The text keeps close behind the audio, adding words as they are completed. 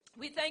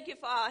We thank you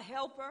for our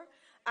helper,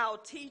 our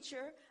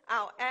teacher,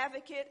 our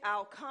advocate,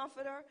 our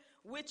comforter,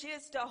 which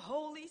is the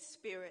Holy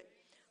Spirit.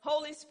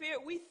 Holy Spirit,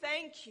 we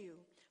thank you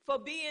for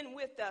being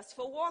with us,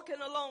 for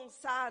walking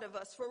alongside of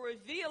us, for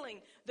revealing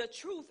the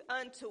truth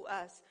unto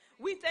us.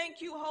 We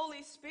thank you,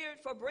 Holy Spirit,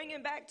 for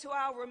bringing back to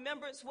our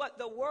remembrance what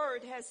the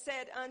word has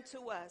said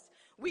unto us.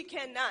 We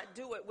cannot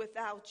do it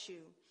without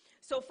you.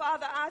 So,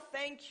 Father, I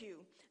thank you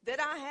that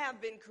I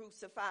have been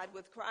crucified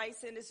with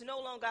Christ, and it's no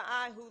longer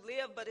I who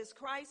live, but it's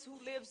Christ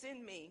who lives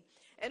in me.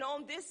 And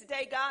on this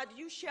day, God,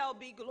 you shall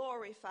be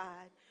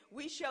glorified.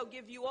 We shall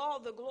give you all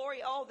the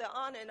glory, all the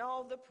honor, and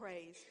all the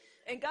praise.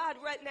 And God,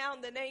 right now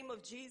in the name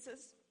of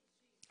Jesus,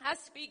 I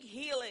speak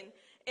healing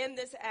in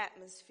this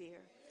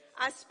atmosphere.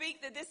 I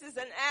speak that this is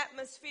an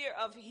atmosphere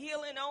of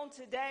healing on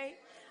today.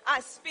 I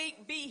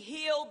speak, be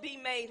healed, be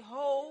made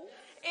whole.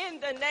 In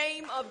the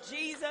name of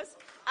Jesus,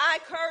 I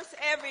curse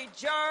every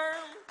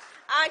germ.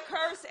 I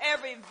curse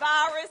every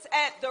virus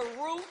at the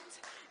root.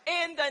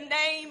 In the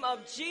name of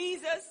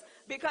Jesus,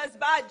 because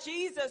by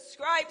Jesus'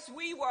 stripes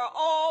we were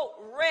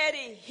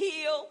already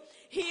healed.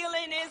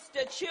 Healing is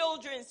the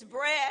children's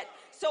bread.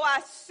 So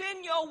I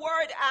send your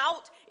word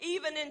out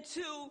even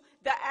into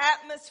the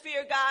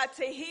atmosphere, God,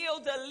 to heal,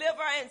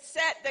 deliver, and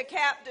set the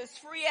captives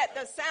free at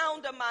the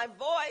sound of my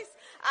voice.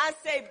 I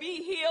say,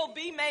 be healed,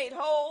 be made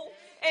whole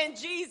in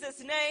Jesus'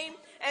 name.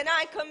 And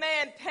I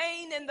command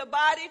pain in the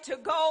body to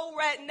go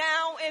right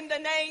now in the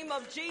name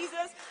of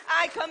Jesus.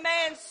 I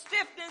command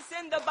stiffness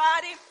in the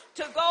body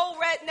to go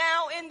right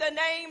now in the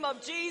name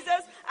of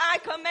Jesus. I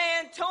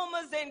command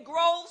tumors and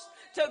growths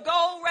to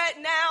go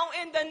right now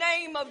in the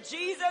name of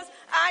Jesus.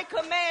 I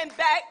command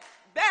back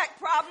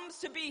problems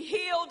to be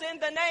healed in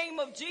the name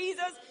of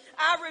Jesus.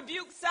 I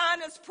rebuke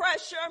sinus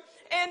pressure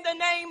in the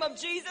name of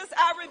Jesus.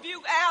 I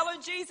rebuke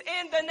allergies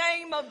in the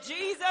name of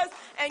Jesus.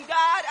 And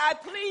God, I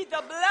plead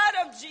the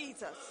blood of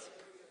Jesus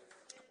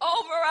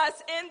over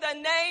us in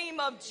the name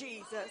of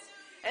Jesus.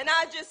 And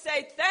I just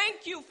say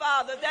thank you,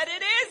 Father, that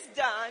it is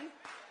done,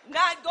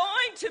 not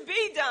going to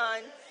be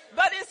done,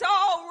 but it's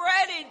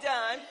already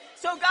done.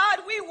 So God,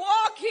 we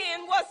walk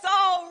in what's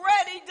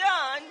already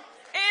done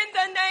in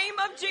the name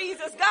of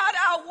Jesus. God,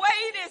 our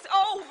wait is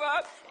over.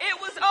 It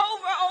was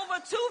over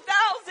 2,000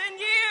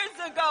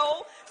 years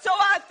ago. So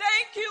I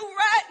thank you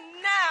right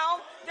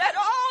now that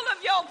all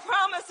of your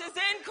promises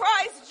in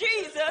Christ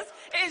Jesus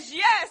is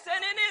yes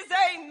and it is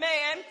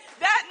amen.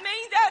 That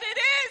means that it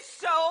is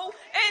so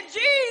in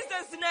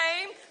Jesus'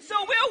 name. So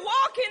we're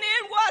walking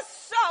in what's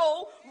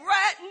so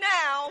right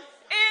now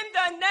in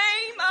the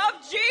name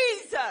of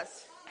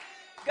Jesus.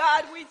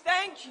 God, we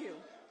thank you.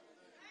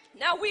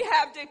 Now we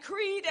have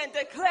decreed and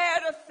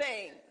declared a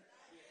thing.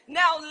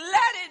 Now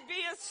let it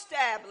be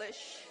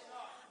established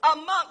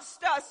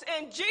amongst us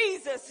in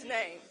Jesus'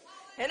 name.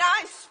 And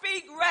I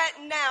speak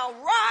right now,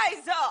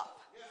 rise up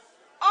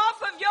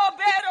off of your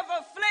bed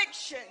of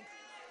affliction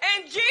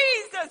in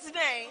Jesus'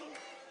 name.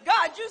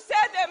 God, you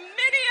said that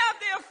many of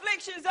the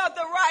afflictions of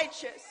the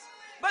righteous,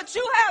 but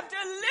you have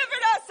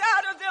delivered us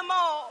out of them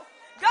all.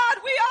 God,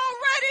 we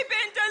already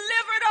been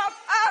delivered up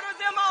out of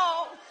them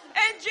all.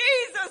 In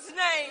Jesus'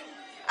 name,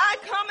 I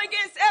come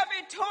against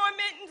every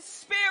tormenting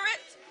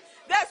spirit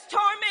that's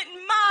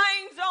tormenting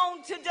minds on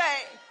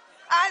today.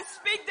 I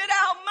speak that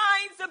our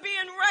minds are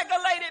being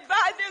regulated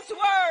by this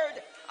word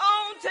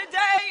on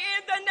today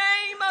in the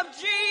name of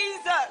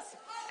Jesus.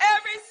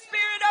 Every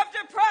spirit of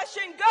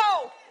depression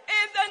go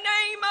in the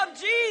name of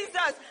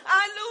Jesus.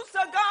 I loose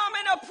a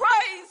garment of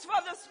praise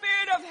for the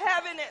spirit of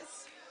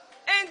heaviness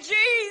in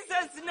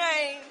Jesus'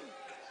 name.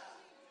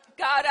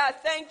 God, I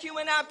thank you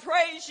and I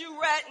praise you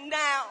right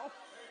now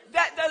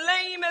that the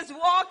lame is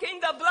walking,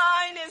 the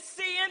blind is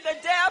seeing, the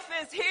deaf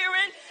is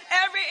hearing,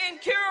 every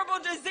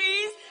incurable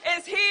disease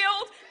is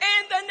healed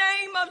in the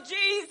name of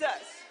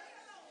Jesus.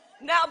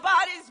 Now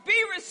bodies be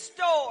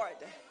restored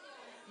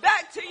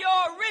back to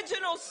your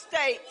original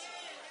state.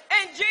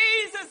 In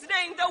Jesus'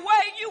 name, the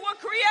way you were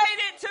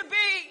created to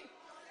be.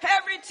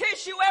 Every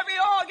tissue, every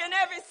organ,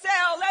 every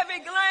cell,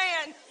 every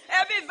gland,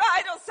 every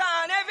vital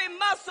sign, every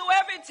muscle,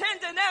 every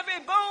tendon,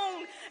 every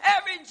bone,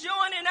 every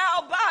joint in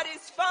our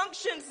bodies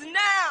functions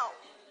now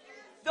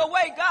the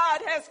way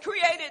God has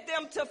created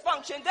them to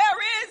function.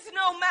 There is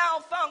no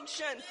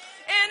malfunction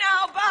in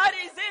our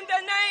bodies in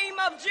the name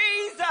of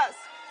Jesus.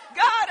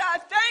 God,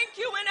 I thank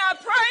you and I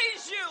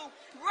praise you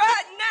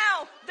right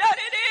now that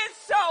it is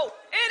so.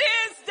 It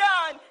is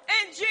done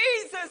in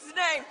Jesus'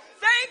 name.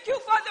 Thank you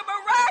for the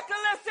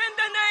miraculous in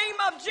the name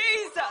of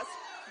Jesus.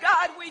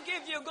 God, we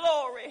give you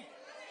glory.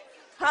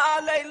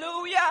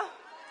 Hallelujah.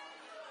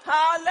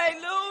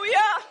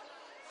 Hallelujah.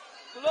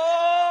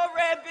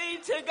 Glory be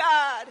to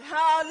God.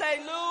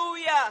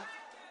 Hallelujah.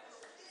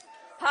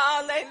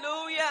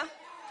 Hallelujah.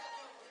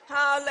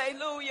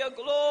 Hallelujah.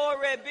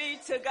 Glory be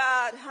to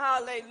God.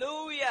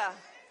 Hallelujah.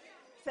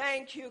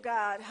 Thank you,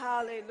 God.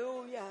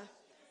 Hallelujah.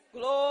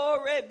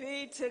 Glory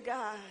be to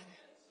God.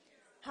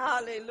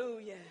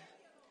 Hallelujah.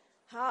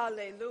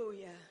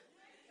 Hallelujah.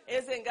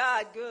 Isn't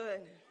God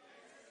good?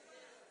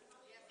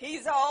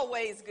 He's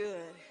always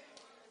good.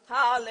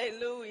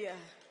 Hallelujah.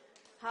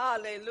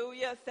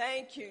 Hallelujah.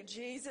 Thank you,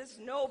 Jesus.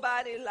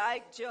 Nobody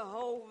like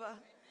Jehovah.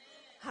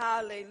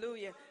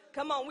 Hallelujah.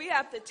 Come on, we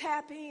have to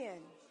tap in.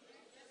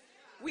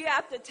 We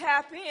have to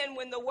tap in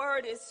when the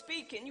word is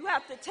speaking. You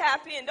have to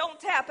tap in. Don't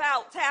tap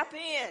out. Tap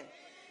in.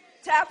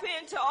 Tap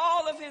into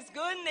all of his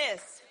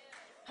goodness.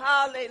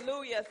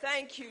 Hallelujah.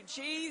 Thank you,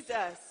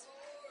 Jesus.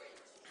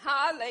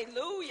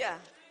 Hallelujah.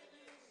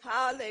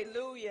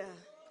 Hallelujah.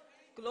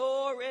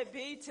 Glory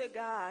be to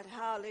God.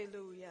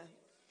 Hallelujah.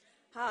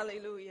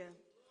 Hallelujah.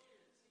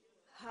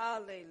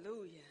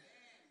 Hallelujah.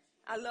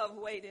 I love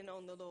waiting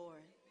on the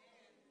Lord.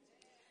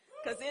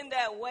 Because in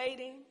that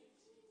waiting,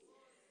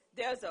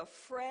 there's a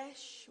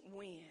fresh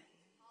wind.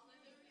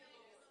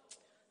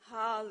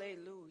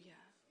 Hallelujah.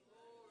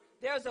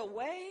 There's a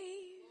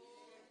wave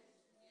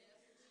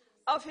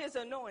of his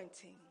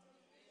anointing.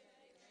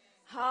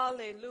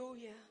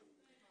 Hallelujah.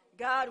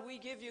 God, we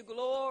give you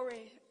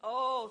glory.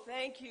 Oh,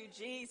 thank you,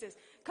 Jesus.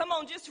 Come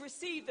on, just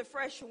receive the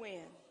fresh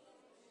wind.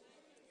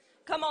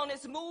 Come on,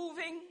 it's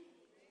moving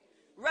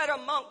right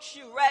amongst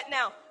you right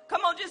now.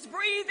 Come on, just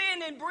breathe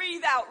in and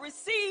breathe out.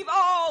 Receive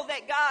all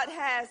that God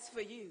has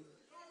for you.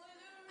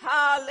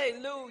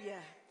 Hallelujah.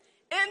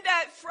 In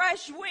that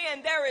fresh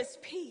wind, there is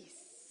peace.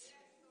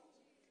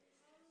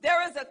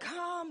 There is a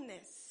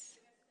calmness.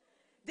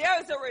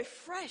 There is a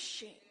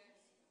refreshing.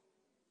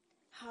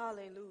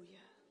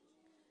 Hallelujah.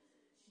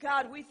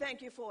 God, we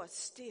thank you for a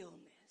stillness.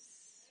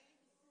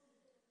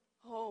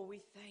 Oh, we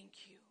thank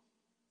you.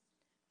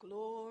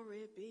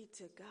 Glory be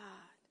to God.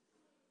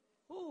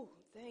 Oh,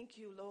 thank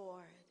you,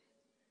 Lord.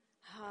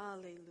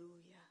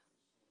 Hallelujah.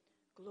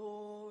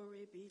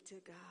 Glory be to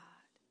God.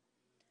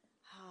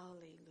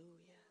 Hallelujah.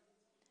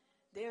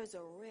 There's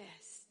a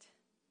rest.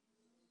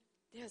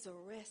 There's a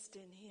rest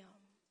in him.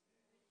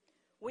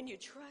 When you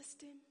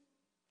trust him,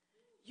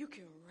 you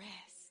can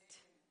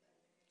rest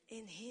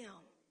in him.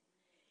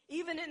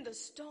 Even in the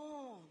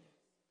storm,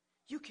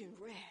 you can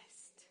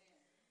rest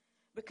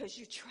because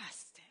you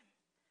trust him.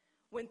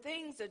 When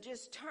things are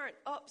just turned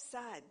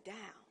upside down,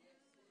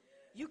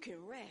 you can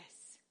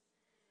rest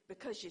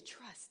because you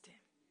trust him.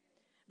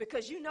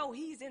 Because you know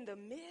he's in the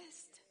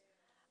midst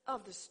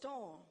of the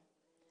storm.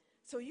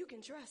 So you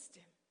can trust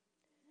him.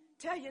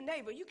 Tell your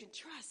neighbor, you can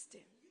trust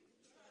him.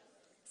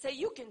 Say,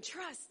 you can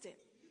trust him.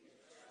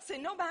 Say,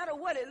 no matter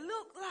what it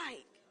looked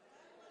like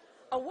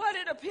or what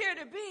it appeared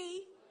to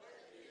be,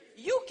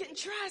 you can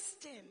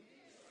trust him.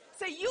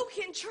 Say, you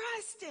can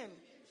trust him.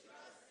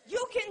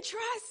 You can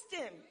trust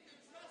him.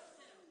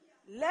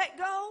 Let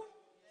go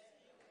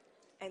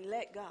and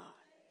let God.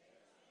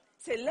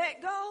 Say,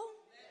 let go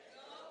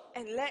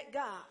and let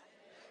God.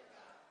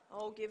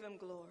 Oh, give him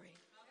glory.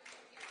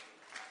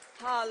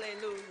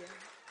 Hallelujah.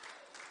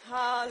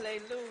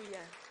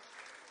 Hallelujah.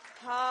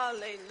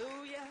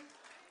 Hallelujah.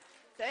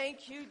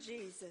 Thank you,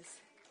 Jesus.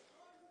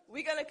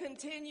 We're going to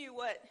continue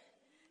what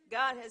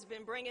God has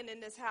been bringing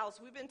in this house.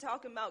 We've been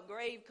talking about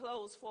grave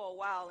clothes for a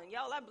while. And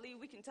y'all, I believe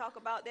we can talk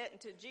about that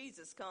until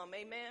Jesus come.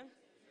 Amen.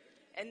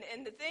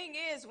 And the thing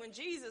is, when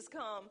Jesus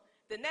come,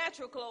 the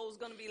natural clothes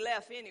going to be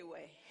left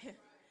anyway.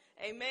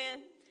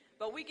 Amen.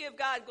 But we give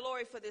God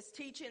glory for this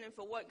teaching and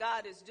for what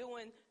God is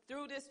doing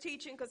through this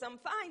teaching, because I'm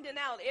finding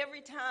out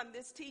every time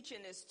this teaching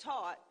is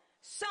taught,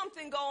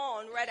 something go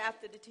on right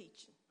after the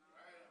teaching.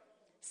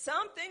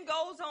 Something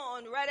goes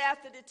on right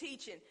after the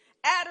teaching.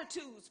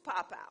 Attitudes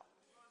pop out.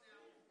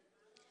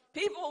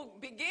 People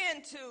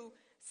begin to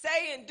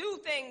say and do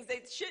things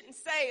they shouldn't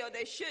say or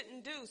they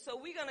shouldn't do. So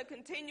we're going to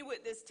continue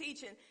with this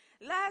teaching.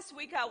 Last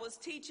week I was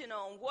teaching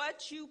on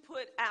what you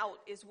put out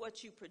is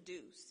what you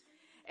produce.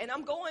 And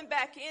I'm going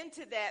back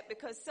into that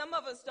because some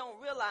of us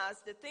don't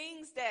realize the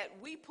things that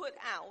we put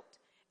out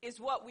is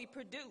what we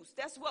produce.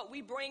 That's what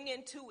we bring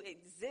into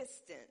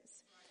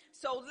existence.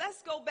 So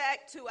let's go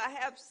back to, I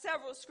have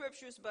several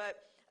scriptures, but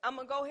I'm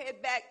going to go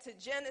ahead back to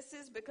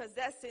Genesis because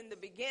that's in the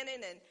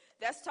beginning, and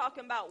that's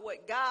talking about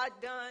what God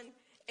done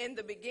in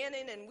the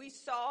beginning. And we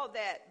saw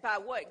that by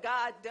what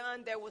God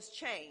done, there was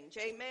change.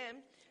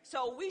 Amen.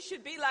 So we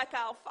should be like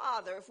our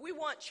Father. If we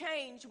want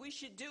change, we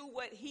should do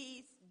what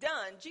he's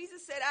done.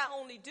 Jesus said, I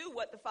only do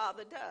what the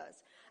Father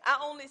does. I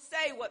only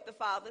say what the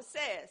Father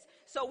says.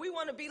 So we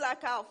want to be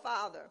like our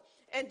Father.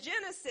 And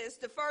Genesis,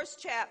 the first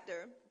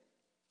chapter,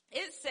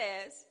 it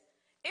says,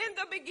 in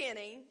the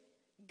beginning,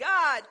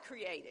 God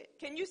created.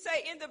 Can you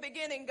say, in the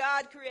beginning,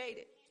 God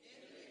created?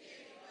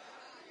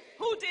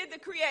 Who did the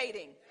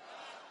creating?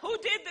 God. Who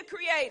did the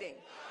creating?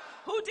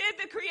 God. Who did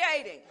the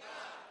creating?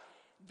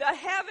 God. The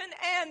heaven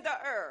and the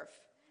earth.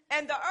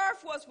 And the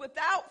earth was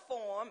without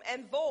form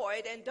and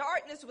void, and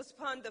darkness was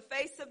upon the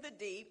face of the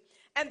deep.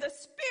 And the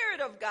Spirit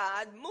of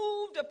God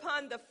moved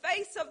upon the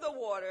face of the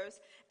waters.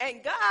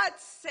 And God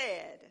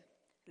said,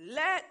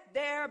 let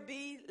there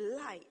be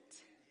light.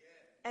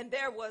 And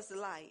there was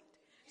light.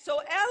 So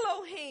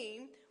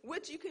Elohim,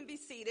 which you can be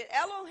seated,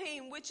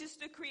 Elohim, which is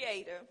the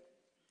creator,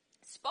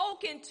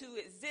 spoke into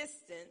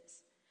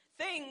existence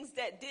things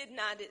that did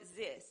not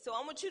exist. So I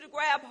want you to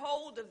grab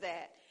hold of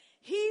that.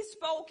 He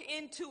spoke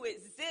into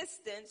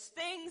existence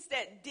things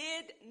that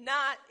did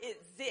not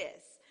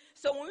exist.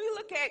 So when we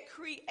look at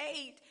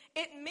create,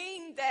 it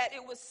means that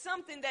it was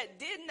something that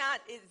did not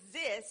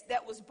exist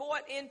that was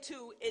brought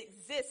into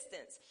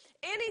existence.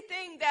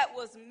 Anything that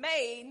was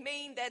made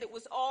mean that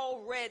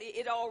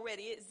it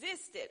already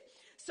existed.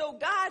 So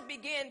God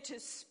began to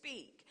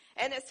speak.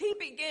 And as he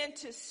began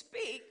to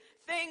speak,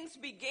 things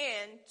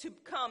began to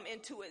come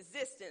into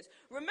existence.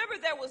 Remember,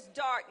 there was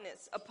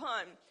darkness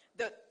upon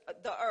the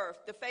earth,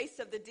 the face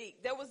of the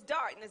deep. There was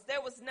darkness.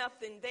 There was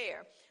nothing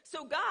there.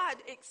 So God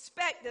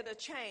expected a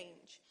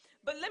change.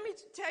 But let me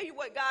tell you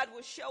what God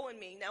was showing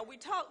me. Now, we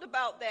talked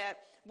about that.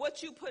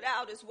 What you put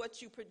out is what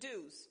you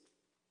produce.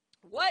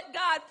 What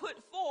God put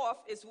forth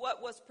is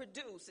what was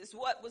produced, is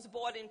what was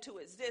brought into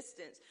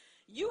existence.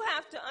 You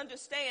have to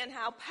understand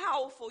how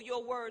powerful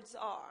your words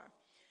are.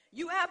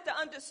 You have to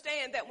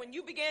understand that when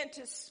you begin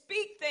to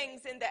speak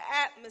things in the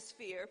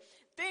atmosphere,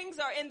 things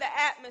are in the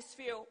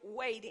atmosphere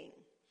waiting.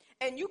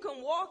 And you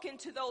can walk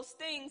into those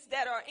things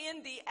that are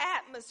in the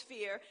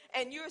atmosphere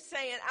and you're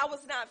saying, I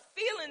was not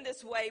feeling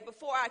this way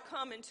before I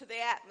come into the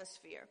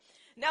atmosphere.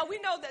 Now we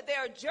know that there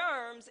are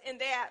germs in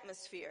the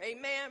atmosphere,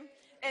 amen?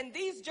 And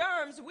these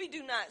germs we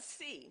do not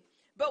see.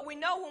 But we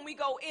know when we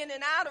go in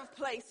and out of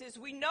places,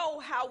 we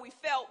know how we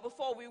felt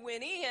before we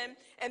went in.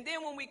 And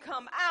then when we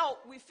come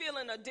out, we feel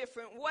in a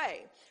different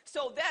way.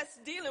 So that's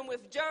dealing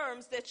with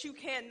germs that you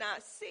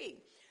cannot see.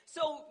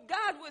 So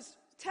God was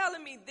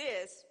telling me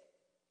this.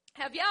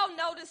 Have y'all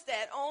noticed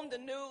that on the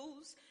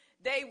news,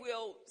 they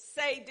will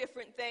say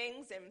different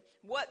things, and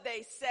what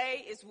they say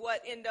is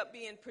what end up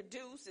being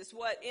produced, is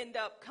what end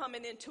up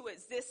coming into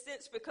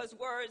existence, because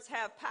words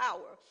have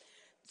power.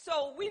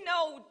 So we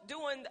know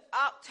during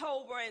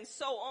October and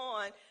so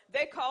on,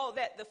 they call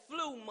that the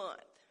flu month.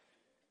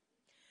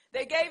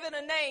 They gave it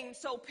a name,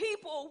 so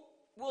people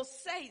will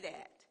say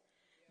that.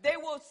 They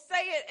will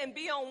say it and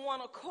be on one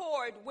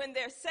accord when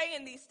they're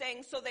saying these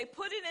things. So they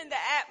put it in the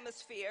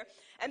atmosphere,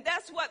 and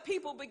that's what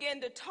people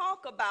begin to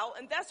talk about,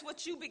 and that's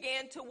what you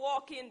began to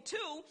walk into,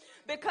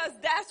 because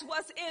that's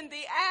what's in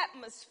the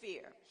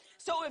atmosphere.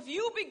 So if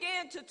you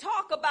begin to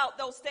talk about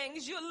those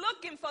things, you're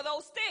looking for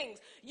those things.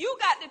 You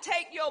got to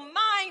take your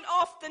mind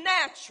off the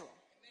natural.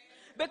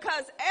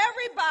 Because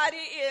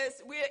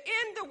we're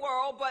in the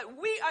world, but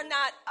we are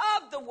not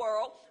of the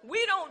world.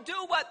 We don't do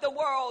what the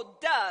world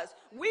does.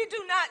 We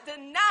do not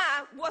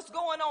deny what's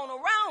going on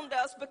around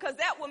us, because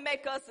that will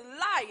make us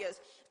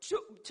liars.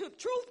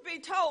 Truth be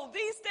told,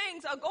 these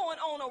things are going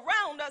on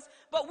around us,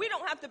 but we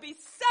don't have to be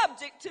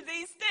subject to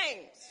these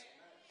things.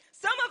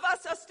 Some of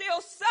us are still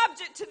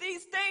subject to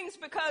these things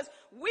because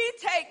we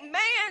take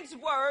man's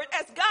word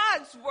as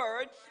God's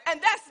word,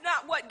 and that's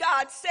not what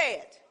God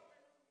said.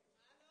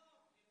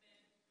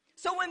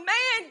 So when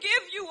man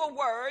give you a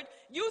word,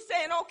 you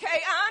saying, okay,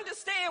 I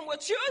understand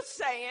what you're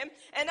saying,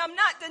 and I'm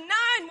not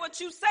denying what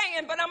you're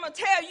saying, but I'm going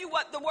to tell you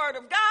what the word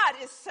of God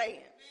is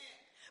saying.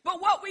 But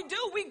what we do,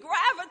 we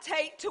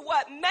gravitate to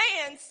what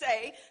man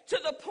say, to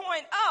the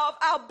point of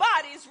our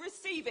bodies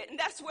receive it. And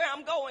that's where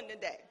I'm going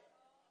today.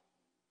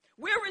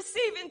 We're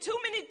receiving too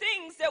many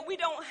things that we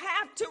don't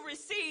have to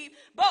receive,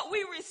 but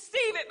we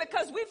receive it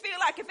because we feel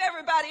like if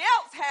everybody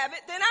else have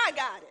it, then I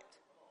got it.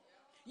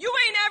 You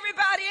ain't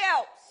everybody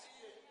else.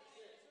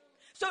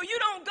 So you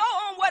don't go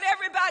on what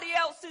everybody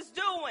else is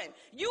doing.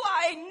 You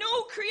are a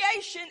new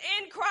creation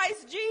in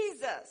Christ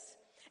Jesus.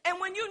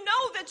 And when you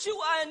know that you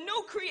are a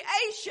new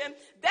creation,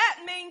 that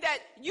means that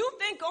you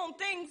think on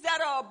things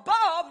that are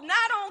above,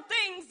 not on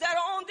things that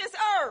are on this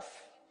earth.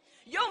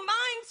 Your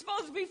mind's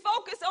supposed to be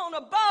focused on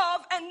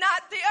above and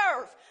not the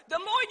earth. The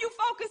more you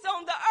focus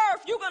on the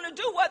earth, you're going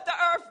to do what the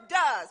earth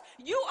does.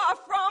 You are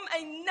from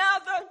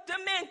another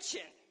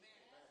dimension.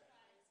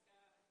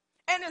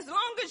 And as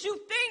long as you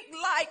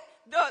think like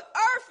the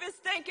earth is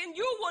thinking,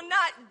 you will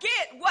not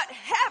get what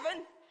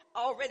heaven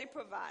already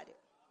provided.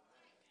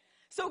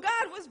 So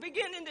God was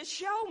beginning to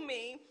show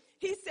me,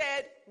 he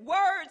said,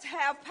 words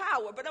have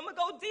power. But I'm going to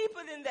go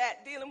deeper than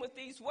that dealing with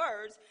these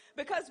words,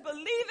 because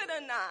believe it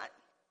or not,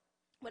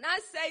 when I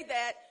say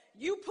that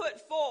you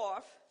put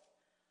forth,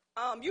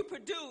 you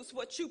produce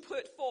what you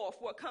put forth,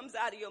 what comes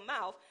out of your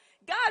mouth,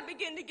 God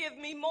began to give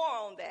me more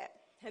on that.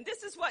 And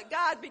this is what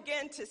God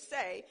began to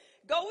say.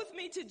 Go with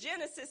me to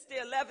Genesis, the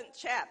 11th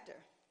chapter.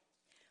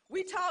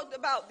 We talked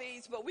about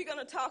these, but we're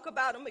going to talk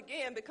about them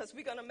again because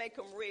we're going to make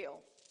them real.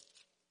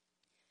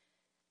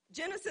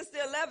 Genesis, the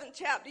 11th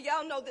chapter,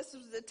 y'all know this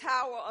was the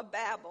Tower of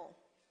Babel.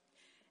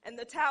 And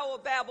the Tower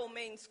of Babel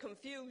means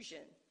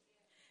confusion.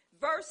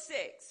 Verse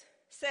 6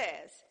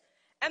 says,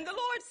 and the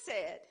Lord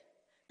said,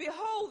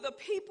 behold, the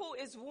people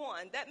is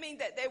one. That means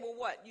that they were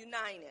what?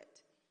 United.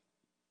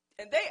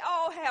 And they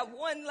all have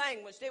one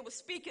language. They were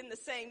speaking the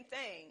same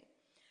thing.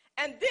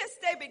 And this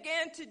they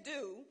began to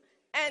do.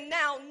 And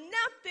now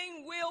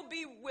nothing will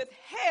be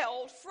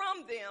withheld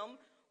from them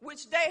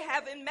which they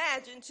have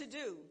imagined to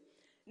do.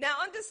 Now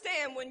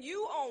understand, when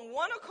you on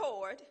one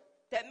accord,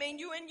 that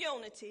means you in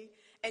unity,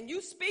 and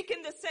you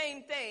speaking the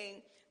same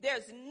thing,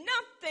 there's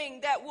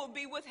nothing that will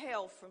be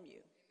withheld from you.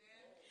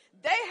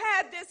 They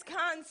had this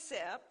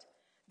concept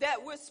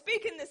that we're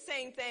speaking the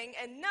same thing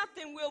and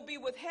nothing will be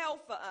withheld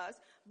for us,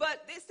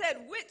 but they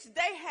said which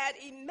they had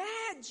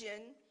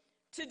imagined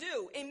To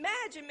do.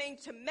 Imagine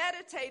means to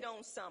meditate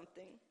on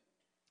something,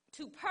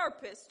 to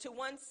purpose to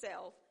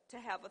oneself, to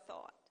have a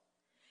thought.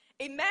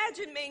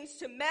 Imagine means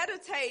to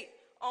meditate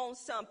on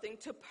something,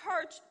 to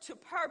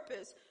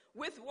purpose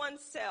with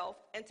oneself,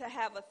 and to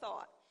have a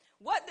thought.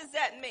 What does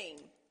that mean?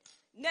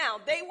 Now,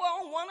 they were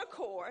on one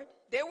accord.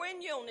 They were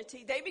in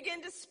unity. They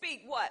began to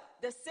speak what?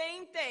 The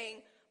same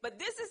thing, but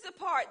this is the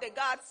part that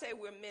God said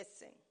we're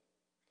missing.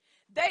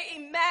 They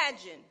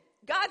imagine.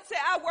 God said,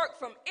 I work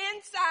from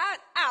inside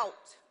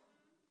out,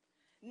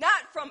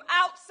 not from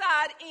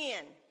outside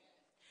in.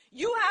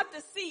 You have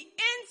to see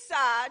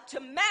inside to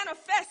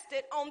manifest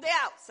it on the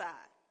outside.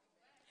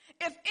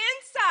 If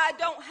inside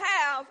don't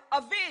have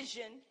a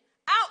vision,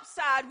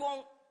 outside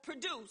won't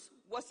produce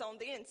what's on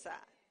the inside.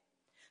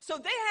 So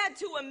they had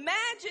to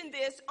imagine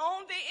this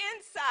on the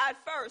inside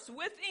first,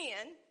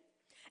 within.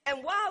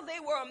 And while they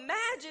were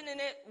imagining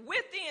it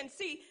within,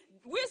 see,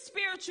 we're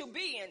spiritual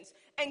beings,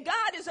 and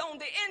God is on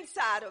the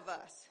inside of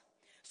us.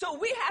 So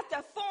we have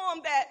to form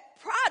that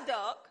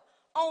product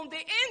on the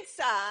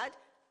inside.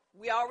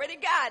 We already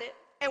got it,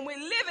 and we're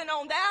living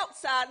on the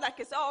outside like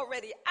it's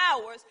already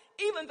ours,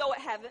 even though it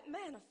haven't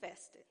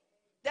manifested.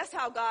 That's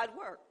how God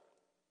works.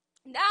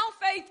 Now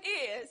faith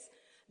is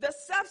the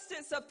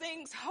substance of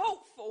things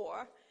hoped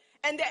for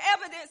and the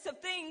evidence of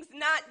things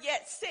not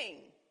yet seen.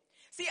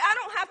 See, I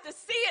don't have to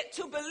see it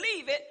to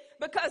believe it,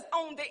 because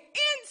on the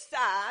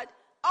inside,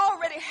 I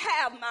already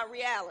have my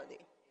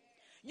reality.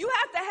 You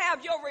have to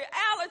have your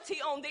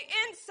reality on the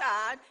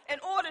inside in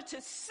order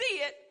to see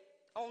it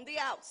on the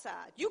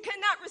outside. You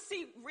cannot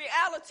receive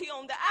reality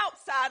on the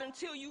outside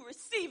until you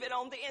receive it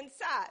on the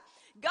inside.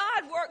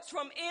 God works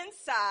from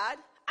inside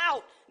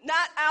out,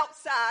 not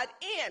outside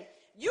in.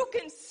 You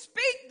can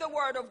speak the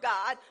word of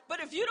God, but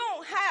if you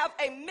don't have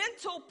a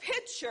mental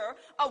picture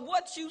of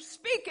what you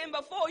speaking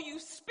before you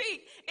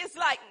speak, it's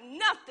like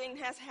nothing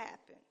has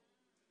happened.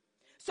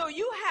 So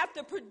you have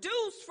to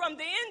produce from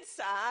the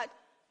inside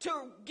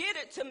to get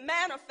it to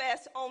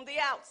manifest on the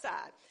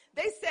outside.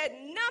 They said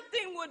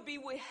nothing would be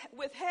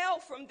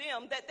withheld from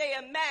them that they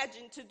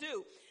imagined to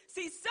do.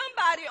 See,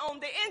 somebody on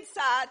the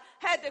inside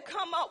had to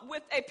come up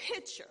with a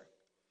picture.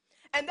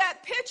 And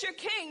that picture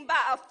came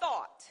by a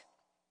thought.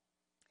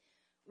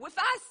 If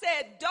I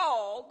said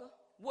dog,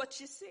 what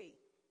you see?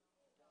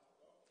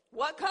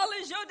 What color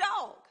is your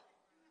dog?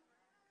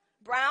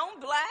 Brown,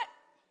 black?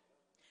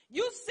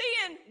 You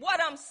seeing what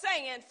I'm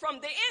saying from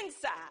the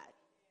inside,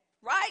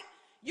 right?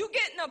 You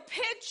getting a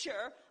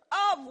picture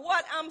of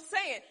what I'm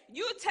saying.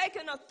 You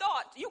taking a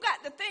thought. You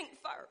got to think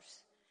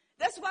first.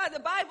 That's why the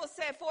Bible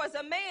said, for as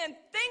a man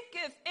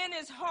thinketh in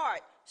his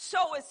heart,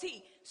 so is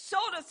he. So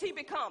does he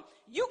become.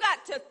 You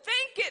got to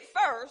think it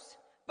first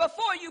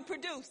before you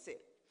produce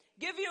it.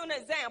 Give you an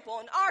example.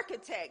 An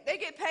architect, they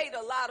get paid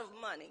a lot of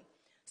money.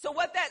 So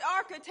what that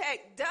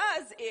architect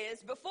does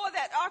is, before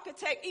that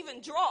architect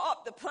even draw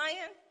up the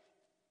plan,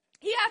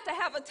 he has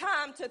to have a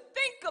time to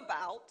think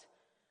about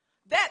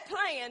that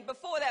plan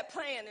before that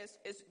plan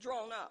is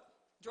drawn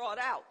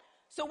out.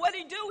 So what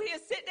he do, he'll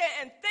sit there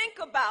and think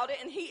about it,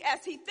 and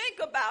as he think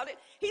about it,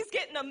 he's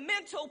getting a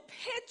mental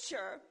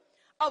picture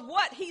of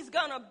what he's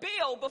gonna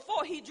build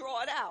before he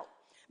draw it out,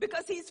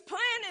 because he's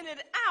planning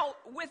it out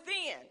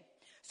within.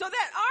 So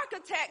that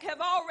architect have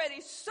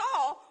already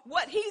saw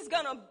what he's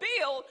gonna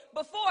build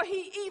before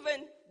he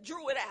even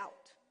drew it out.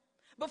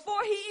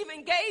 Before he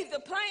even gave the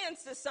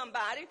plans to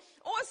somebody,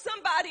 or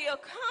somebody will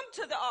come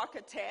to the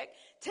architect,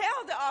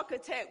 tell the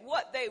architect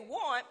what they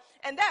want,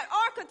 and that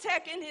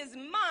architect in his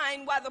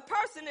mind, while the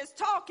person is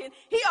talking,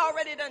 he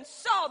already done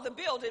saw the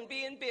building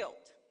being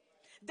built.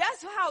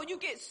 That's how you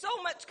get so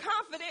much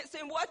confidence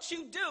in what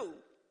you do.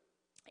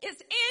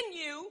 It's in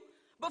you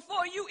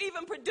before you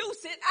even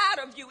produce it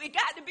out of you. It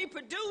got to be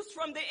produced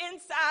from the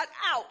inside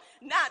out,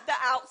 not the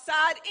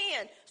outside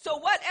in. So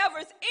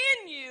whatever's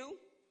in you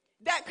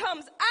that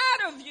comes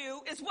out of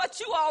you is what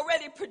you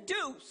already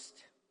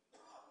produced.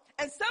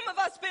 And some of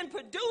us been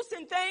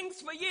producing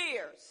things for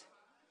years.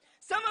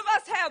 Some of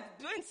us have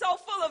been so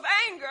full of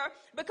anger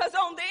because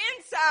on the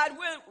inside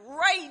we're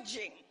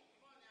raging.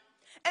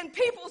 And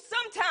people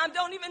sometimes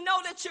don't even know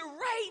that you're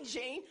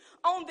raging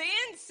on the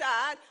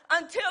inside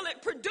until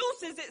it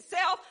produces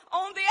itself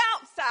on the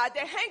outside.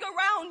 They hang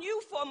around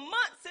you for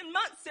months and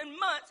months and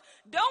months,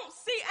 don't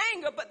see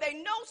anger, but they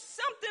know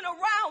something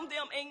around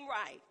them ain't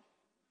right.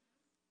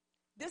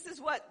 This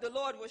is what the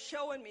Lord was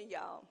showing me,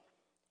 y'all.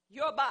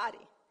 Your body.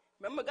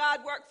 Remember, God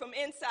worked from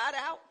inside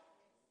out?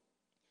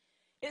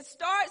 It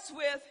starts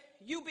with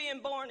you being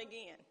born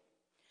again.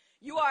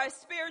 You are a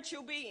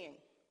spiritual being.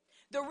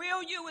 The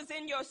real you is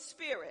in your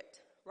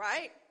spirit,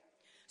 right?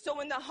 So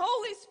when the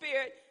Holy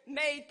Spirit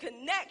made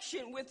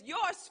connection with your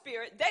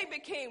spirit, they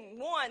became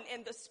one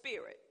in the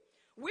spirit.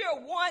 We are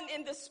one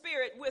in the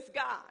spirit with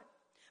God.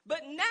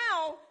 But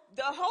now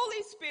the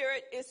Holy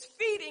Spirit is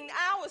feeding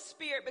our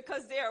spirit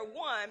because they are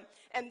one.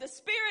 And the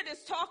Spirit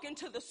is talking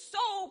to the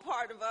soul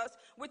part of us,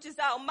 which is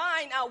our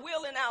mind, our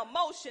will, and our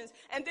emotions.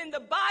 And then the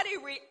body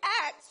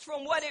reacts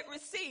from what it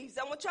receives.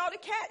 I want y'all to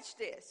catch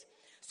this.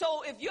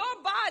 So if your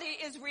body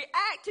is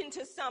reacting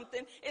to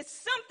something, it's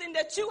something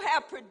that you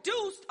have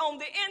produced on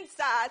the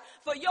inside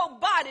for your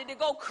body to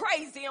go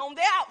crazy on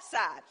the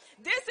outside.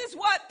 This is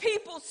what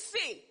people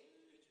see.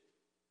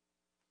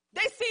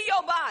 They see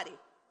your body.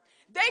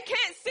 They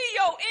can't see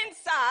your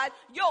inside.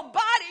 Your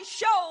body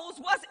shows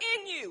what's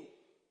in you.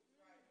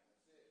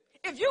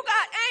 If you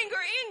got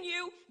anger in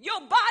you, your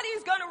body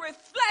is going to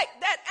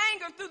reflect that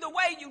anger through the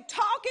way you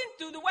talking,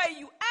 through the way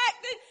you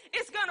acting.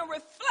 It's going to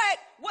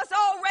reflect what's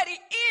already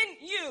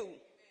in you,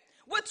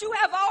 what you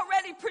have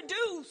already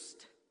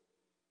produced.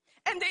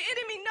 And the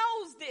enemy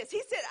knows this.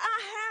 He said, I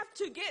have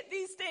to get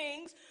these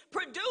things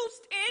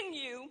produced in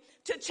you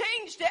to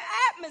change the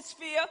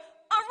atmosphere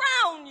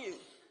around you.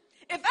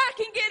 If I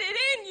can get it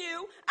in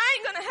you, I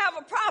ain't going to have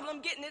a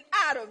problem getting it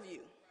out of you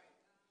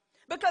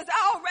because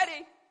I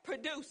already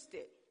produced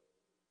it.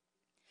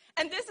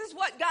 And this is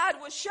what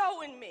God was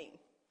showing me.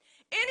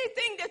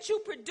 Anything that you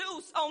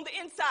produce on the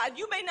inside,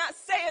 you may not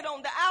say it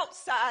on the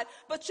outside,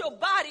 but your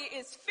body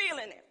is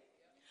feeling it.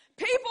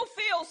 People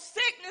feel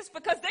sickness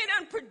because they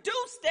done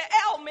produced the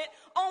ailment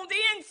on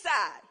the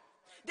inside.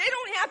 They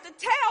don't have to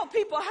tell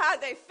people how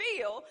they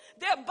feel.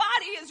 Their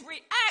body is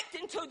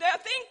reacting to their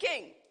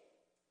thinking.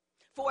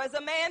 For as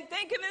a man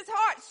think in his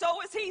heart,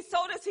 so is he,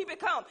 so does he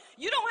become.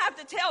 You don't have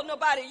to tell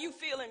nobody you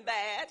feeling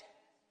bad.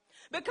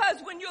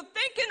 Because when you're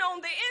thinking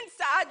on the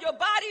inside, your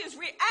body is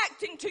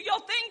reacting to your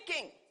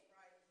thinking.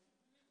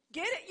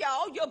 Get it,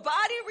 y'all? Your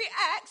body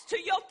reacts to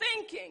your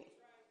thinking.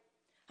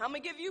 I'm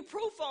going to give you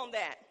proof on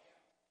that.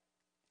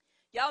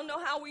 Y'all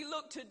know how we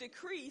look to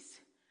decrease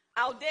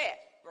our debt,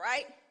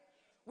 right?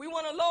 We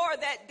want to lower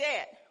that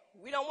debt.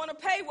 We don't want to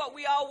pay what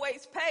we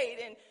always paid.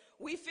 And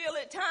we feel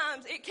at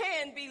times it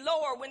can be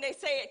lower when they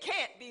say it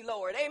can't be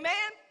lowered. Amen?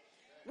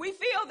 We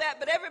feel that,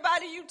 but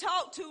everybody you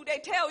talk to, they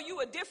tell you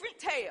a different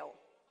tale.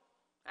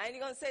 I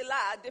ain't going to say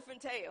lie,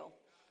 different tale.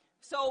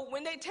 So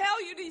when they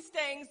tell you these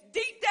things,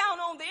 deep down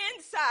on the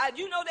inside,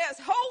 you know there's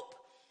hope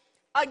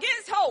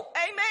against hope.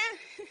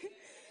 Amen?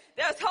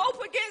 There's hope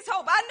against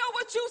hope. I know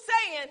what you're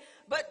saying,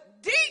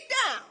 but deep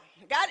down,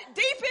 got it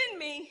deep in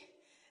me,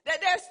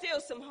 that there's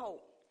still some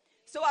hope.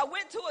 So I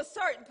went to a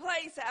certain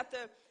place after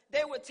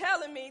they were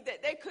telling me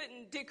that they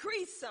couldn't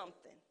decrease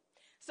something.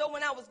 So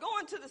when I was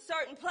going to the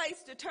certain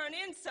place to turn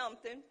in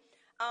something,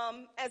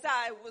 as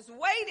I was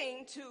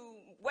waiting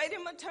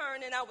my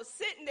turn, and I was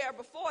sitting there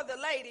before the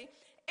lady,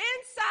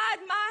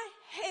 inside my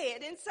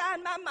head,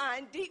 inside my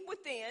mind, deep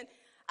within,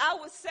 I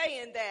was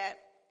saying that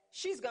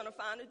she's going to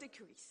find a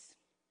decrease.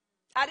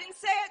 I didn't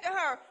say it to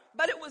her,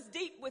 but it was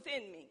deep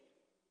within me.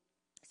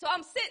 So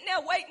I'm sitting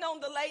there waiting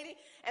on the lady,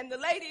 and the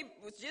lady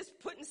was just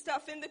putting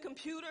stuff in the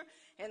computer,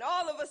 and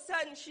all of a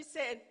sudden she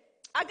said,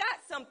 I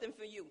got something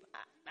for you.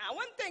 I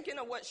wasn't thinking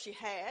of what she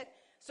had,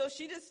 so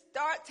she just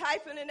started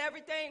typing and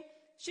everything.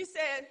 She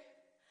said,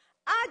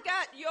 I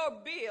got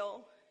your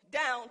bill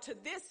down to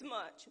this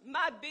much.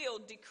 My bill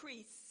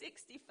decreased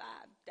 $65.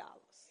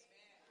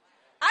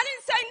 I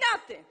didn't say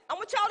nothing. I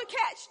want y'all to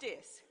catch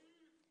this.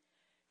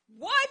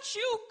 What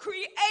you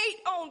create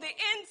on the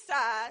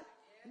inside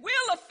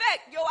will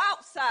affect your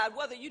outside,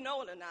 whether you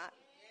know it or not.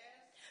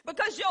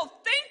 Because your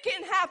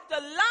thinking have to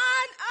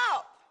line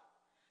up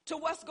to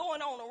what's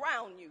going on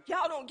around you.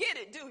 Y'all don't get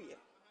it, do you?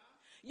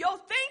 Your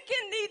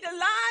thinking need to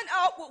line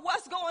up with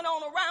what's going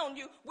on around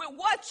you, with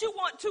what you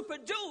want to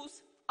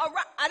produce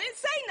around. I didn't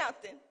say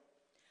nothing,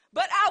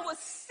 but I was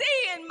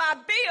seeing my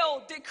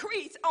bill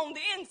decrease on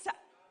the inside.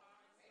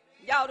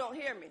 Y'all don't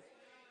hear me.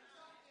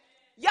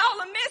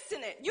 Y'all are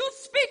missing it. You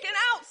speaking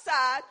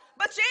outside,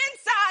 but your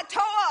inside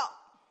tore up.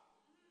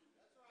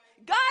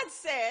 God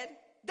said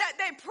that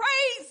they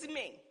praise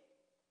me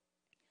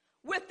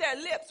with their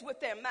lips, with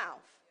their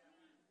mouth.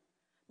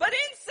 But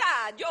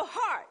inside, your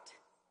heart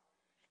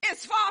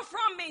is far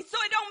from me, so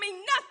it don't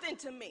mean nothing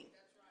to me.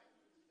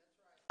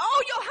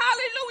 All your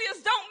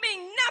hallelujahs don't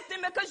mean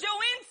nothing because your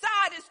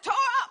inside is tore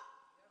up.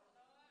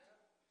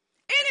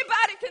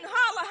 Anybody can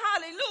holler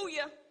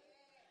hallelujah,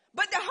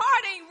 but the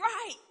heart ain't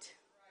right.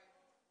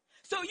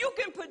 So you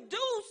can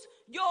produce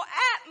your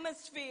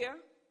atmosphere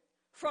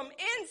from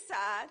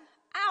inside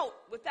out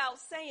without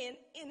saying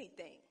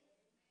anything.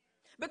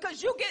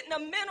 Because you're getting a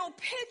mental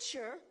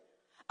picture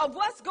of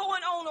what's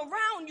going on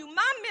around you.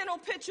 My mental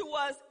picture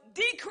was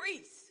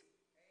decrease.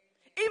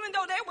 Even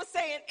though they were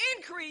saying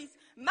increase,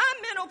 my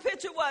mental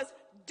picture was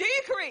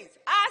decrease.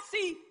 I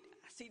see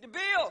the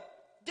bill,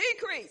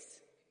 decrease.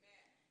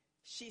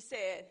 She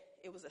said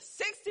it was a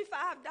 $65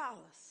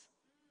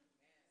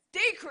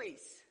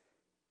 decrease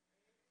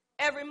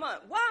every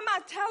month. Why am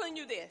I telling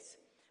you this?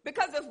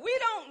 Because if we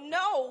don't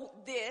know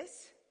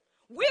this,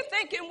 we're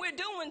thinking we're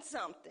doing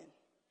something.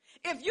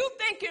 If you're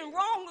thinking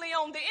wrongly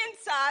on the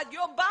inside,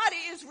 your body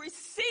is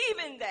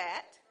receiving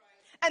that.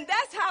 And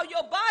that's how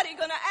your body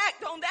going to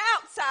act on the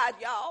outside,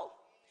 y'all.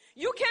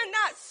 You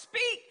cannot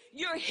speak,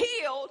 you're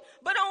healed,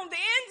 but on the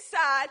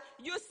inside,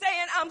 you're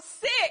saying, I'm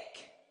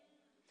sick.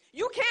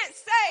 You can't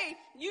say,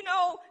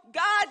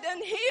 God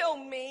done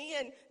healed me,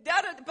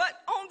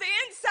 but on the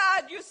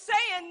inside, you're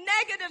saying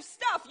negative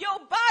stuff. Your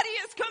body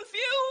is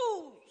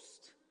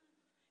confused.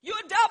 You're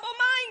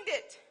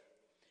double-minded.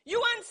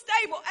 You're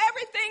unstable.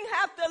 Everything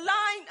has to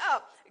line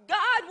up.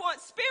 God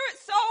wants spirit,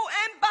 soul,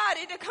 and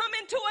body to come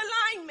into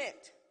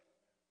alignment.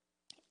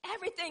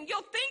 Everything,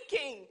 your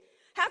thinking,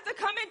 have to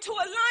come into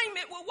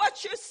alignment with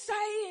what you're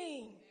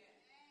saying.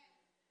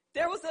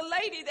 There was a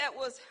lady that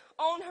was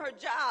on her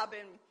job,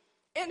 and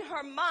in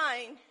her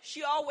mind,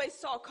 she always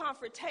saw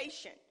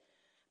confrontation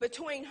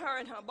between her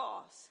and her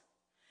boss.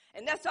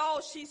 And that's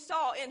all she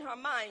saw in her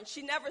mind.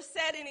 She never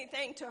said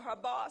anything to her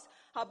boss.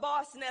 Her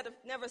boss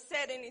never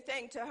said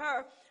anything to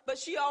her, but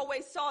she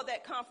always saw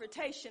that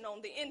confrontation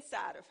on the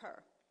inside of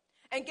her.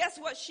 And guess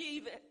what she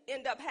even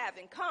ended up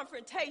having?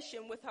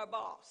 Confrontation with her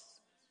boss.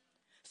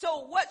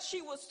 So what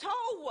she was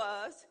told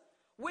was,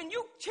 when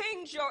you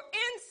change your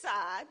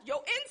inside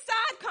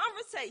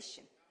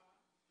conversation,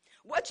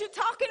 what you're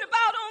talking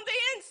about on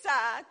the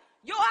inside,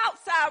 your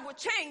outside will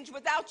change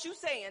without you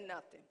saying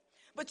nothing.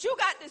 But you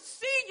got to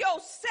see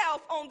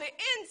yourself on the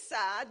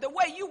inside the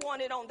way you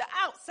want it on the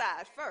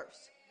outside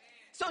first.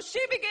 So she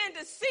began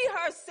to see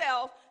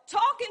herself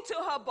talking to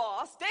her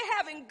boss. They're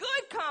having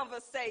good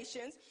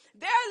conversations.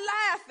 They're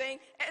laughing,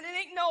 and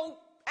it ain't no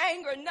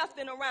anger,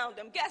 nothing around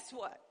them. Guess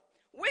what?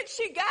 When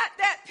she got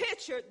that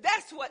picture,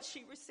 that's what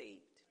she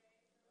received.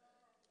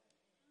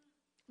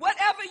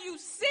 Whatever you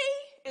see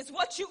is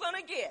what you're going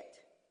to get.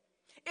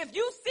 If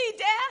you see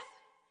death,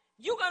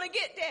 you're going to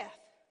get death.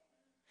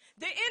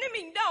 The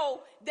enemy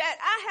know that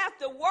I have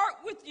to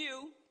work with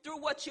you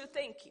through what you're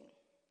thinking.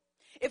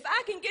 If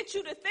I can get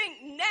you to think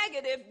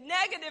negative,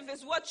 negative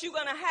is what you're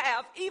going to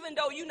have, even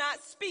though you're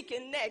not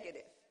speaking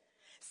negative.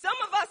 Some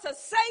of us will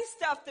say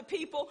stuff to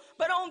people,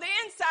 but on the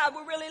inside,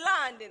 we're really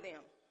lying to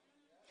them.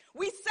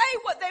 We say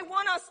what they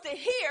want us to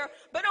hear,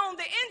 but on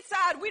the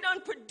inside, we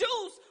don't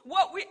produce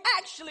what we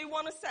actually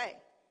want to say.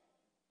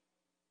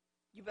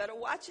 You better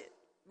watch it,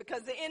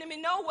 because the enemy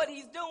know what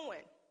he's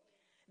doing.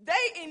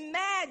 They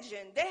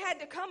imagined, they had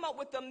to come up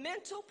with a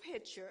mental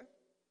picture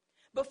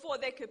before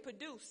they could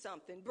produce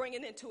something, bring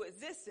it into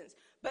existence.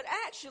 But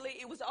actually,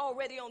 it was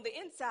already on the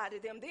inside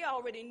of them. They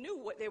already knew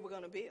what they were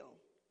going to build.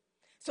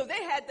 So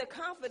they had the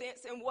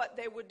confidence in what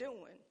they were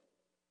doing.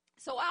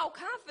 So our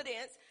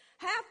confidence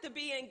have to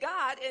be in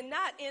God and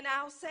not in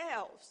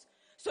ourselves.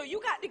 So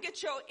you got to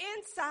get your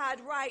inside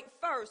right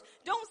first.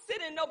 Don't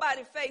sit in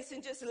nobody's face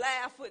and just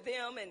laugh with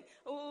them and,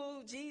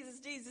 oh, Jesus,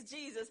 Jesus,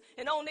 Jesus.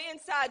 And on the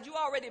inside, you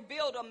already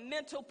build a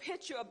mental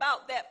picture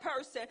about that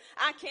person.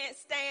 I can't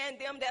stand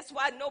them. That's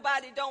why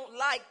nobody don't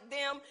like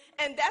them.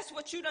 And that's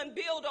what you done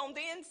build on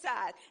the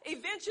inside.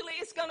 Eventually,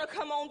 it's going to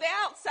come on the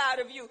outside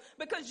of you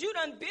because you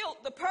done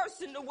built the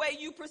person the way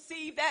you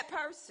perceive that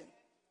person.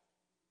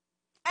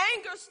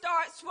 Anger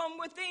starts from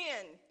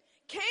within.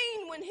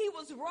 Cain, when he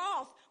was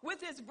wroth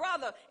with his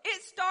brother,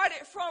 it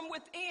started from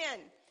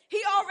within. He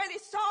already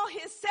saw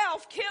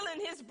himself killing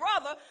his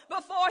brother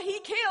before he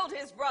killed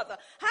his brother.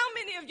 How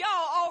many of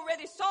y'all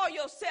already saw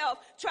yourself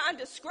trying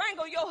to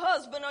strangle your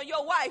husband or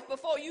your wife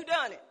before you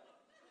done it?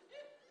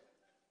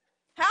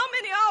 How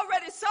many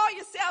already saw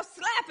yourself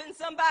slapping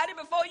somebody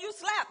before you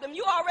slapped them?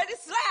 You already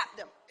slapped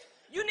them.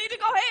 You need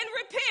to go ahead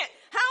and repent.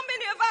 How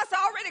many of us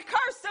already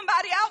cursed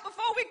somebody out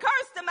before we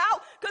cursed them out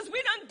because we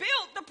done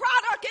built the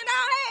product in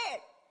our head?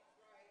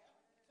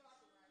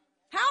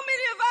 How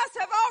many of us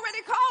have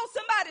already called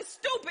somebody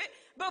stupid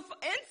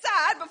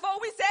inside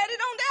before we said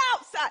it on the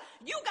outside?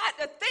 You got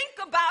to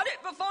think about it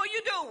before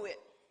you do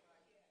it.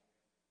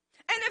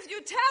 And if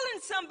you're telling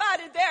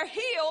somebody they're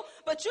healed,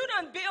 but you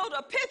done build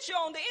a picture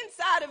on the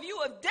inside of you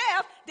of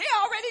death, they're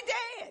already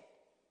dead.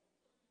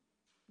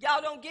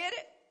 Y'all don't get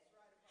it?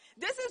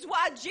 This is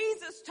why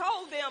Jesus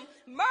told them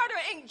murder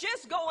ain't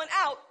just going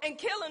out and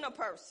killing a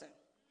person.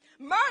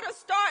 Murder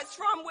starts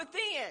from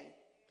within.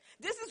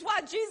 This is why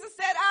Jesus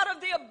said, out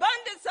of the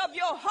abundance of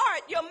your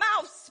heart, your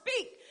mouth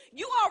speak.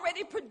 You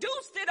already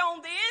produced it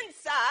on the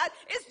inside.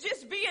 It's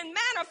just being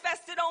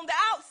manifested on the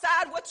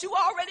outside, what you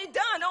already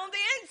done on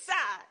the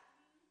inside.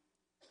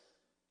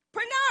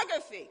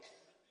 Pornography.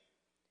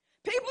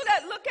 People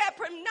that look at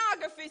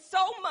pornography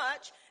so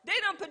much, they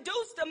done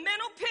produced a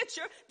mental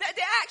picture that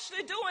they're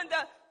actually doing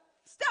the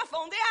stuff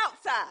on the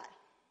outside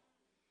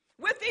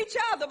with each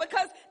other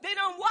because they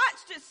done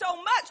watched it so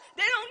much,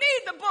 they don't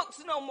need the books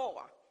no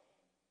more.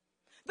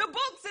 The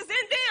books is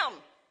in them.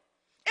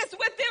 It's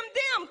with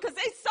them because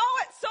they saw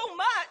it so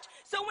much.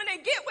 So when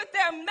they get with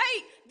their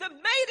mate, the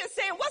mate is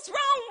saying, what's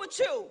wrong with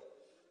you?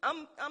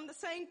 I'm the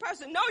same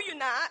person. No, you're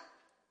not.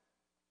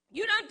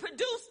 You done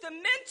produced the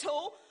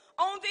mental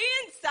on the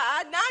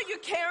inside. Now you're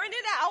carrying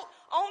it out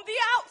on the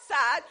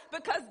outside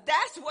because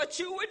that's what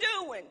you were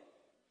doing.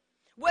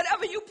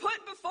 Whatever you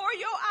put before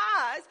your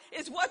eyes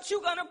is what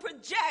you're going to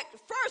project,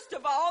 first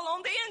of all,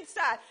 on the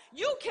inside.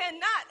 You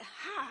cannot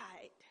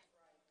hide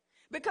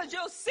because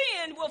your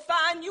sin will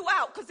find you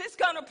out because it's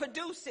going to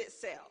produce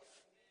itself.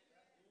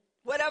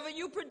 Whatever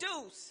you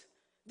produce.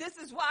 This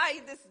is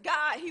why this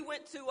guy, he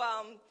went to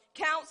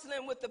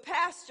counseling with the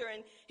pastor,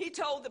 and he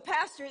told the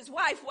pastor his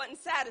wife wasn't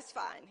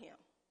satisfying him.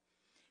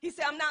 He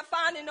said, I'm not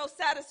finding no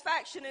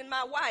satisfaction in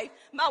my wife.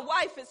 My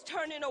wife is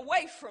turning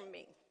away from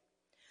me.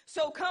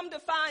 So come to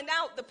find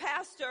out, the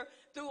pastor,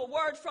 through a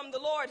word from the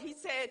Lord, he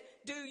said,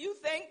 do you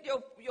think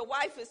your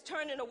wife is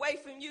turning away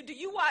from you? Do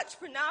you watch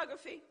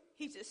pornography?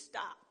 He just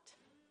stopped.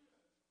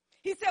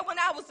 He said, when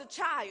I was a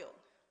child,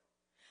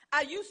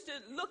 I used to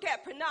look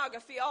at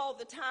pornography all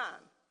the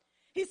time.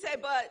 He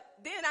said, but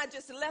then I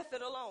just left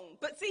it alone.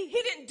 But see,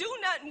 he didn't do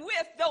nothing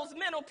with those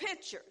mental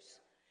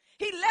pictures.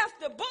 He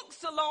left the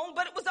books alone,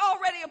 but it was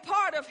already a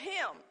part of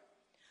him.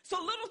 So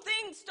little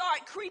things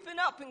start creeping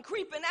up and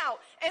creeping out.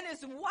 And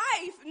his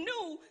wife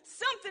knew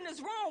something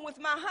is wrong with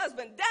my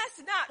husband.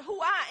 That's not who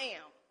I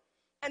am.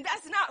 And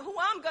that's not who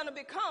I'm going to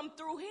become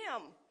through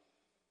him.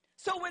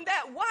 So when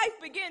that wife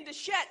began to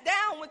shut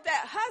down with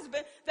that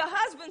husband, the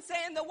husband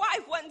saying the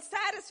wife wasn't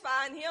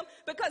satisfying him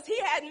because he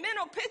had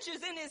mental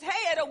pictures in his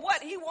head of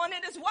what he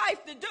wanted his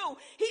wife to do.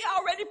 He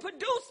already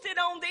produced it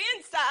on the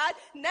inside.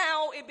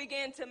 Now it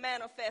began to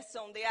manifest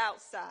on the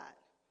outside.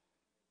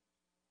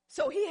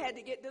 So he had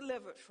to get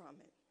delivered from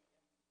it.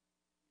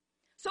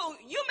 So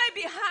you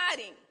may be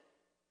hiding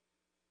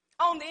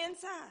on the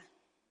inside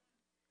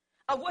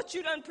of what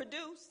you done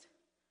produced,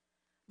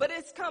 but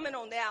it's coming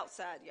on the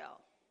outside, y'all.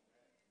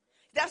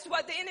 That's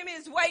what the enemy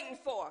is waiting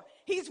for.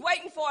 He's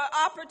waiting for an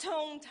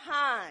opportune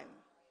time.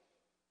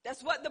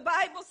 That's what the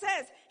Bible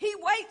says. He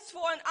waits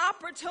for an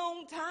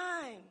opportune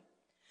time.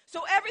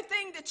 So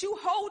everything that you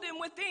holding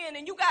within,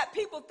 and you got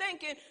people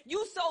thinking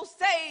you so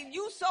saved,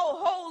 you so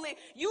holy,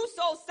 you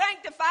so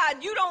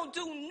sanctified, you don't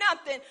do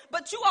nothing,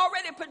 but you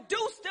already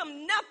produced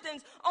them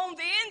nothings on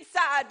the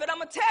inside. But I'm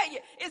going to tell you,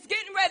 it's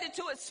getting ready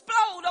to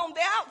explode on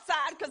the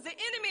outside because the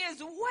enemy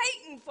is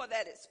waiting for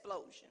that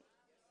explosion.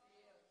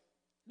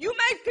 You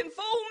can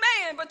fool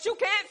man, but you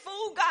can't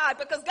fool God,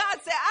 because God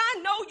said,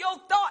 I know your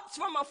thoughts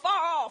from afar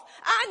off.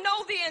 I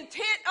know the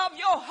intent of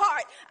your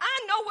heart.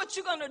 I know what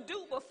you're going to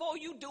do before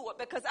you do it,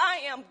 because I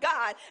am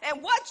God.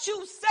 And what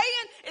you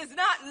saying is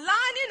not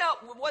lining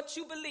up with what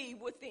you believe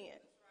within.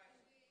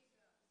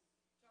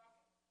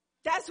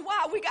 That's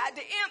why we got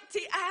to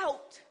empty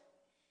out.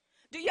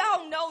 Do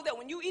y'all know that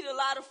when you eat a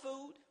lot of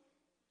food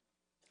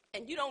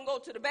and you don't go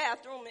to the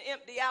bathroom and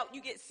empty out,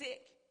 you get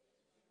sick?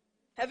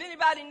 Have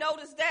anybody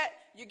noticed that?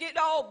 You get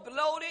all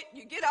bloated,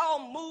 you get all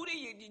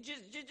moody,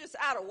 you're just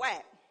out of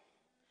whack.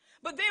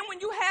 But then when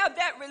you have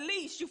that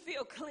release, you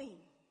feel clean.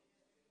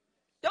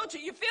 Don't you?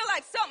 You feel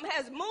like something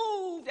has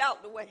moved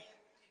out the way.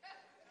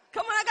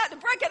 Come on, I got to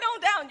break it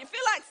on down. You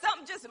feel like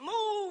something just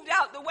moved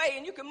out the way,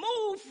 and you can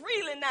move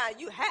freely now.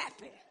 You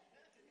happy.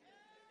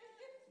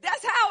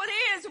 That's how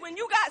it is when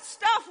you got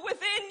stuff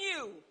within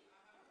you.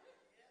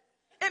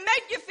 It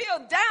make you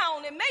feel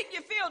down. It make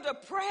you feel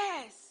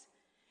depressed.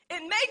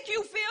 It make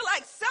you feel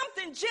like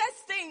something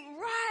just ain't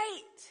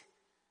right.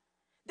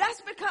 That's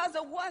because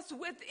of what's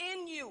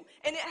within you,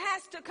 and it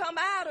has to come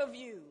out of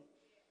you.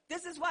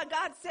 This is why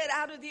God said,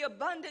 out of the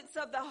abundance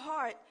of the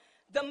heart,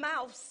 the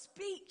mouth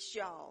speaks,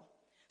 y'all.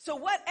 So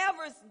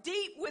whatever's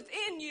deep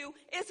within you,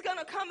 it's going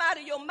to come out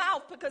of your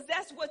mouth, because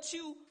that's what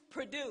you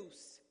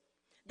produce.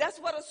 That's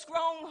what a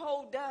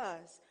stronghold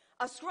does.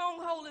 A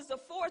stronghold is a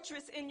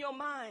fortress in your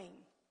mind,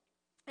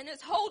 and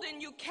it's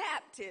holding you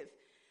captive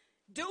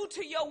due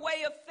to your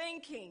way of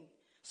thinking.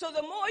 So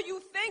the more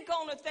you think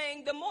on a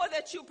thing, the more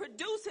that you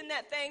produce in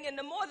that thing, and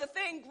the more the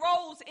thing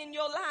grows in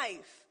your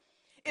life.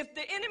 If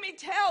the enemy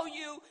tell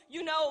you,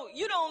 you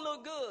don't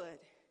look good,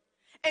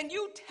 and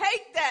you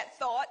take that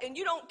thought and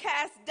you don't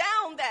cast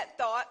down that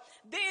thought,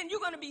 then you're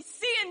going to be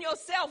seeing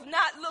yourself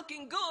not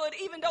looking good.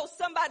 Even though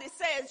somebody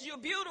says you're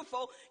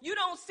beautiful, you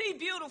don't see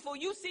beautiful,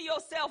 you see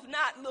yourself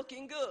not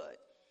looking good.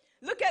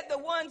 Look at the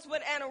ones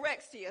with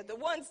anorexia, the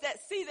ones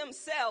that see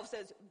themselves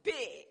as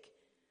big.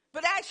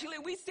 But actually,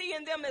 we see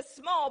in them as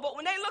small. But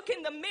when they look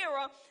in the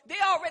mirror, they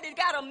already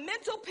got a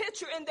mental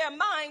picture in their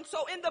mind.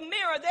 So in the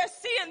mirror, they're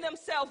seeing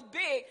themselves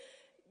big.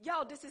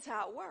 Y'all, this is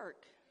how it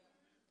works.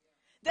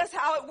 That's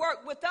how it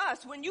worked with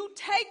us. When you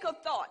take a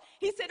thought,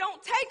 he said,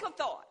 don't take a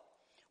thought.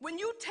 When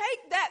you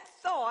take that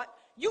thought,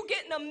 you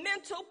getting a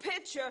mental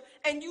picture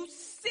and you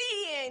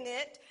seeing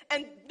it,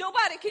 and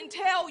nobody can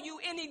tell you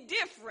any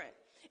different.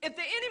 If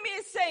the enemy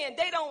is saying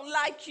they don't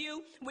like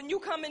you, when you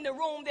come in the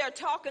room, they're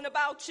talking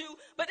about you,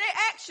 but they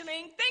actually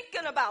ain't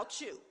thinking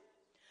about you.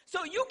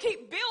 So you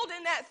keep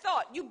building that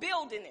thought. You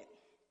building it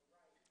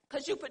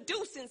because you're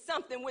producing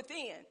something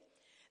within.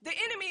 The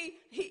enemy,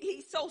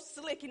 he's so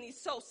slick and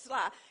he's so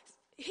sly.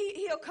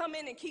 He'll come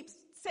in and keep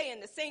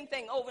saying the same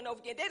thing over and over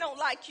again. They don't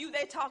like you.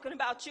 They're talking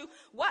about you.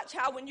 Watch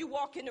how when you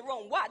walk in the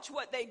room, watch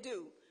what they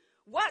do.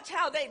 Watch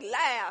how they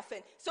laugh.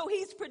 And so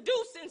he's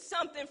producing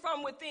something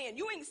from within.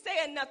 You ain't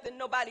saying nothing to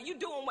nobody. You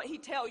doing what he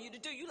tell you to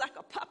do. You like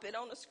a puppet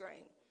on the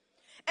screen.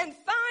 And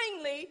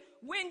finally,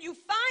 when you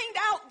find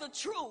out the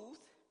truth,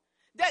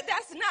 that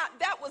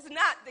was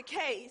not the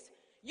case,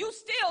 you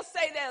still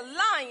say they're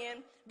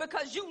lying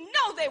because you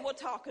know they were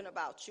talking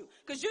about you.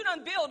 Because you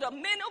done build a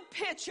mental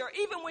picture.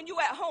 Even when you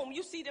at home,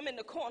 you see them in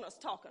the corners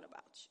talking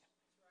about you.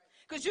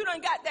 Because you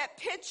done got that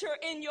picture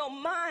in your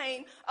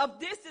mind of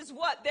this is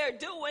what they're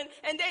doing,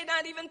 and they're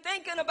not even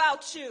thinking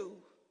about you.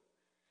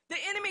 The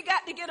enemy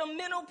got to get a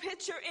mental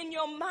picture in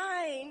your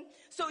mind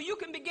so you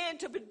can begin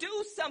to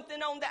produce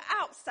something on the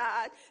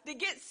outside to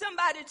get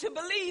somebody to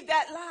believe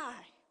that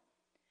lie.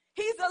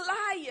 He's a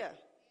liar.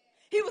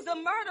 He was a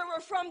murderer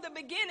from the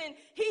beginning.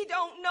 He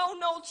don't know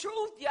no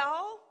truth,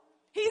 y'all.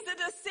 He's a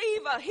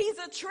deceiver. He's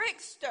a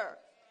trickster.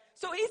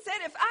 So he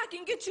said, if I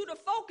can get you to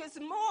focus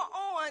more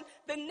on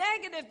the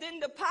negative than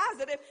the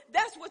positive,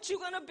 that's what you're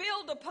going to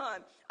build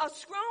upon. A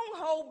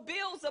stronghold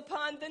builds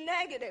upon the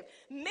negative,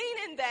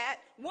 meaning that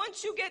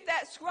once you get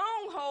that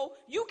stronghold,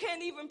 you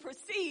can't even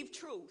perceive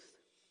truth.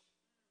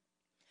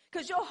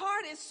 Because your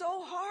heart is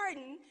so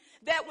hardened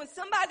that when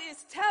somebody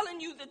is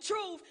telling you the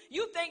truth,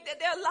 you think that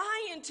they're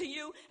lying to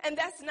you, and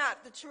that's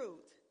not the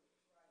truth.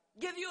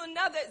 Give you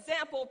another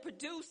example of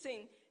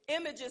producing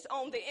images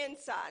on the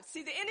inside.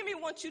 See, the enemy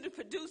wants you to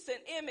produce an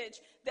image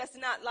that's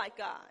not like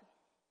God.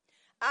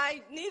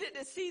 I needed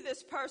to see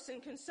this person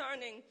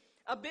concerning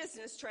a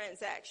business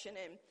transaction,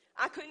 and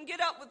I couldn't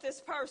get up with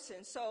this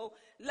person. So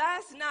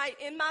last night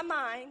in my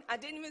mind, I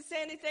didn't even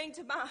say anything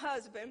to my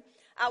husband.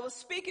 I was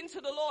speaking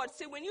to the Lord.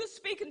 See, when you're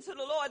speaking to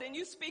the Lord and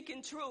you speak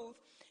in truth,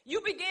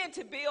 you begin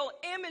to build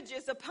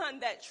images upon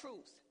that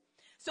truth.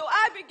 So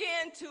I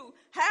began to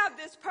have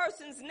this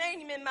person's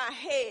name in my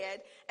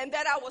head, and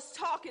that I was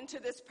talking to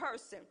this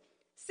person,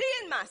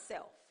 seeing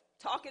myself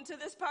talking to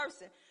this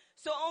person.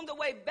 So on the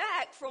way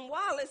back from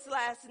Wallace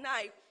last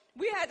night,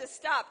 we had to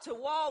stop to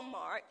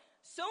Walmart.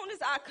 Soon as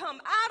I come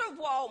out of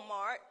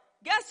Walmart,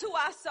 guess who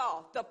I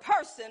saw? The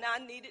person I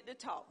needed to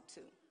talk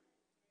to.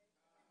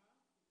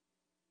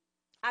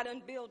 I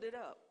done built it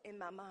up in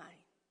my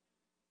mind.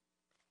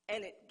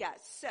 And it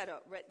got set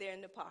up right there in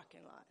the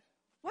parking lot.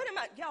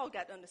 Y'all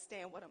got to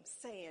understand what I'm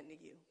saying to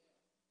you.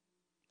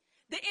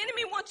 The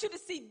enemy wants you to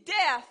see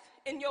death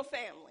in your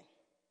family.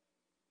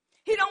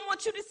 He don't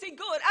want you to see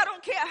good. I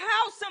don't care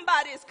how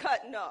somebody is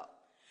cutting up.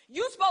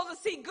 You're supposed to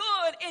see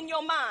good in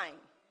your mind.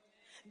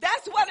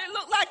 That's what it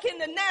looked like in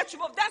the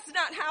natural, but that's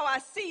not how I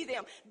see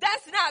them.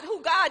 That's not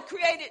who God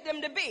created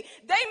them to be.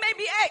 They may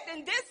be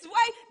acting this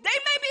way. They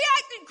may be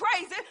acting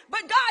crazy,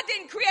 but God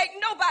didn't create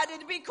nobody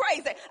to be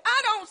crazy. I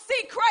don't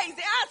see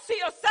crazy. I see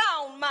a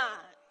sound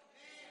mind.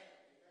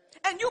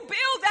 And you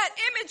build that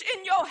image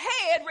in your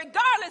head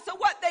regardless of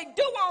what they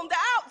do on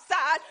the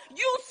outside.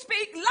 You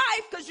speak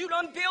life because you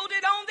done build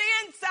it on the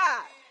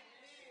inside.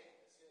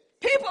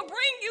 People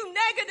bring you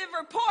negative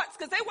reports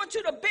because they want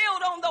you to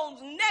build on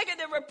those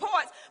negative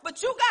reports. But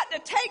you got to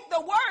take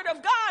the word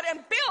of God and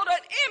build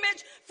an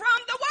image from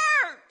the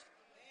word.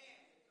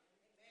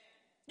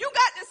 You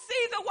got to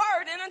see the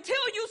word. And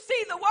until you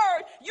see the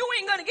word, you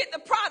ain't going to get the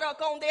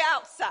product on the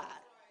outside.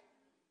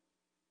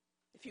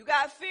 If you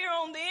got fear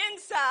on the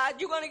inside,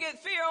 you're going to get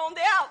fear on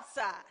the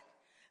outside.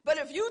 But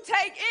if you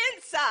take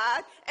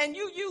inside and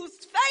you use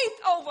faith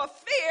over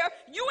fear,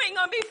 you ain't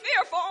going to be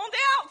fearful on the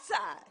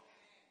outside.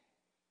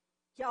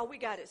 Y'all, we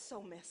got it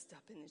so messed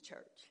up in the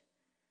church.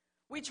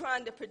 We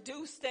trying to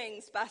produce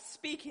things by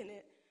speaking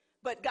it,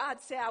 but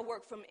God said I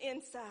work from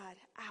inside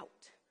out,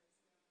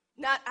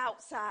 not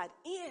outside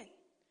in.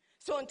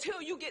 So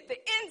until you get the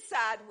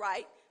inside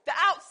right, the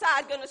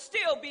outside gonna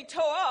still be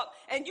tore up,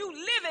 and you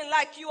living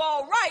like you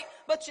all right,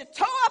 but you're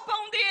tore up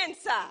on the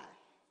inside.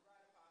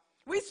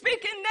 We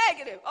speaking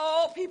negative.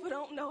 Oh, people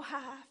don't know how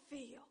I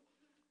feel.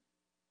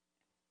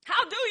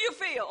 How do you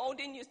feel? Oh,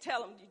 didn't you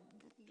tell them?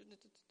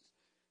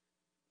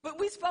 But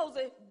we're supposed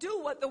to do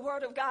what the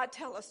word of God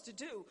tell us to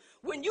do.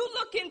 When you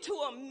look into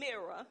a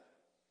mirror,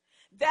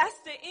 that's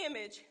the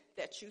image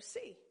that you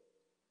see,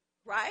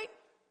 right?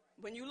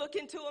 When you look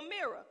into a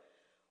mirror.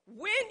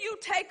 When you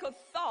take a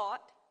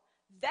thought,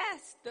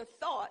 that's the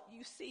thought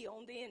you see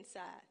on the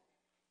inside.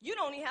 You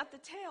don't even have to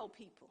tell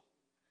people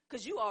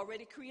because you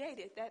already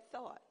created that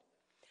thought.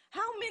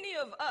 How many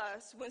of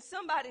us, when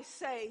somebody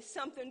say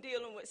something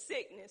dealing with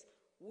sickness,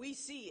 we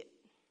see it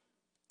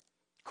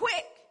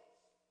quick?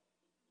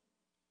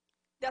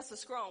 That's a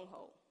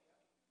stronghold.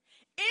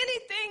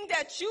 Anything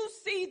that you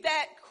see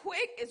that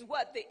quick is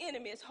what the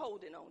enemy is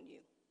holding on you.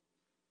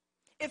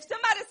 If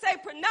somebody say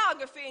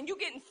pornography and you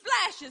getting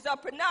flashes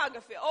of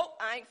pornography, oh,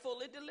 I ain't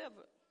fully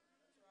delivered.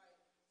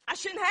 I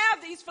shouldn't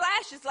have these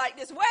flashes like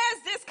this. Where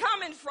is this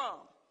coming from?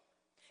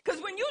 Because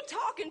when you're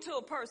talking to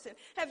a person,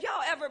 have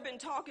y'all ever been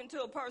talking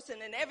to a person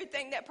and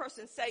everything that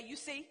person say you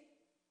see?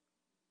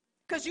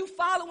 Because you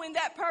following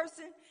that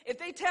person. If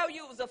they tell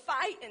you it was a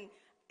fight and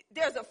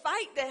there's a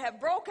fight that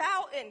had broke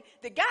out and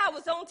the guy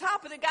was on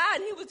top of the guy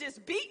and he was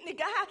just beating the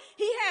guy.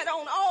 He had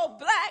on all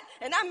black,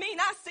 and I mean,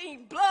 I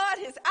seen blood.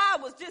 His eye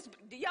was just,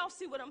 do y'all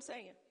see what I'm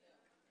saying?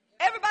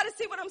 Everybody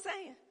see what I'm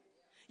saying?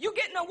 You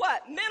getting a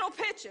what? Mental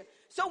picture.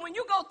 So when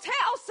you go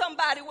tell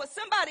somebody what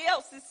somebody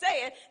else is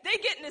saying, they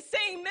getting the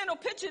same mental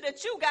picture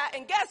that you got,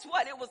 and guess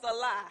what? It was a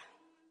lie.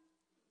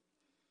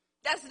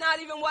 That's not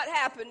even what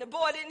happened. The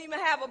boy didn't even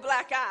have a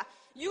black eye.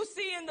 You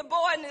seeing the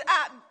boy in the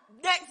eye,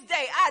 next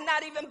day, eye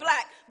not even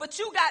black, but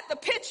you got the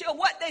picture of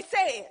what they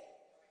said.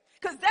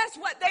 Because that's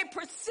what they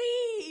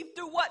perceived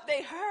through what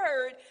they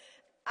heard.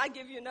 I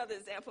give you another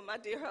example. My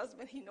dear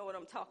husband, he know what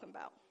I'm talking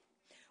about.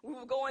 We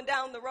were going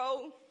down the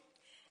road,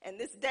 And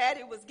this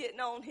daddy was getting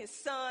on his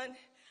son.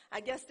 I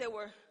guess they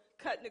were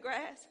cutting the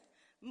grass,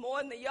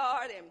 mowing the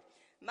yard, and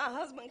my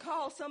husband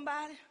called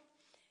somebody.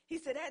 He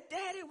said, that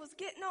daddy was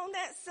getting on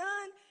that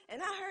son,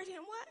 and I heard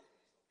him what?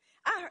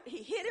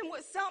 He hit him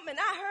with something, and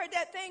I heard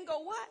that thing go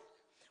what?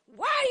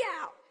 Why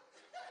out?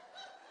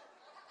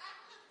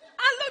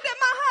 I looked at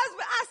my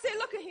husband. I said,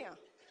 look at him.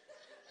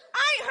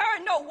 I ain't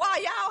heard no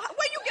why y'all.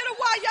 Where you get a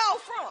why y'all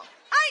from?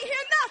 I ain't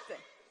hear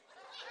nothing.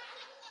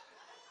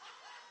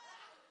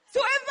 So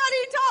everybody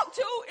he talked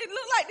to, it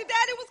looked like the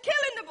daddy was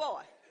killing the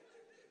boy.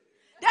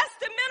 That's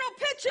the mental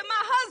picture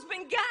my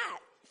husband got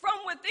from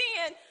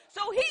within.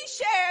 So he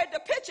shared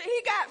the picture he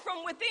got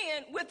from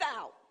within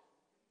without.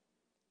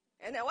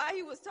 And then while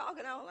he was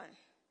talking, I was like,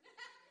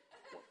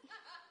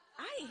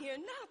 I ain't hear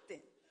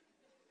nothing.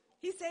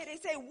 They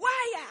say,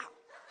 why out?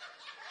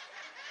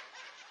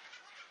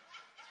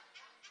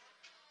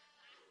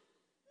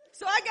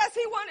 So I guess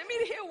he wanted me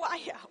to hear why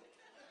out.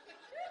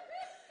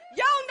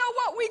 Y'all know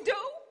what we do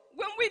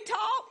when we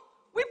talk.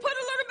 We put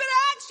a little bit of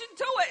action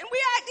to it, and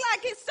we act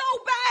like it's so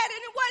bad,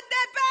 and it wasn't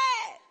that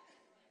bad.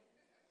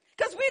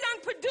 Because we done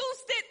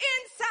produced it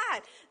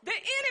inside. The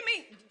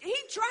enemy, he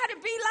tried to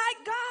be like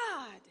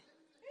God.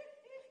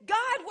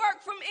 God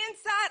worked from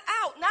inside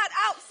out, not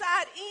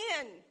outside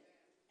in.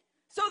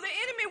 So the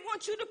enemy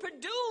wants you to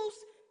produce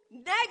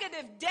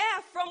negative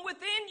death from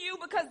within you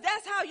because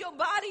that's how your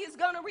body is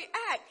going to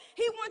react.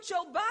 He wants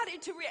your body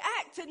to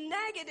react to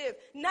negative,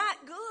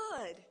 not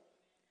good.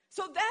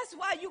 So that's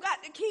why you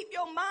got to keep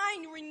your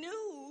mind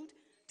renewed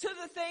to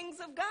the things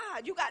of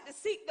God. You got to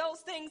seek those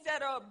things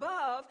that are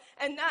above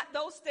and not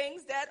those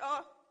things that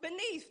are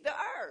beneath the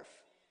earth.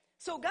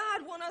 So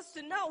God wants us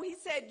to know, he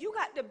said, you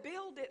got to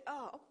build it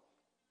up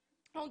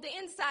on the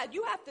inside.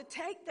 You have to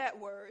take that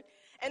word.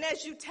 And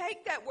as you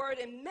take that word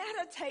and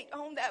meditate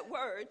on that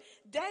word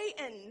day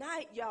and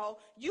night, y'all,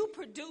 you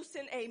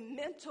producing a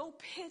mental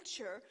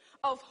picture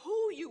of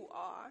who you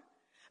are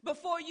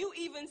before you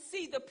even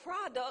see the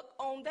product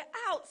on the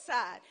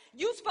outside.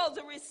 You're supposed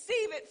to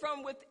receive it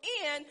from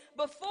within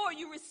before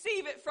you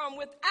receive it from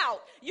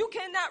without. You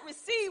cannot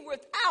receive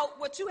without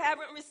what you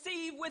haven't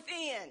received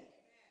within.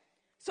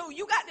 So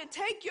you got to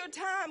take your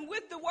time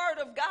with the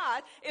word of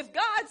God. If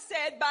God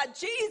said by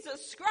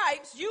Jesus'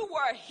 stripes you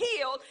were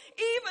healed,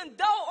 even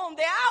though on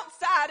the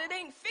outside it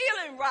ain't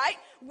feeling right,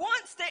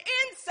 once the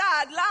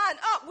inside line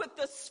up with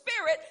the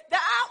spirit, the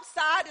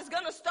outside is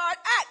going to start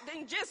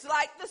acting just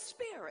like the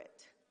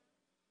spirit.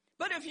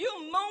 But if you're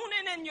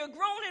moaning and you're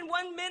groaning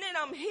one minute,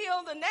 I'm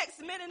healed, the next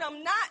minute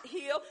I'm not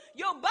healed,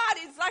 your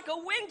body's like a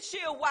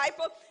windshield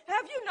wiper.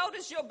 Have you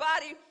noticed your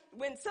body,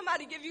 when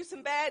somebody gives you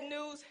some bad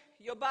news,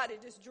 your body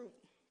just droops?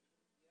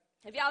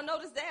 Have y'all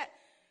noticed that?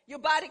 Your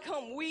body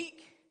come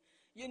weak.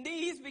 Your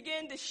knees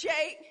begin to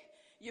shake.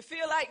 You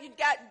feel like you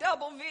got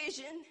double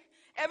vision.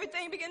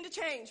 Everything begin to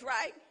change,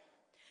 right?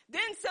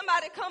 Then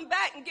somebody come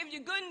back and give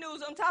you good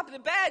news on top of the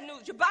bad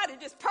news. Your body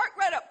just perk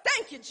right up.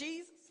 Thank you,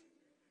 Jesus.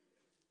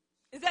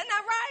 Is that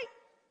not right?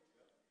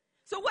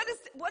 So what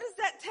is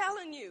that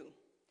telling you?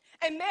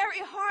 A merry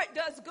heart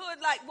does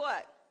good like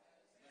what?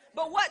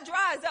 But what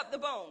dries up the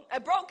bone? A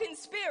broken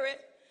spirit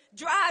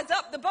dries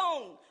up the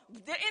bone.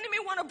 The enemy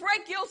want to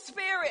break your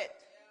spirit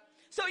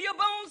so your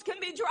bones can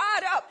be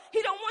dried up.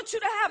 He don't want you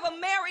to have a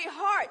merry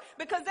heart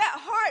because that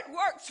heart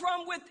works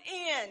from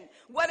within.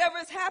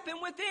 Whatever's happened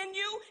within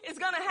you is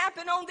going to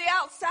happen on the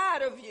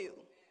outside of you.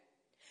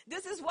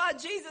 This is why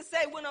Jesus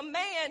said when a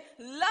man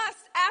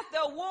lusts after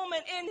a woman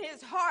in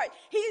his heart,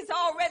 he's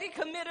already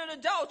committed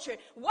adultery.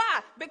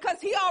 Why?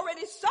 Because he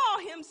already saw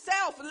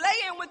himself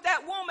laying with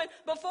that woman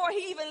before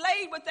he even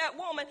laid with that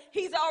woman.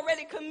 He's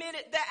already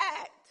committed the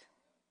act.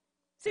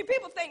 See,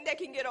 people think they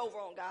can get over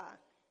on God.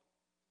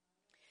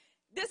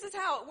 This is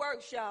how it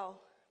works, y'all.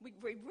 We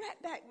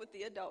right back with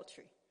the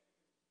adultery.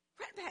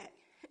 Right back.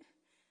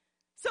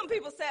 Some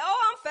people say,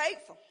 oh, I'm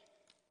faithful.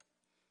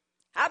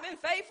 I've been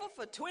faithful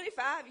for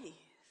 25 years.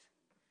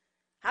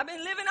 I've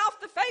been living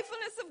off the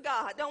faithfulness of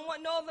God. Don't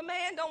want no other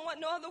man, don't want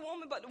no other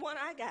woman but the one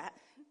I got.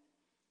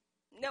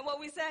 Isn't that what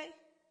we say?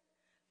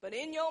 But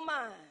in your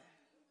mind,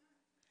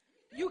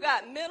 you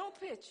got mental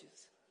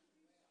pictures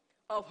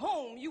of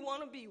whom you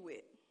want to be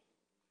with.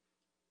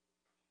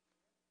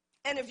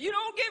 And if you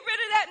don't get rid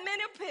of that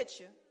mental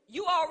picture,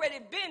 you already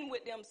been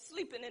with them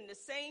sleeping in the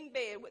same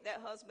bed with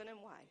that husband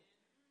and wife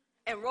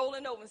and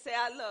rolling over and say,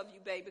 I love you,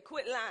 baby.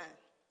 Quit lying.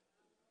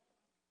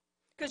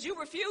 Because you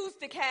refuse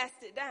to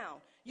cast it down.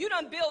 You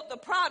done built the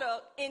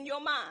product in your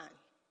mind.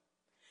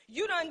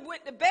 You done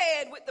went to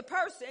bed with the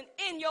person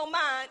in your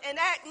mind and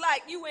act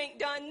like you ain't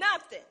done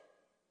nothing.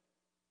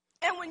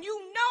 And when you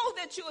know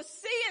that you're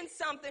seeing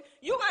something,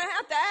 you're going to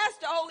have to ask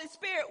the Holy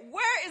Spirit,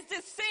 where is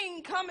this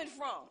scene coming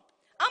from?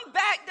 I'm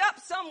backed up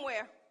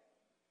somewhere.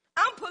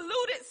 I'm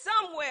polluted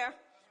somewhere.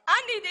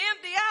 I need to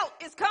empty out.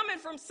 It's coming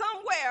from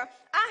somewhere.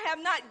 I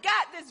have not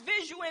got this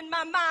visual in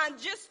my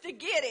mind just to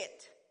get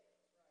it.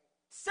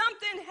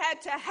 Something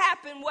had to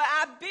happen where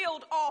I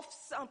build off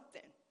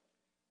something.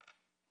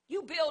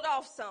 You build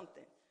off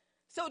something.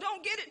 So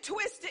don't get it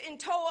twisted and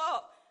tore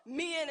up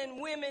men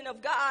and women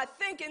of God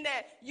thinking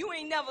that you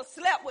ain't never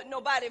slept with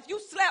nobody. If you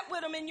slept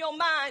with them in your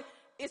mind,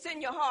 it's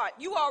in your heart.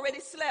 You already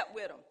slept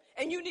with them.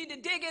 And you need to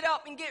dig it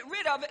up and get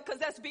rid of it because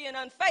that's being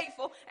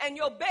unfaithful. And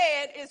your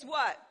bed is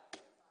what?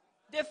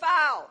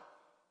 Defiled.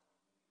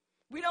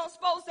 We don't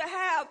supposed to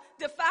have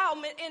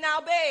defilement in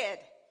our bed.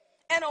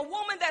 And a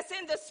woman that's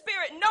in the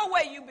spirit know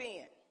where you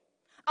been.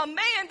 A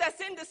man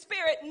that's in the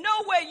spirit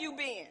know where you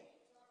been.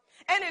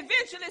 And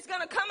eventually it's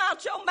going to come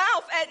out your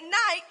mouth at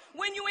night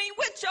when you ain't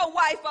with your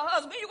wife or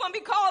husband. You're going to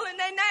be calling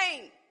their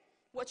name.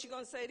 What you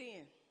going to say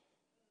then?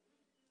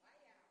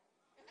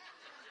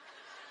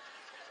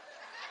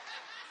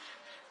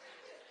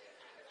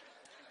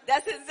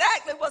 That's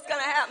exactly what's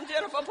going to happen,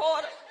 Jennifer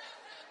Porter.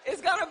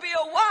 It's going to be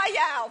a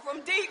why-yow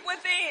from deep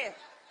within.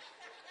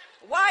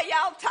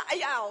 Why-yow,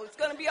 tie-yow. It's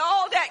going to be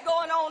all that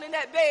going on in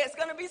that bed. It's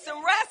going to be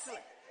some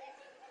wrestling.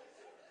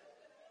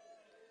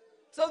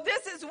 So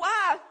this is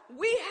why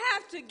we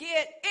have to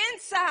get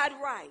inside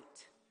right.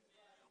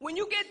 When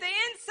you get the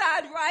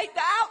inside right,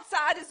 the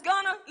outside is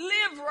going to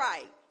live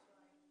right.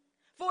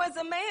 For as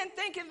a man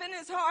thinketh in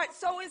his heart,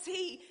 so is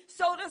he.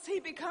 So does he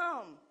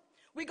become.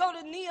 We go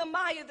to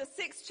Nehemiah, the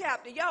 6th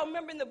chapter. Y'all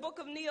remember in the book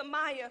of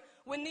Nehemiah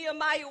when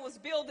Nehemiah was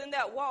building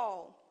that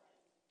wall.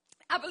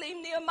 I believe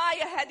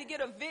Nehemiah had to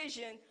get a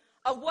vision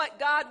of what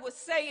God was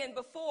saying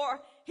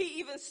before he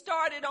even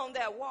started on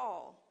that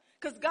wall.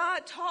 Because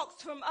God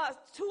talks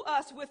to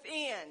us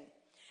within.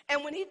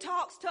 And when he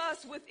talks to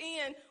us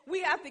within,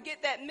 we have to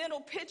get that mental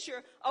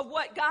picture of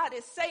what God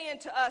is saying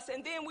to us.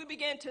 And then we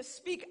begin to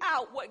speak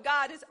out what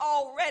God has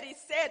already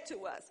said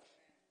to us.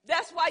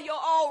 That's why your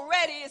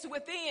already is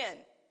within.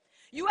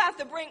 You have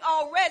to bring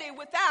already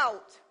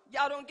without.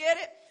 Y'all don't get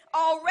it?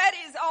 Already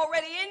is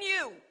already in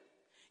you.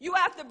 You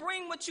have to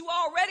bring what you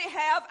already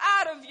have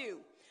out of you.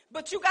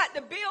 But you got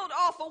to build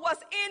off of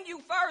what's in you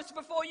first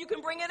before you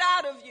can bring it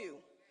out of you.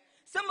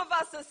 Some of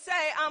us will say,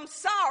 I'm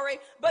sorry,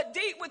 but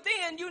deep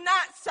within, you're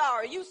not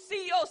sorry. You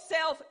see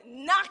yourself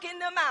knocking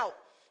them out.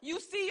 You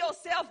see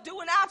yourself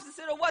doing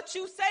opposite of what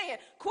you're saying.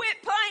 Quit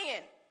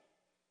playing.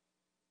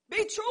 Be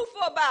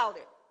truthful about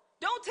it.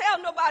 Don't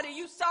tell nobody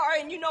you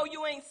sorry and you know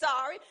you ain't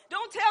sorry.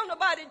 Don't tell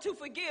nobody to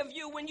forgive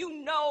you when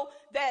you know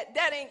that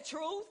that ain't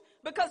truth.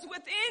 Because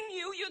within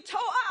you, you're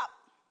tore up.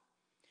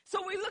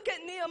 So we look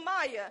at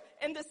Nehemiah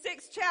in the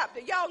 6th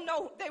chapter. Y'all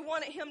know they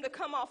wanted him to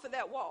come off of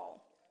that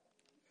wall.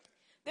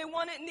 They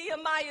wanted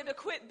Nehemiah to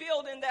quit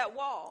building that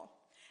wall.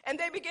 And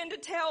they began to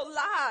tell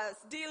lies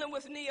dealing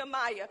with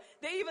Nehemiah.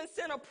 They even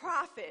sent a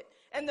prophet,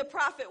 and the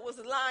prophet was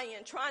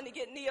lying, trying to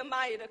get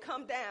Nehemiah to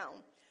come down.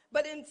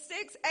 But in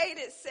 6:8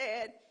 it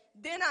said,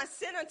 Then I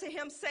sent unto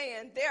him,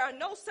 saying, There are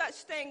no such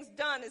things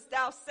done as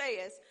thou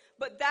sayest,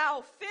 but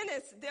thou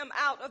finnest them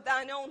out of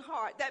thine own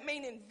heart. That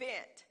means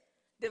invent,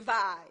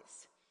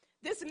 devise.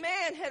 This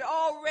man had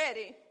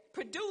already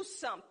produced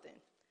something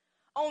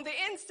on the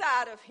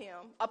inside of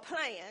him, a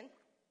plan,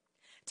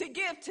 to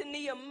give to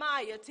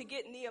Nehemiah to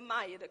get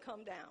Nehemiah to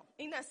come down.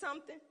 Ain't that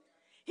something?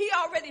 He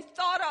already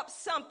thought up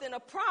something, a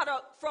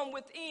product from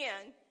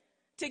within,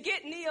 to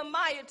get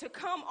Nehemiah to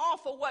come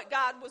off of what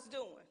God was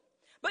doing.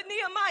 But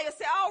Nehemiah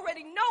said, I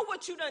already know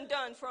what you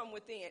done from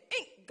within.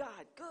 Ain't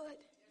God good?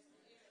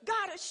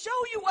 God will show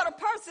you what a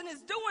person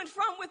is doing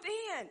from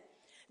within.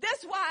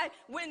 That's why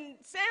when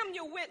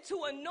Samuel went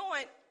to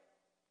anoint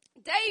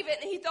David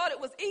and he thought it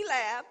was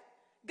Eliab,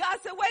 God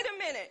said, wait a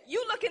minute,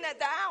 you looking at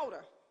the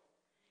outer.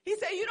 He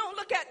said, you don't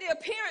look at the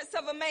appearance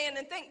of a man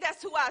and think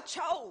that's who I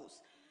chose.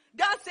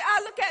 God said,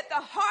 I look at the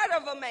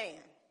heart of a man.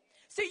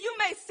 See, you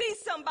may see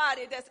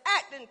somebody that's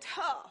acting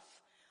tough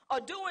or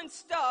doing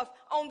stuff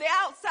on the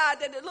outside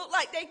that it look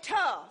like they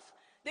tough.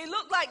 They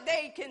look like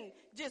they can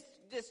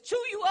just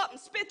chew you up and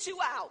spit you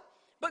out.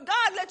 But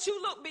God lets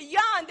you look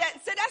beyond that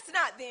and say, that's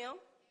not them.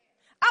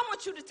 I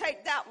want you to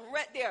take that one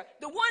right there.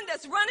 The one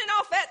that's running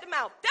off at the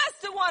mouth.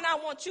 That's the one I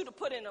want you to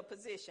put in a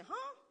position,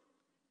 huh?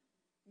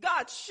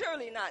 God,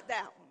 surely not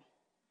that one.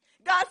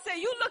 God said,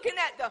 you looking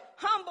at the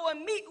humble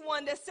and meek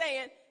one that's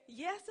saying,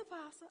 yes,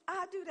 Apostle,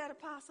 I do that,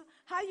 Apostle.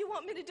 How you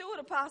want me to do it,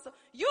 Apostle?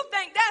 You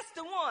think that's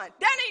the one.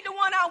 That ain't the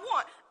one I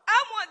want.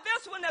 I want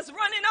this one that's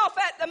running off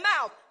at the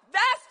mouth.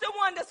 That's the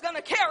one that's going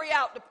to carry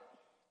out the...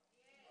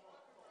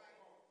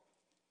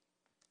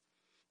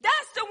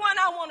 That's the one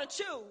I want to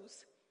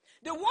choose.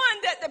 The one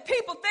that the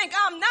people think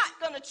I'm not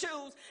going to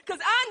choose because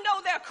I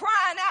know they're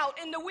crying out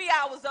in the wee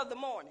hours of the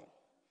morning.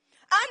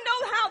 I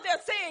know how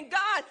they're saying,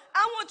 God,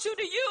 I want you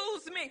to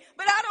use me,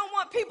 but I don't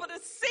want people to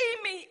see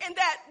me in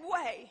that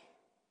way.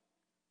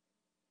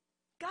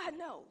 God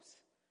knows.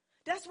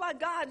 That's why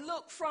God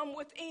looked from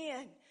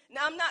within.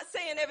 Now, I'm not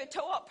saying every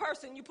toe-up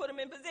person, you put them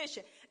in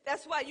position.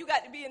 That's why you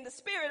got to be in the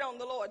spirit on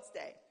the Lord's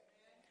day.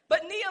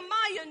 But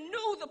Nehemiah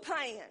knew the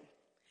plan.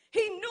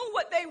 He knew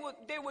what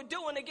they were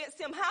doing against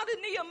him. How did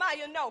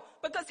Nehemiah know?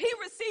 Because he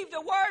received a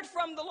word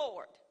from the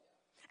Lord.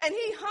 And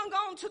he hung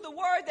on to the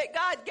word that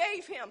God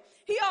gave him.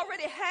 He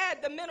already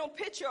had the mental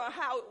picture of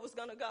how it was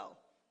going to go.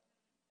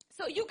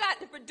 So you got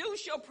to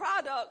produce your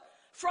product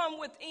from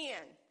within.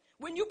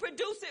 When you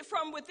produce it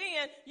from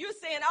within, you're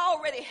saying, I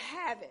already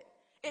have it.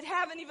 It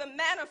haven't even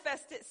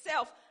manifested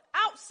itself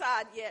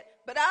outside yet,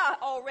 but I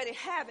already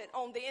have it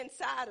on the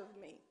inside of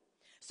me.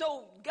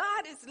 So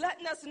God is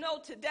letting us know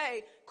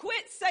today,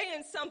 quit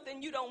saying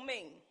something you don't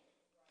mean.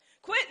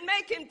 Quit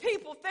making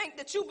people think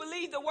that you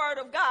believe the word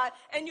of God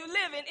and you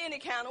live in any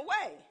kind of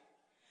way.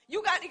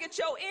 You got to get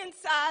your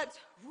insides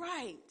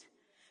right,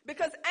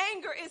 because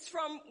anger is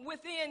from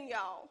within,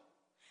 y'all.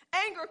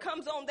 Anger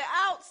comes on the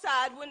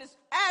outside when it's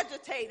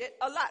agitated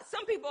a lot.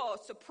 Some people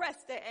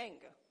suppress their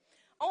anger.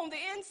 On the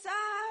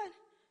inside,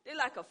 they're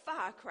like a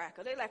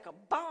firecracker. They're like a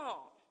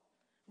bomb,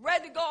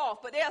 ready to go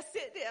off, but they'll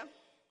sit there.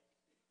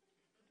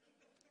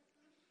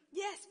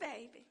 Yes,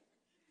 baby.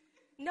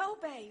 No,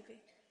 baby.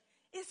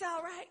 It's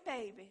all right,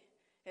 baby.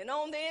 And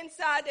on the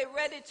inside, they're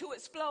ready to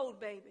explode,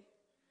 baby.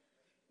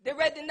 They're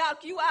ready to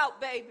knock you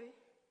out, baby.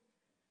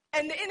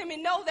 And the enemy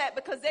know that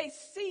because they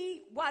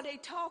see while they're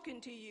talking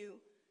to you,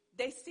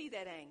 they see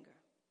that anger.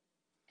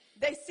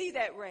 They see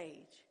that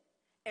rage.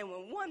 And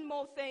when one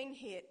more thing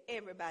hit,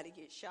 everybody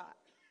gets shot.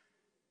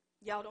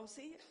 Y'all don't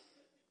see it?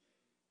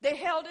 They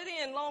held it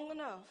in long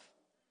enough.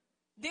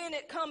 Then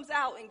it comes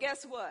out, and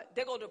guess what?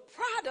 They go to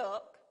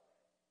product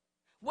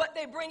what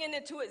they're bringing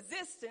into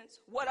existence,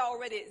 what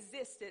already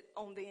existed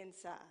on the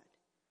inside.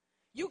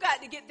 You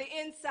got to get the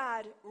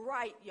inside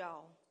right,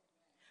 y'all.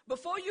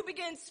 Before you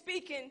begin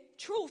speaking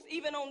truth,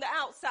 even on the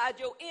outside,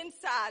 your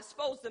inside's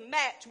supposed to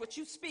match what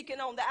you're speaking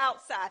on the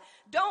outside.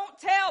 Don't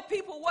tell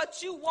people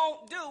what you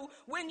won't do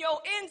when your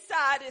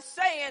inside is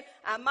saying,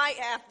 I might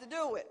have to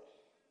do it.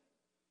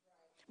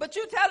 But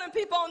you're telling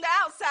people on the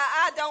outside,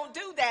 I don't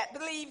do that,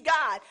 believe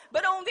God.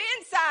 But on the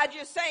inside,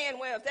 you're saying,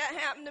 well, if that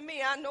happened to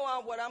me, I know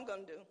what I'm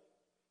going to do.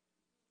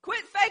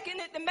 Quit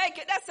faking it to make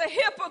it. That's a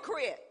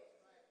hypocrite.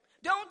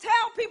 Don't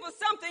tell people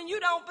something you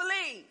don't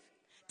believe.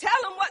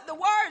 Tell them what the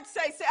word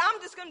says. Say, I'm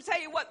just going to tell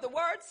you what the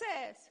word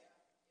says.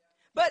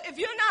 But if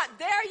you're not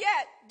there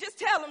yet, just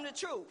tell them the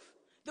truth.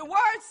 The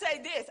words say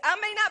this. I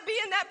may not be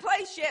in that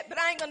place yet, but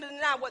I ain't going to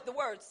deny what the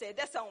word said.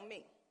 That's on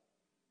me.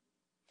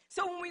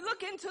 So when we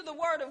look into the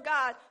word of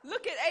God,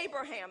 look at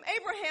Abraham.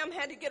 Abraham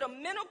had to get a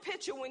mental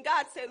picture when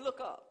God said,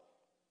 look up.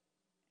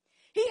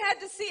 He had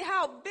to see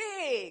how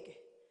big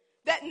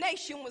that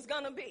nation was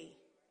going to be.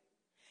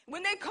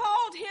 When they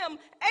called him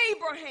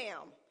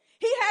Abraham,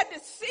 he had to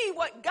see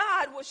what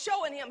God was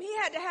showing him. He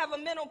had to have a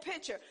mental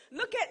picture.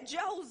 Look at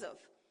Joseph.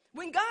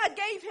 When God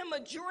gave him a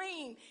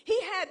dream,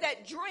 he had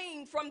that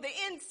dream from the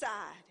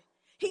inside.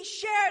 He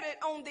shared it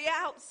on the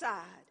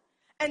outside.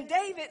 And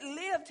David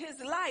lived his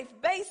life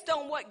based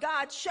on what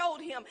God showed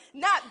him,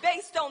 not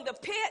based on the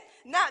pit,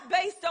 not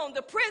based on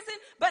the prison,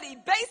 but he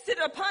based it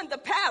upon the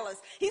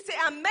palace. He said,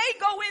 I may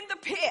go in the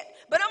pit,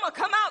 but I'm going to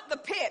come out the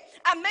pit.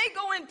 I may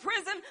go in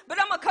prison, but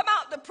I'm going to come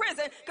out the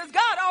prison because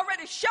God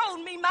already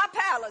showed me my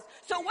palace.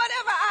 So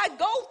whatever I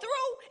go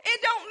through, it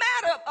don't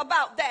matter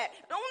about that.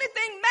 The only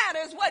thing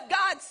matters is what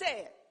God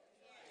said.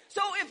 So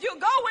if you're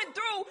going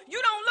through,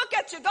 you don't look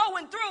at your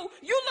going through.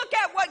 You look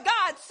at what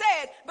God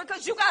said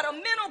because you got a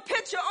mental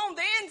picture on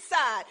the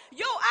inside.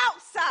 Your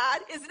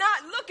outside is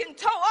not looking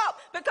toe up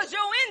because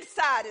your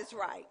inside is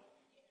right.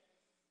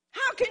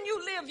 How can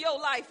you live your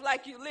life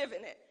like you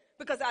living it?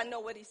 Because I know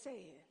what he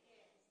said.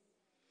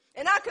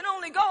 And I can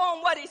only go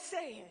on what he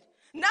said,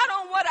 not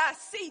on what I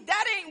see.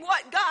 That ain't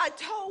what God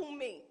told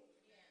me.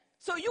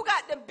 So you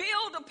got to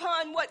build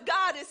upon what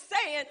God is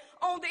saying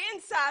on the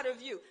inside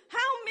of you.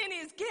 How many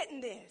is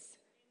getting this?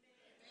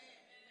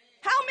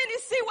 How many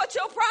see what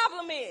your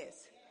problem is?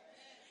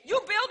 You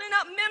building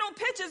up mental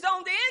pictures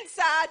on the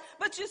inside,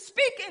 but you're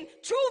speaking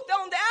truth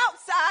on the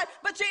outside,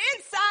 but your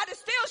inside is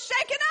still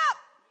shaking up.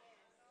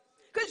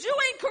 Because you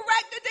ain't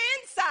corrected the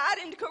inside,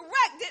 and to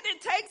correct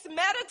it takes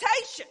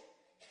meditation.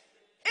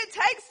 It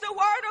takes the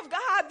word of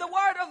God, the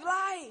word of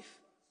life.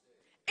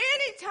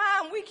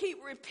 Anytime we keep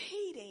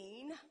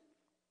repeating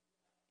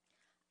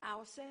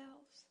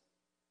ourselves,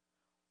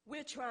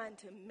 we're trying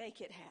to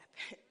make it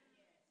happen.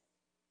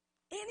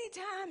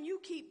 Anytime you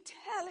keep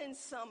telling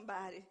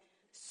somebody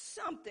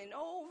something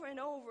over and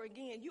over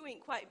again, you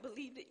ain't quite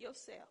believed it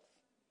yourself.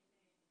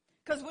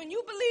 Because when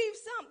you believe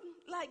something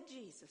like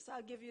Jesus,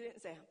 I'll give you an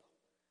example.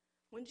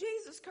 When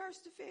Jesus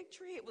cursed the fig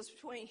tree, it was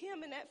between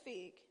him and that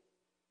fig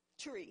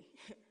tree.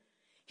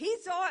 He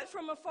saw it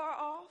from afar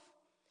off.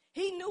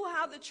 He knew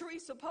how the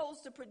tree's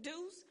supposed to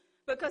produce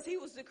because he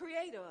was the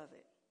creator of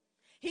it.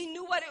 He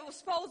knew what it was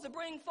supposed to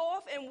bring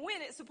forth and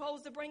when it's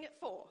supposed to bring it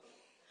forth.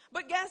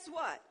 But guess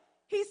what?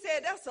 He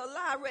said that's a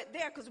lie right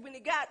there, because when he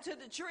got to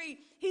the tree,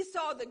 he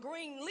saw the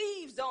green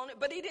leaves on it,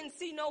 but he didn't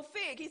see no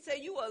fig. He said,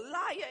 you a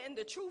liar and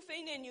the truth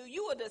ain't in you.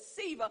 You a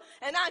deceiver,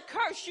 and I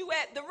curse you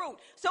at the root.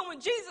 So when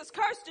Jesus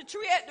cursed the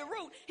tree at the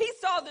root, he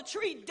saw the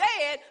tree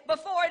dead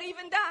before it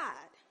even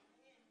died.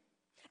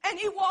 And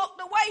he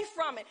walked away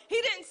from it.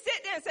 He didn't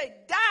sit there and say,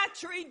 die,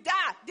 tree,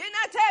 die. Didn't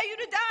I tell you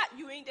to die?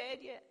 You ain't dead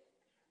yet.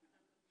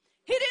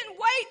 He didn't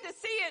wait to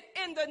see it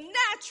in the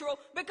natural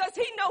because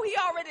he know he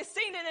already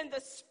seen it in the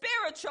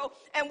spiritual,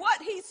 and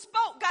what he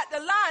spoke got to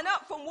line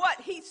up from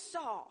what he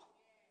saw.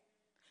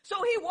 So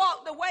he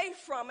walked away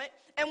from it,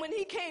 and when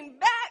he came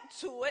back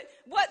to it,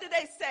 what did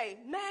they say?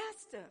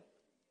 Master,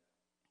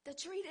 The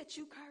tree that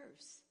you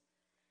curse,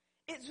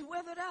 it's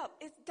withered up.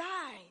 It's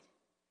died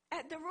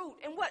at the root.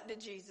 And what did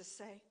Jesus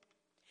say?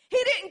 He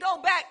didn't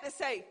go back to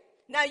say,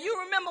 now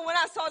you remember when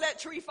I saw that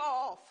tree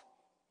fall off.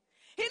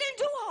 He didn't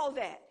do all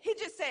that. He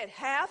just said,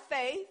 have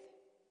faith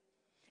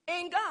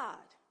in God.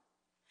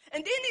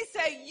 And then he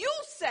said, you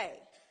say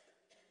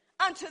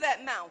unto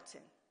that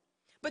mountain.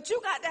 But you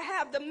got to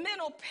have the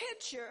mental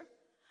picture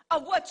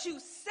of what you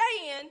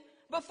saying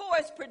before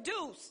it's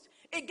produced.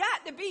 It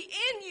got to be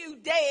in you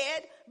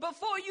dead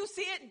before you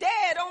see it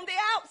dead on the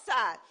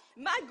outside.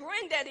 My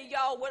granddaddy,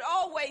 y'all, would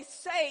always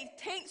say,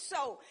 "Tain't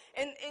so."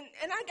 And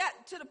I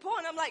got to the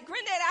point, I'm like,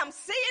 Granddaddy, I'm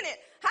seeing it.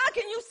 How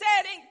can you say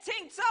it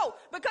ain't so?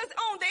 Because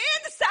on the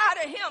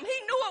inside of him, he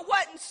knew it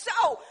wasn't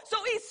so. So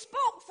he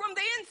spoke from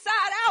the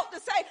inside out to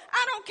say,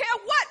 I don't care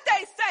what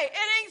they say,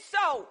 it ain't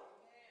so.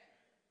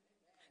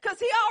 Because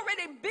he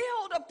already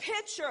built a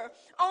picture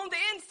on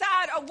the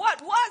inside of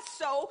what was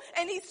so,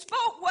 and he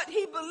spoke what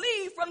he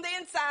believed from the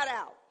inside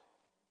out.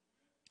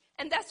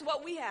 And that's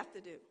what we have to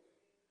do.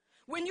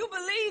 When you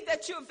believe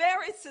that you're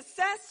very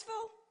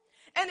successful,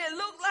 and it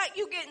looks like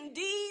you're getting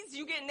D's,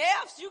 you're getting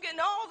F's, you're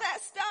getting all that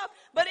stuff,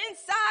 but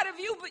inside of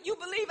you, you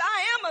believe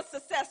I am a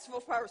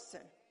successful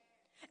person.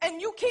 And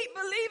you keep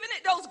believing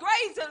it, those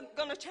grades are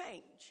going to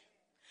change.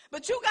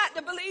 But you got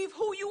to believe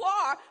who you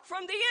are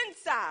from the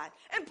inside.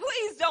 And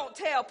please don't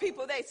tell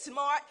people they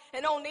smart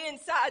and on the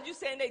inside you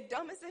saying they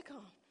dumb as they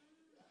come.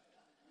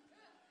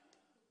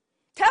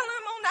 Tell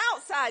them on the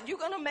outside, you're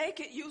going to make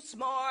it, you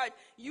smart,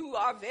 you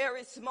are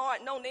very smart.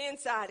 And on the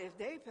inside, if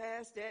they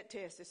pass that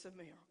test, it's a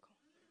miracle.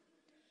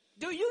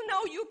 Do you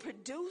know you're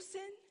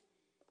producing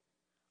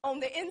on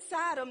the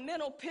inside a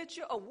mental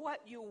picture of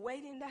what you're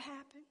waiting to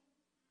happen?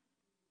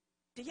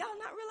 Do y'all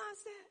not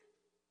realize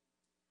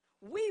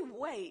that? We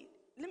wait.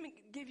 Let me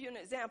give you an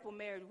example,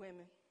 married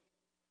women.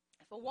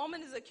 If a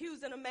woman is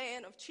accusing a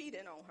man of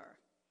cheating on her,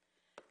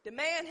 the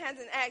man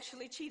hasn't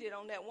actually cheated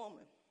on that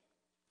woman.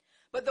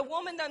 But the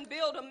woman done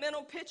build a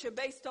mental picture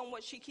based on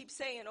what she keeps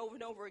saying over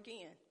and over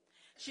again.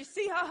 She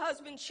see her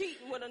husband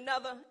cheating with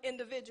another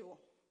individual.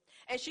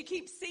 And she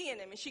keeps seeing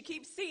him, and she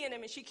keeps seeing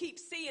him, and she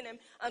keeps seeing him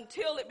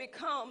until it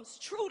becomes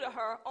true to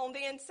her on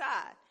the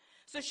inside.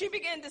 So she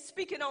began to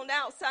speak it on the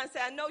outside and say,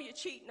 I know you're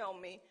cheating on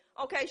me.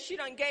 Okay, she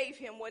done gave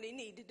him what he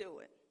needed to do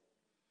it.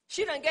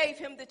 She done gave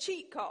him the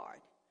cheat card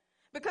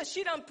because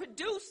she done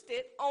produced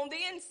it on the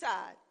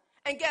inside.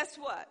 And guess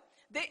what?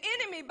 The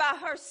enemy, by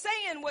her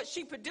saying what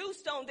she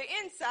produced on the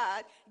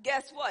inside,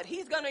 guess what?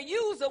 He's going to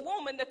use a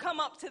woman to come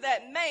up to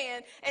that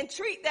man and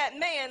treat that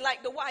man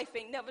like the wife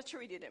ain't never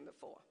treated him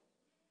before.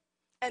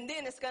 And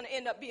then it's going to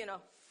end up being a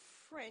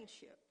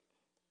friendship.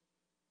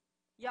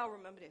 Y'all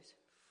remember this?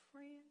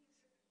 Friends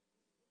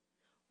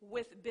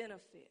with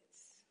benefits.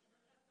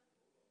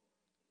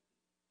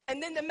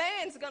 And then the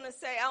man's going to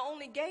say, I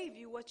only gave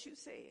you what you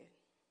said.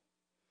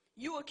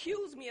 You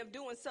accused me of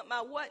doing something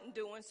I wasn't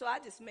doing, so I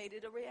just made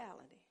it a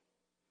reality.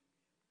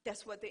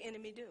 That's what the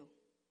enemy do.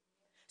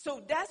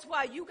 So that's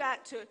why you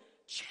got to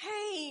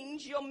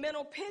change your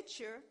mental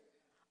picture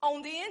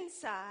on the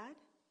inside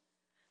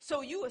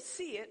so you will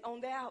see it on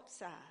the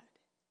outside.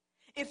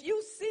 If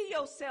you see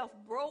yourself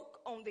broke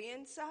on the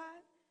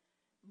inside,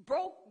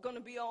 broke going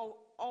to be all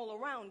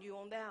around you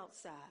on the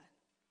outside.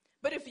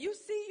 But if you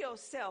see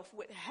yourself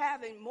with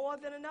having more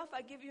than enough,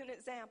 I give you an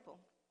example.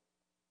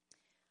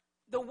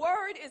 The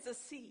word is a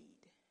seed.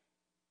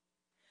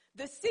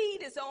 The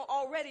seed is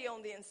already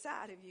on the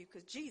inside of you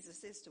because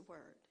Jesus is the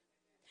word.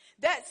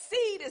 That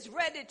seed is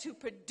ready to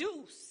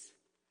produce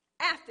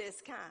after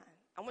its kind.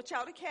 I want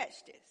y'all to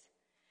catch this.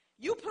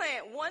 You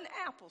plant one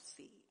apple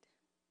seed.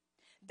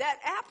 That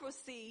apple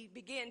seed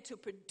begin to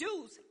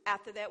produce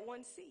after that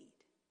one seed.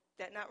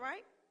 That not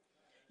right?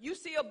 You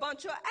see a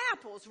bunch of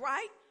apples,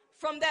 right?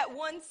 From that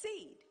one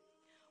seed.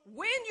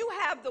 When you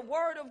have the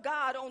word of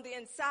God on the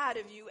inside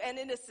of you and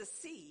it is a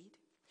seed,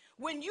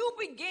 when you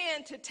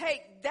begin to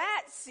take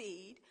that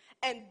seed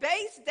and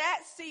base that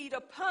seed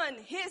upon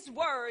his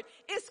word,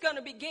 it's going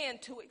to begin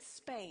to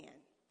expand.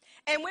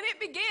 And when it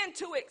began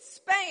to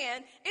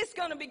expand, it's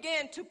going to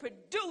begin to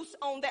produce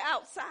on the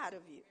outside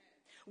of you.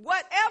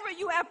 Whatever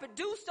you have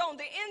produced on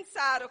the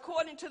inside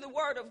according to the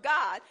word of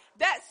God,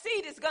 that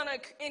seed is going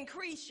to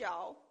increase,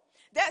 y'all.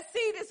 That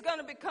seed is going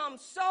to become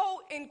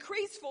so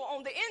increaseful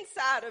on the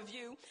inside of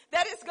you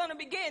that it's going to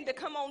begin to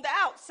come on the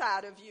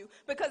outside of you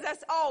because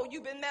that's all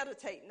you've been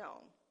meditating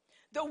on.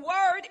 The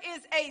word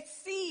is a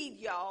seed,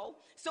 y'all.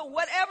 So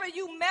whatever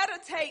you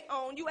meditate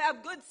on, you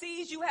have good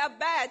seeds, you have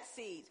bad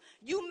seeds.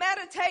 You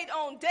meditate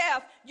on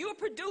death, you're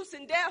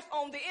producing death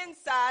on the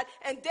inside,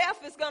 and death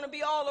is going to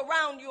be all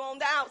around you on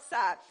the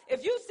outside.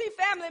 If you see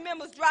family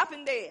members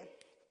dropping dead,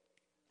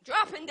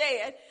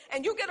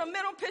 and you get a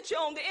mental picture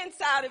on the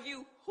inside of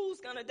you, who's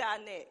going to die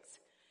next?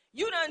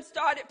 You done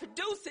started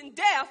producing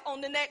death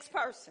on the next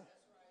person.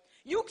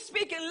 You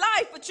speaking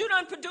life, but you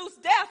done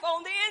produced death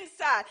on the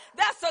inside.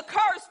 That's a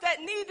curse that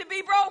needs to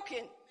be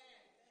broken.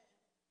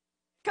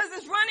 Because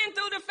it's running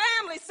through the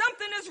family.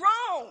 Something is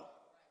wrong.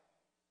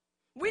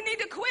 We need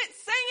to quit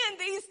saying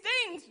these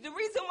things. The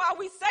reason why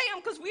we say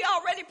them, because we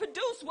already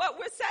produce what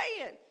we're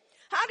saying.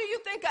 How do you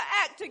think an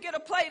actor get a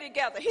play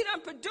together? He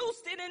done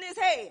produced it in his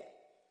head.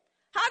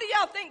 How do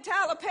y'all think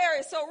Tyler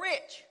Perry's so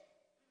rich?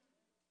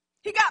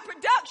 He got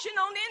production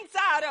on the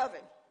inside of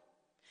him.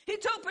 He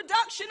took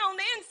production on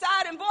the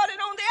inside and brought it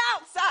on the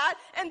outside,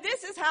 and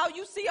this is how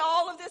you see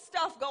all of this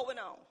stuff going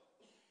on.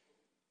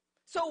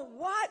 So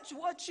watch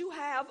what you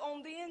have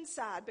on the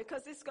inside,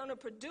 because it's going to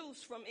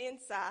produce from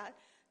inside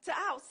to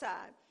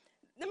outside.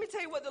 Let me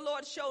tell you what the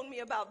Lord showed me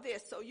about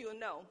this so you'll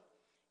know.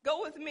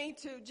 Go with me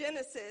to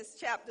Genesis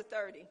chapter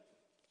 30.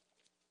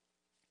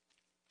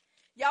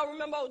 Y'all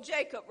remember old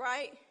Jacob,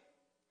 right?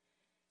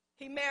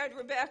 He married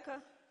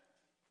Rebekah,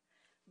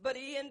 but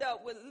he ended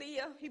up with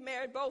Leah. He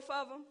married both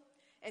of them,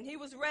 and he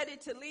was ready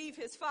to leave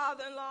his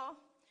father-in-law.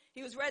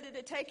 He was ready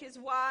to take his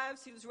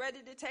wives. He was ready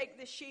to take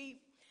the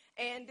sheep,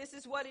 and this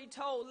is what he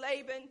told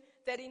Laban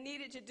that he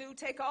needed to do,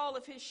 take all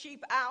of his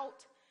sheep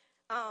out.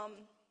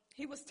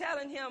 He was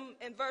telling him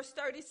in verse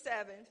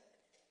 35.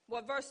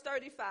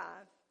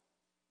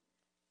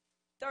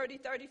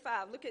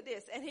 35. Look at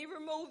this. And he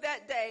removed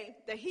that day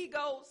the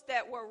he-goats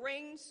that were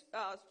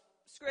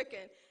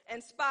ring-stricken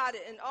and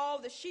spotted, and all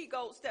the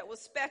she-goats that were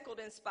speckled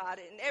and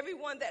spotted, and every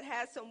one that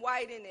had some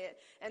white in it,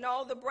 and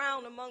all the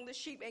brown among the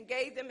sheep, and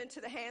gave them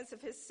into the hands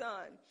of his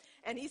son.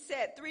 And he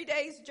said, 3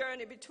 days'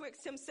 journey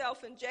betwixt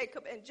himself and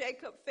Jacob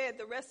fed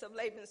the rest of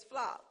Laban's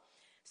flock.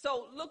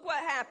 So look what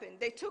happened.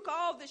 They took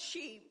all the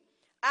sheep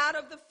out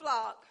of the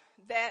flock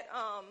that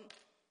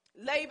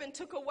Laban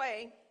took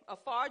away, a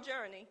far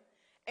journey.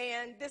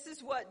 And this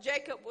is what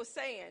Jacob was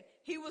saying.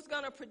 He was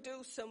going to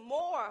produce some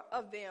more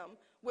of them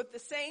with the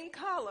same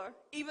color,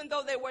 even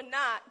though they were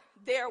not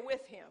there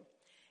with him.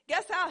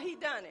 Guess how he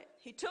done it?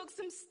 He took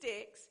some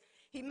sticks.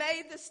 He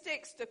made the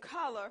sticks the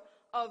color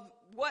of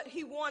what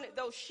he wanted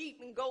those sheep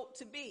and goat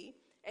to be.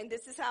 And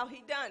this is how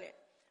he done it.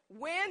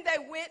 When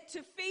they went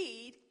to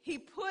feed, he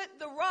put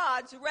the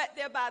rods right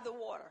there by the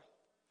water.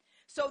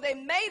 So they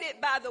made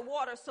it by the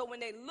water. So when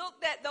they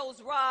looked at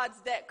those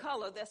rods, that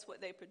color, that's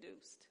what they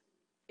produced.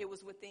 It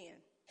was within.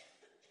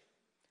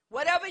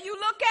 Whatever you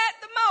look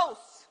at the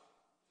most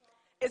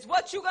is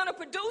what you're going to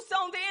produce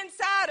on the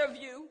inside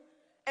of you.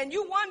 And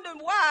you wonder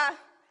why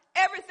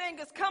everything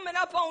is coming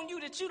up on you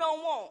that you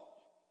don't want.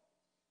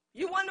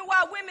 You wonder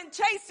why women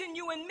chasing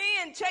you and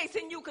men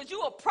chasing you, because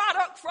you're a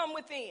product from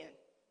within.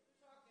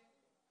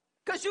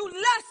 Because you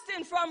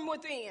lusting from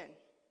within.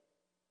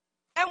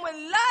 And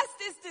when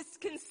lust is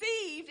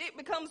conceived, it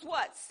becomes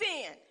what?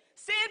 Sin.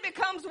 Sin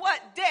becomes what?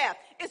 Death.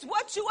 It's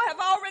what you have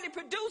already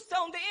produced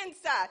on the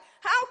inside.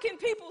 How can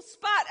people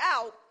spot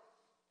out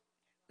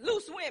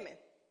loose women?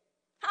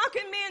 How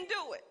can men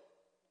do it?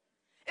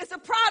 It's a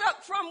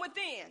product from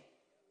within.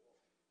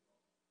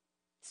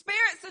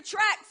 Spirits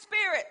attract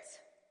spirits.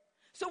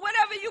 So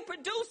whatever you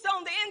produce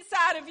on the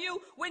inside of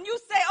you, when you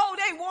say, oh,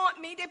 they want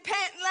me, they're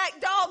panting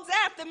like dogs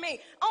after me,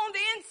 on the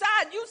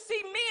inside you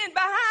see men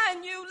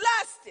behind you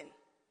lusting.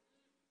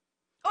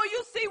 Or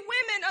you see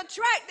women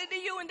attracted to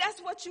you, and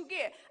that's what you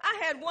get.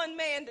 I had one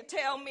man to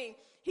tell me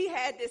he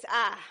had this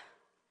eye.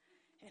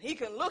 And he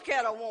can look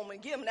at a woman,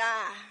 give him the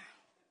eye.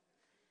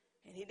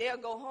 And they'll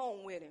go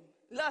home with him.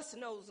 Lust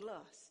knows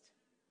lust.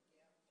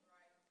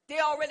 They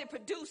already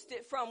produced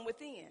it from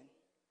within.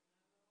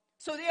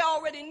 So they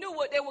already knew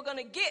what they were going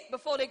to get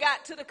before they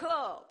got to the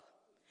club.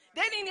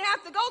 They didn't even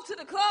have to go to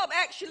the club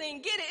actually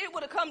and get it. It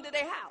would have come to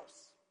their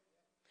house.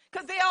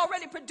 Because they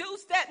already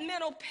produced that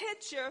mental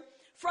picture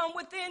from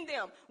within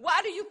them. Why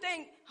do you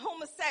think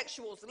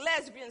homosexuals,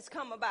 lesbians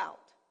come about?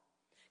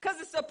 Because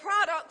it's a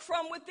product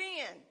from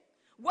within.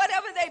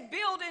 Whatever they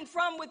building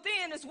from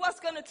within is what's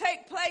going to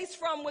take place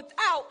from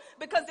without,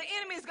 because the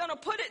enemy is going to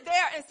put it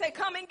there and say,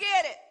 come and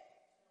get it.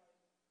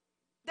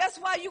 That's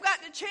why you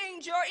got to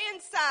change your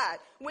inside.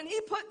 When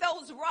he put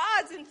those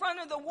rods in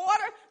front of the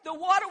water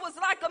was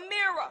like a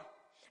mirror.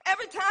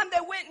 Every time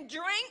they went and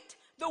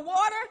drank the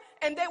water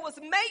and they was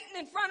mating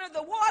in front of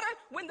the water,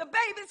 when the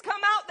babies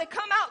come out, they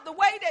come out the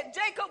way that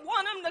Jacob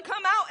wanted them to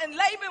come out, and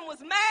Laban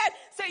was mad,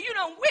 said, you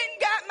done went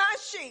and got my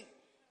sheep.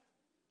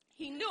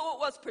 He knew it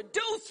was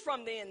produced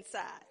from the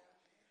inside.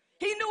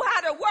 He knew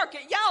how to work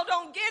it. Y'all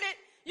don't get it.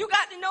 You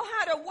got to know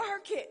how to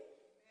work it.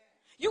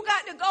 You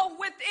got to go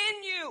within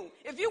you.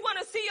 If you want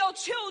to see your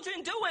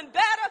children doing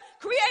better,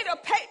 create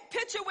a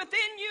picture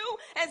within you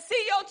and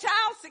see your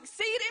child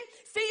succeeding,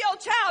 see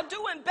your child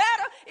doing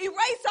better.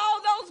 Erase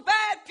all those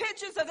bad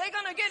pictures, or they're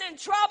going to get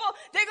in trouble.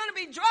 They're going to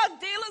be drug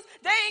dealers.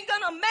 They ain't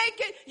going to make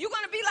it. You're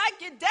going to be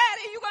like your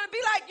daddy. You're going to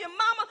be like your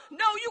mama.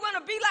 No, you're going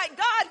to be like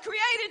God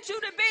created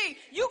you to be.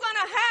 You're going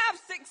to have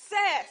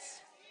success.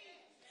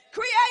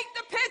 Create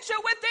the picture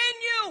within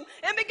you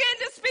and begin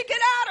to speak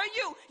it out of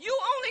you. You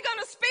only going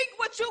to speak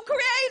what you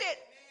created.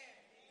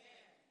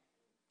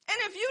 And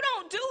if you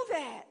don't do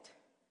that,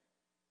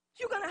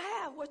 you're going to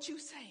have what you're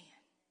saying.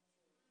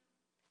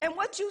 And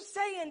what you're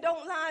saying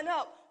don't line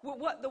up with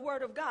what the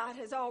Word of God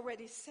has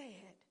already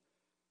said.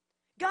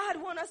 God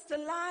wants us to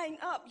line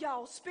up,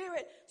 y'all,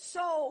 spirit,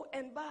 soul,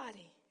 and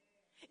body.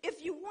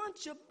 If you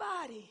want your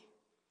body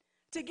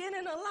to get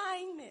in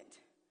alignment.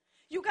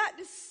 You got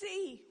to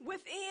see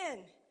within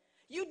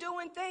you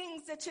doing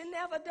things that you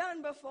never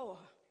done before.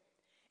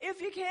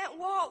 If you can't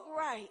walk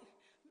right,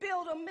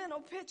 build a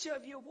mental picture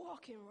of you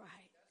walking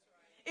right.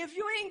 If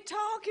you ain't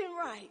talking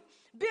right,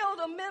 build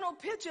a mental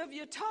picture of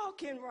you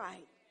talking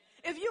right.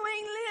 If you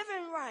ain't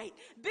living right,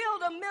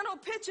 build a mental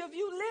picture of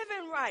you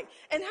living right.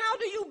 And how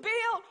do you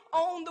build?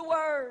 On the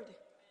word.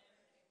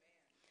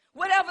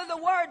 Whatever the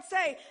word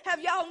say,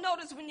 have y'all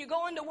noticed when you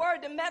go in the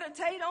word to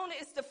meditate on it,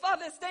 it's the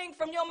furthest thing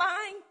from your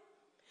mind?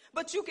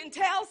 But you can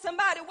tell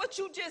somebody what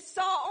you just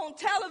saw on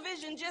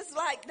television just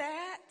like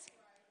that.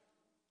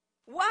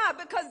 Why?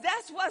 Because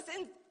that's what's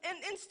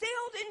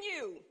instilled in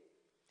you.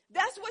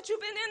 That's what you've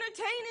been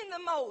entertaining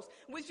the most.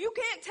 If you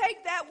can't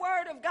take that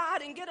word of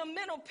God and get a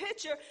mental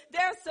picture,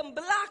 there's some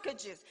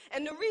blockages.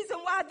 And the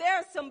reason why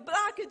there's some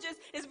blockages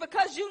is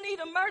because you need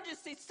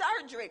emergency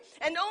surgery.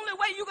 And the only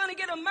way you're going to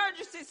get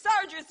emergency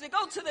surgery is to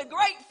go to the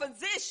great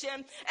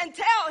physician and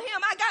tell him,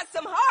 I got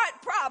some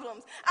heart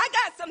problems. I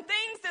got some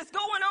things that's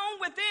going on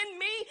within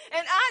me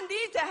and I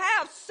need to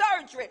have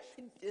surgery.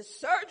 The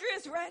surgery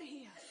is right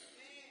here.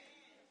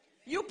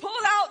 You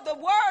pull out the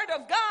word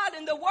of God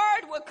and the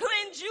word will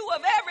cleanse you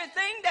of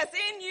everything that's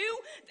in you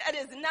that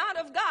is not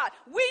of God.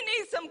 We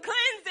need some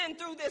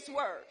cleansing through this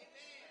word.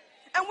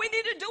 And we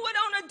need to do it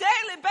on a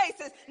daily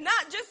basis,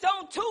 not just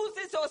on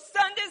Tuesdays or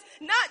Sundays,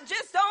 not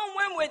just on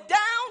when we're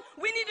down.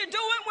 We need to do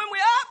it when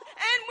we're up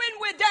and when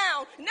we're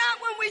down. Not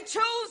when we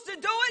choose to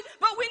do it,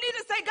 but we need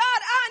to say, God,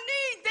 I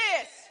need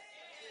this.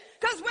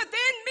 Because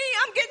within me,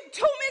 I'm getting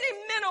too many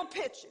mental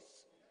pictures.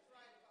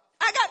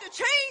 I got to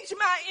change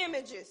my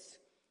images.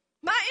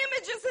 My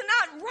images are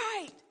not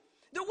right.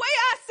 The way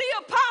I see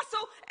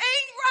apostle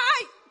ain't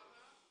right.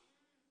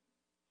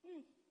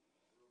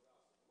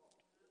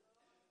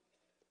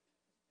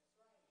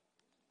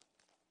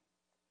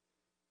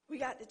 We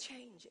got to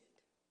change it.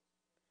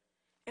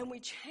 And we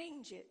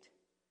change it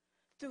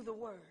through the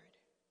word.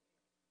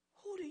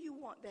 Who do you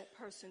want that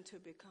person to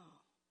become?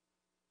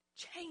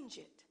 Change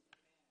it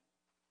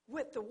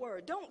with the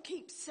word. Don't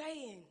keep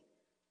saying,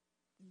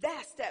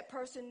 that's that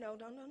person. No.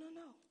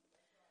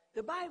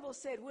 The Bible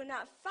said we're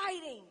not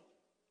fighting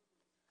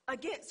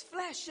against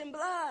flesh and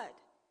blood,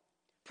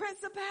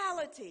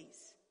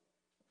 principalities,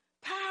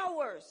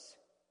 powers,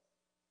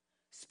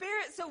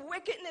 spirits of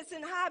wickedness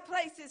in high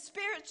places,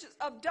 spirits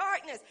of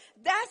darkness.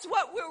 That's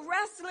what we're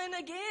wrestling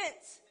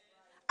against.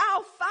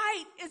 Our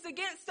fight is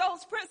against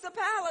those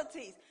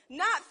principalities,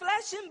 not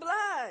flesh and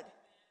blood.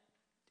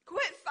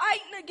 Quit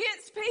fighting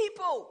against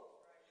people.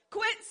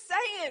 Quit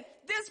saying,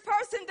 this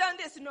person done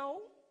this.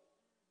 No.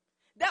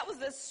 That was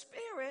the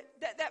spirit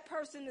that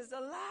person is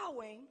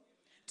allowing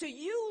to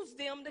use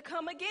them to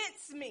come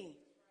against me.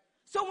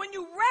 So when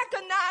you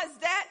recognize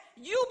that,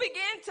 you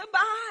begin to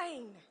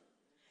bind.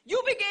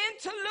 You begin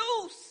to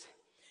loose.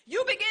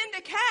 You begin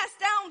to cast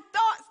down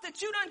thoughts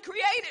that you done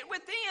created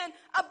within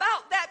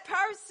about that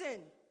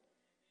person.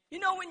 You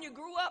know, when you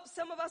grew up,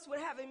 some of us would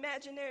have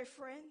imaginary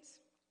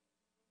friends.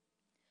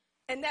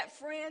 And that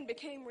friend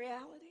became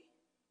reality.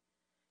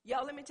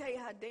 Y'all, let me tell you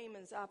how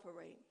demons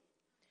operate.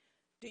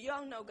 Do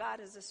y'all know God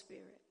is a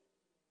spirit?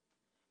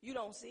 You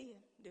don't see him,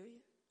 do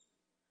you?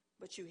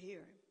 But you hear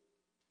him,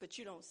 but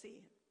you don't see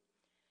him.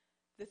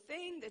 The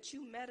thing that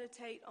you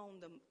meditate on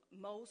the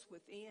most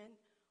within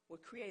will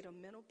create a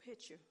mental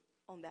picture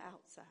on the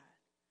outside.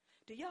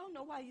 Do y'all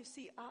know why you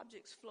see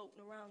objects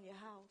floating around your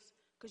house?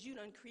 Because you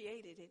done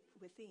created it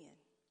within.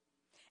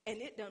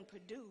 And it done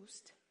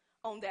produced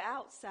on the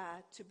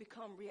outside to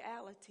become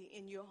reality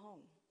in your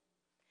home.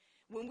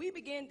 When we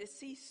begin to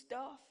see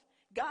stuff,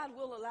 God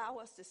will allow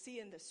us to see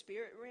in the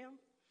spirit realm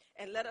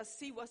and let us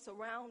see what's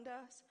around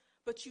us,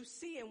 but you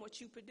see in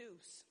what you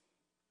produce.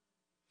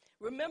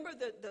 Remember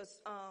the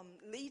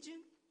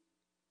legion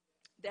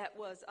that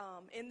was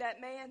in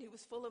that man? He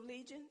was full of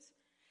legions.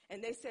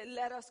 And they said,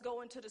 let us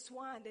go into the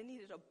swine. They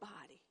needed a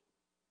body.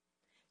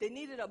 They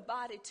needed a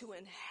body to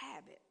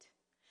inhabit.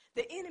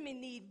 The enemy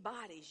need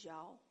bodies,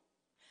 y'all.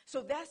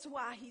 So that's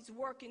why he's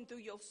working through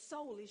your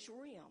soulish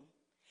realm.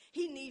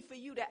 He need for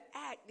you to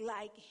act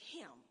like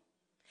him.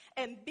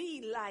 And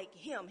be like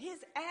him. His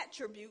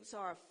attributes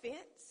are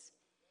offense.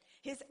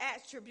 His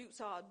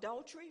attributes are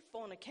adultery,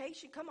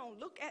 fornication. Come on,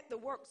 look at the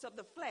works of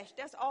the flesh.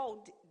 That's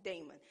all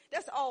demon.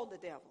 That's all the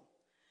devil.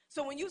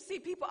 So when you see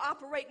people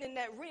operating in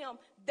that realm,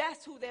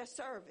 that's who they're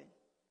serving.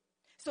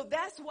 So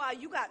that's why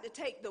you got to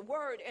take the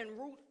word and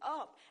root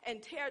up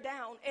and tear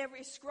down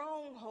every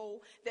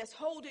stronghold that's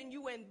holding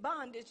you in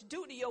bondage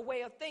due to your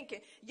way of thinking.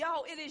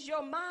 Y'all, it is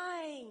your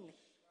mind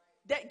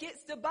that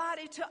gets the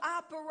body to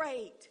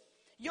operate.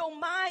 Your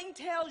mind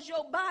tells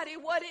your body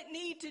what it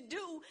needs to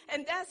do,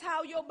 and that's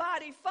how your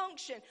body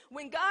functions.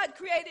 When God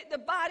created the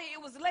body,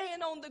 it was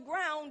laying on the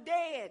ground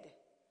dead.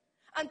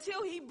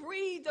 Until he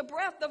breathed the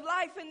breath of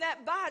life in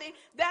that body,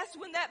 that's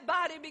when that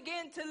body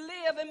began to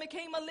live and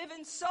became a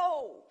living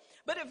soul.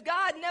 But if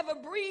God never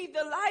breathed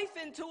the life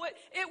into it,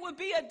 it would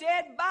be a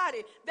dead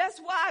body. That's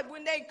why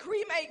when they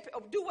cremate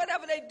or do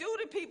whatever they do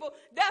to people,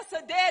 that's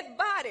a dead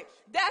body.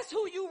 That's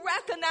who you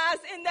recognize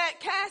in that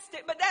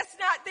casket, but that's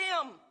not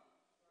them.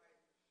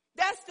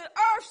 That's the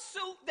earth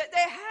suit that they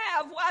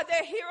have while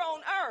they're here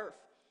on earth.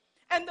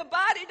 And the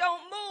body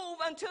don't move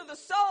until the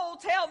soul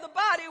tells the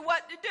body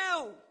what to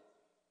do.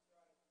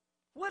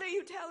 What are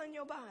you telling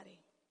your body?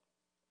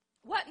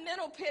 What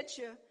mental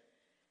picture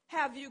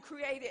have you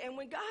created? And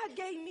when God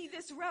gave me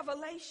this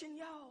revelation,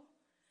 y'all,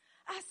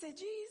 I said,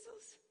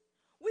 Jesus,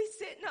 we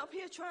sitting up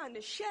here trying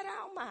to shut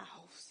our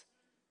mouths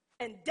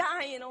and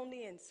dying on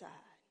the inside.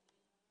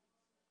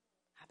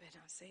 I better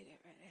not say that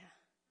right now.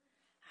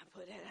 I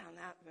put that out in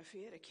the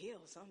atmosphere to kill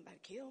somebody,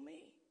 kill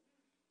me.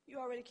 You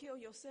already killed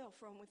yourself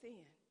from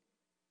within.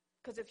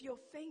 Because if your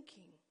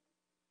thinking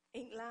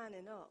ain't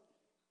lining up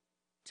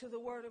to the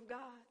word of God,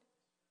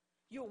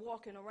 you're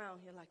walking around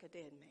here like a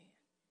dead man.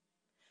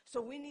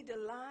 So we need to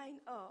line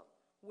up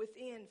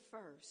within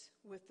first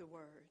with the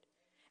word.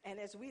 And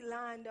as we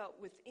lined up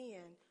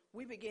within,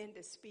 we begin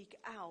to speak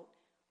out.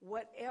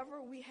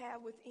 Whatever we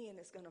have within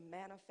is going to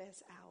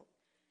manifest out.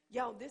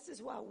 Y'all, this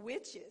is why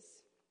witches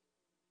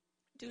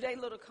do they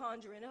little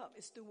conjuring up.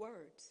 It's through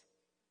words.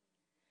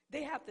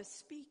 They have to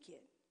speak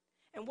it.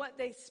 And what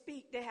they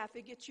speak, they have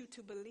to get you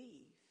to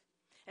believe.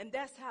 And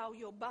that's how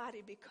your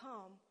body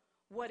become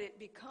what it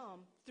become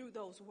through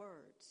those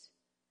words.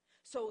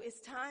 So it's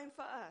time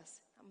for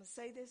us. I'm going to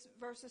say this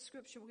verse of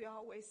scripture we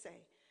always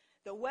say.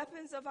 The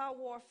weapons of our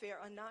warfare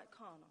are not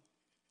carnal,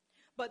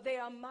 but they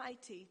are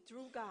mighty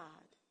through God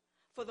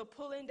for the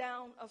pulling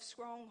down of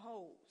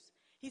strongholds.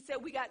 He said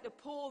we got to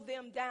pull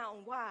them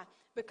down. Why?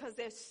 Because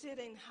they're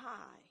sitting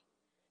high.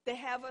 They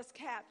have us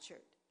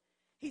captured.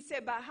 He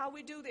said by how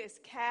we do this,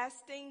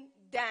 casting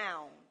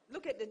down.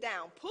 Look at the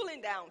down,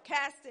 pulling down,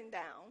 casting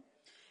down.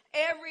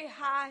 Every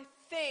high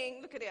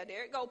thing, look at that,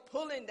 there it go,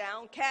 pulling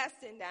down,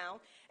 casting down.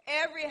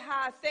 Every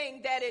high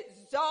thing that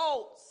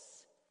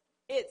exalts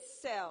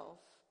itself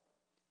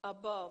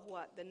above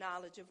what? The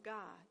knowledge of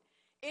God.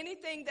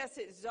 Anything that's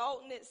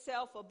exalting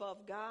itself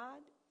above God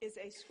is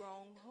a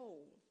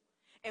stronghold.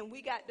 And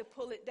we got to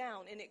pull it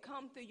down. And it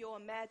comes through your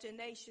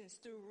imaginations,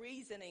 through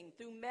reasoning,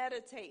 through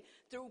meditate,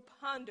 through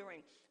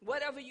pondering.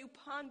 Whatever you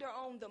ponder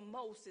on the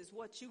most is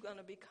what you're going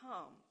to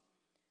become.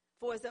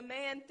 For as a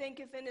man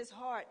thinketh in his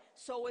heart,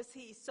 so is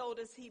he, so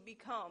does he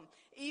become.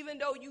 Even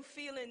though you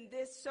feel in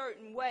this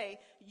certain way,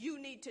 you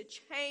need to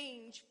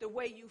change the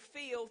way you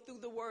feel through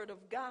the word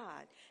of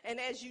God. And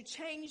as you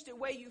change the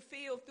way you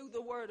feel through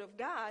the word of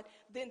God,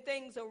 then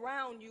things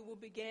around you will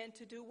begin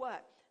to do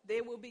what?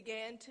 They will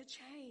begin to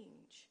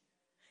change.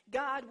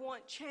 God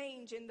wants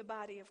change in the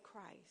body of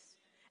Christ.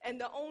 And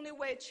the only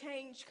way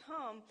change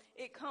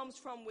it comes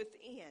from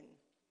within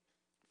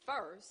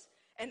first.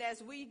 And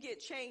as we get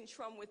change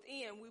from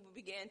within, we will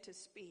begin to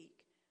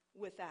speak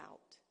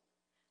without.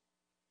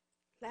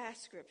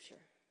 Last scripture.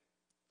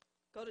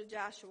 Go to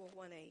Joshua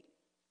 1:8.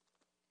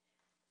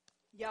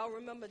 Y'all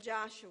remember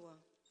Joshua.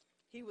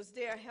 He was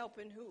there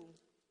helping who?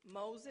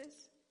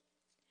 Moses.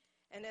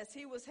 And as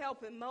he was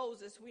helping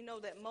Moses, we know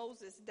that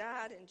Moses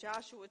died and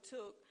Joshua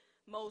took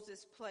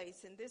Moses'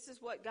 place. And this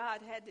is what God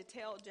had to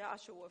tell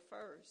Joshua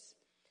first.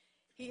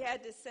 He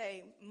had to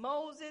say,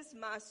 Moses,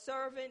 my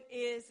servant,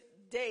 is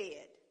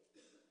dead.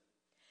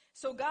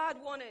 So God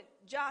wanted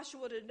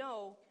Joshua to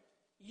know,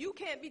 you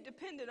can't be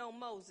dependent on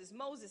Moses.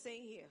 Moses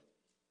ain't here.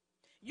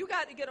 You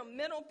got to get a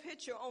mental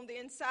picture on the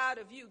inside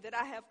of you that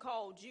I have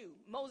called you.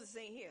 Moses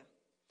ain't here.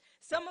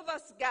 Some of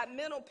us got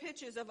mental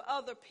pictures of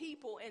other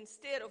people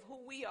instead of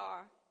who we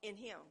are in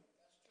him.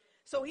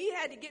 So he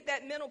had to get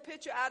that mental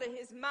picture out of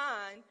his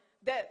mind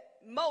that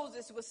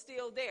Moses was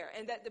still there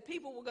and that the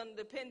people were going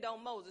to depend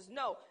on Moses.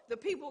 No, the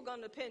people were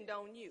going to depend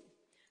on you.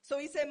 So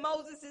he said,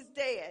 Moses is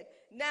dead.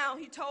 Now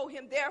he told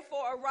him,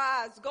 therefore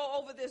arise, go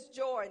over this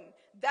Jordan,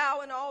 thou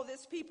and all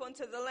this people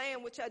into the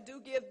land which I do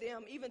give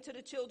them, even to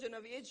the children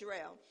of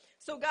Israel.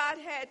 So God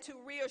had to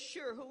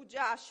reassure who?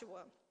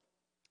 Joshua.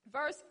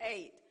 Verse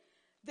 8,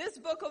 this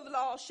book of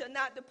law shall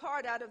not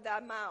depart out of thy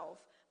mouth,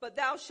 but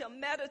thou shalt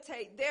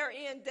meditate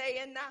therein day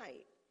and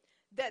night,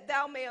 that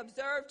thou may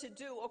observe to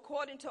do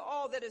according to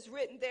all that is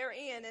written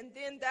therein, and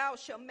then thou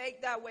shalt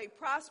make thy way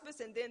prosperous,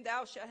 and then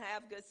thou shalt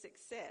have good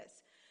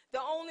success. The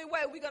only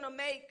way we're going to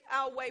make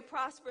our way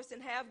prosperous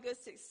and have good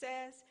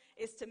success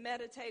is to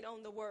meditate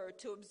on the word,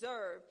 to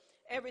observe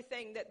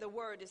everything that the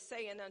word is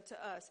saying unto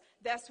us.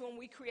 That's when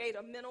we create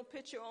a mental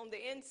picture on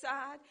the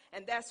inside,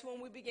 and that's when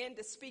we begin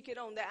to speak it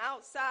on the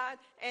outside,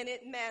 and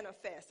it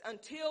manifests.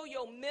 Until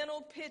your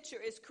mental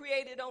picture is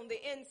created on the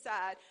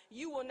inside,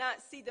 you will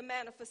not see the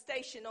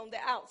manifestation on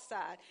the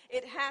outside.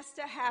 It has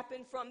to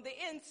happen from the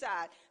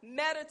inside.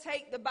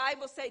 Meditate, the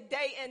Bible say,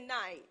 day and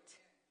night.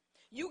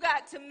 You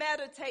got to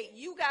meditate.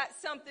 You got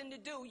something to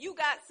do. You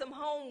got some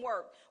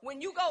homework.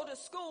 When you go to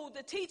school,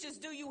 the teachers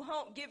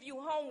give you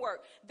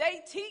homework.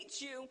 They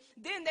teach you,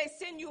 then they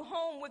send you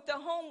home with the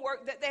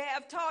homework that they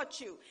have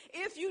taught you.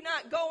 If you're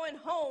not going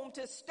home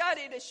to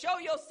study, to show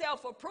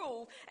yourself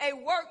approved, a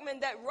workman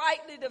that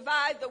rightly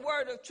divides the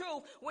word of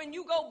truth, when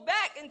you go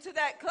back into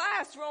that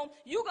classroom,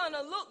 you're going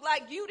to look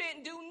like you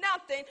didn't do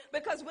nothing,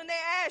 because when they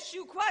ask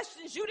you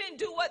questions, you didn't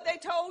do what they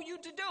told you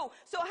to do.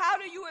 So how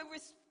do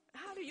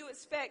you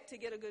expect to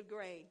get a good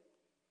grade?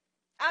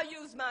 I'll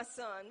use my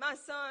son. My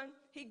son,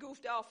 he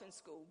goofed off in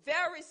school.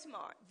 Very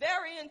smart,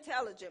 very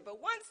intelligent.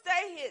 But once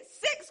they hit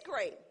 6th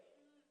grade,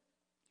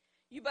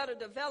 you better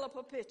develop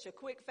a picture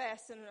quick,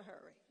 fast, and in a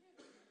hurry.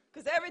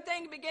 Because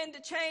everything began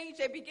to change.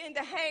 They begin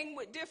to hang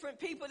with different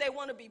people. They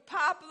want to be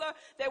popular.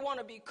 They want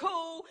to be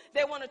cool.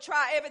 They want to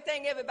try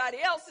everything everybody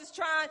else is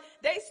trying.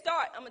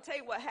 I'm going to tell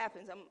you what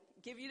happens. I'm going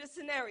to give you the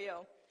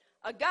scenario.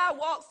 A guy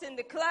walks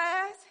into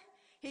class.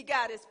 He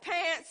got his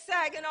pants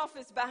sagging off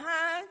his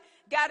behind,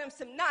 got him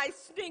some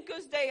nice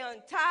sneakers, they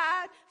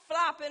untied,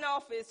 flopping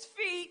off his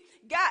feet,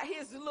 got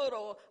his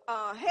little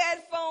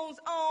headphones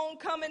on,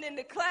 coming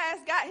into class,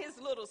 got his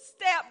little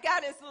step,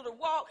 got his little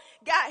walk,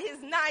 got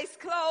his nice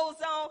clothes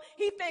on.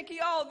 He think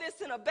he all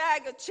this in a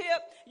bag of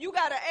chips. You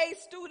got an A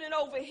student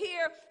over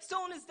here.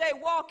 Soon as they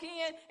walk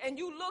in and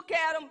you look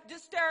at them,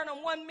 just stare at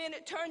them 1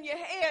 minute, turn your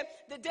head,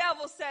 the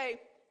devil say,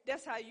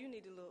 that's how you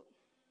need to look.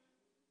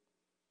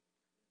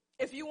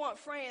 If you want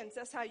friends,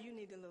 that's how you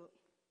need to look.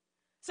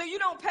 So you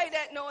don't pay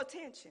that no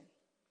attention.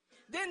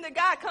 Then the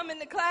guy come in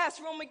the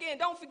classroom again.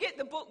 Don't forget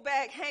the book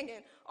bag hanging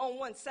on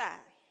one side.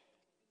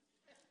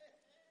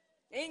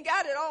 Ain't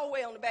got it all the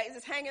way on the back. It's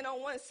just hanging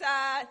on one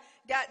side.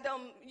 Got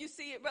them, you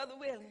see it, Brother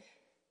Willie?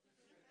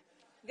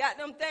 Got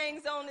them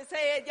things on his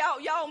head.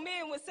 Y'all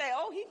men would say,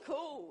 oh, he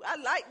cool. I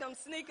like them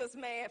sneakers,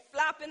 man.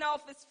 Flopping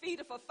off his feet.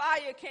 If a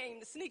fire came,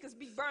 the sneakers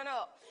be burnt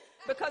up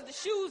because the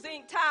shoes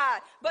ain't tied.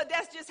 But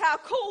that's just how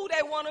cool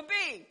they want to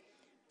be.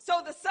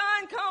 So the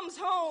son comes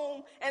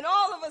home, and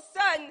all of a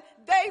sudden,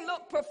 they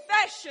look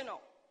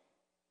professional.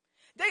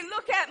 They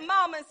look at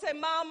mama and say,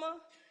 Mama,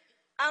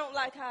 I don't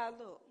like how I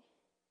look.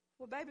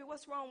 Well, baby,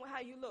 what's wrong with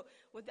how you look?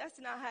 Well, that's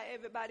not how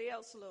everybody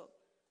else look.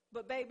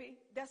 But, baby,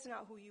 that's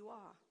not who you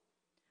are.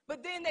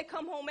 But then they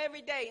come home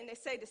every day and they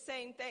say the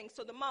same thing.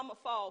 So the mama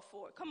fall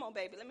for it. Come on,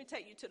 baby, let me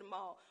take you to the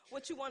mall.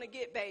 What you want to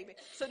get, baby?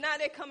 So now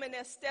they come in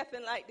there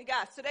stepping like the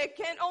guy. So they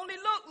can't only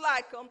look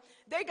like them.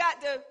 They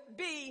got to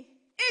be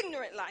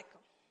ignorant like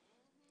them.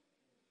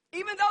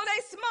 Even though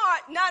they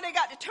smart, now they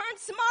got to turn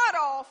smart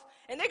off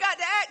and they got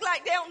to act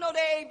like they don't know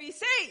their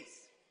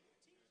ABCs.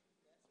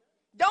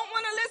 Don't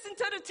want to listen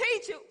to the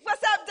teacher.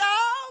 What's up,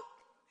 dog?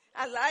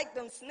 I like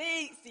them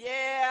sneaks.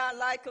 Yeah, I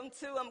like them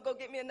too. I'm going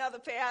to get me another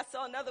pair. I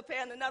saw another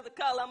pair in another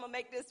color. I'm going to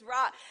make this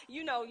rock.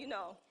 You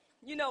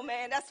know,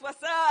 man, that's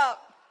what's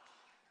up.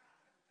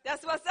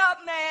 That's what's up,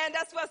 man.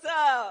 That's what's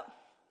up.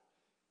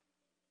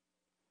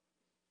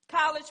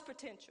 College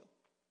potential.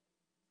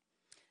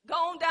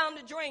 Gone down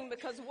the drain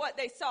because of what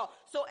they saw.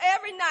 So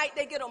every night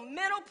they get a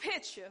mental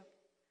picture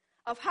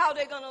of how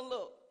they're going to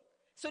look.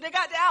 So they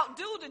got to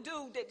outdo the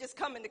dude that just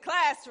come in the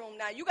classroom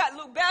now. You got to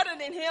look better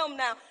than him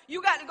now.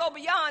 You got to go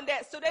beyond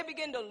that. So they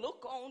begin to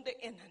look on the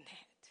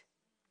internet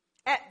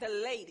at the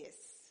latest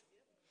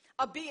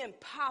of being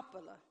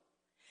popular.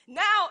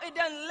 Now it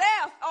done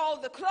left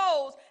all the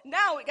clothes.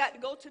 Now it got to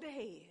go to the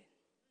head.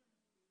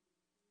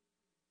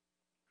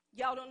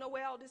 Y'all don't know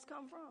where all this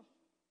come from?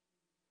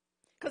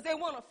 Because they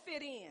want to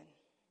fit in.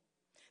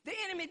 The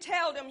enemy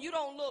tell them you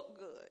don't look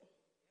good.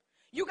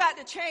 You got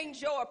to change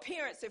your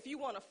appearance if you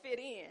want to fit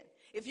in.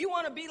 If you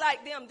want to be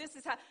like them, this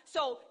is how.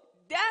 So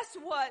that's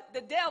what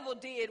the devil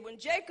did when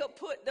Jacob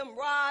put them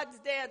rods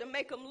there to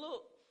make them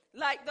look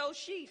like those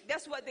sheep.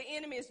 That's what the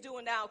enemy is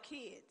doing to our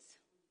kids.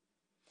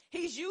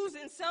 He's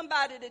using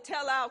somebody to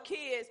tell our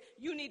kids,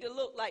 you need to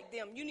look like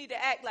them. You need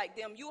to act like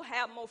them. You'll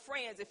have more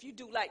friends if you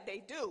do like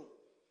they do.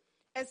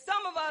 And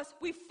some of us,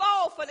 we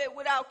fall for that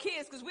with our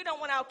kids because we don't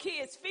want our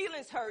kids'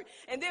 feelings hurt.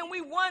 And then we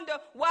wonder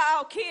why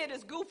our kid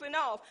is goofing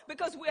off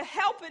because we're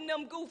helping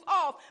them goof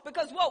off.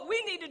 Because what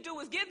we need to do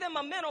is give them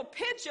a mental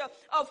picture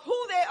of who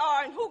they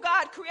are and who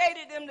God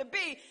created them to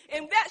be.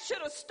 And that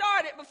should have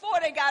started before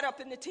they got up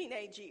in the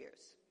teenage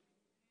years.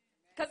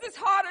 Because it's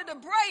harder to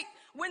break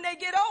when they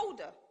get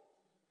older.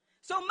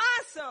 So my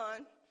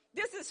son,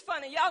 this is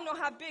funny. Y'all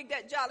know how big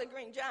that Jolly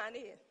Green Giant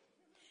is.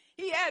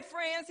 He had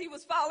friends. He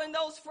was following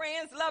those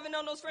friends, loving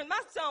on those friends.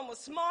 My son was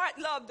smart,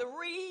 loved to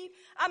read.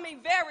 I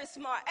mean, very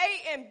smart.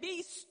 A and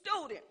B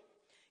student.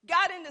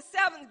 Got into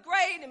 7th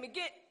grade and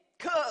began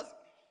cousin.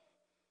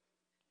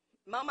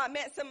 Mama, I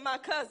met some of my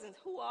cousins.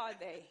 Who are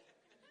they?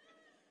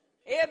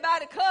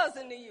 Everybody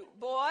cousin to you.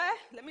 Boy,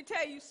 let me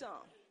tell you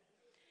something.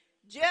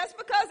 Just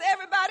because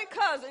everybody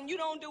cousin, you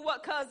don't do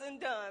what cousin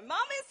done.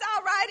 Mama, it's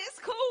all right. It's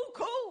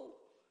cool.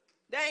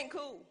 They ain't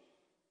cool.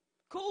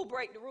 Cool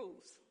break the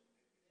rules.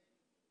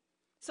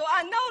 So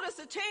I noticed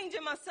a change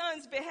in my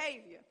son's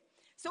behavior.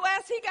 So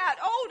as he got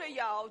older,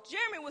 y'all,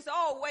 Jeremy was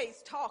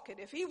always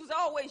talkative. He was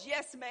always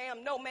yes,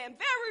 ma'am, no, ma'am,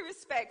 very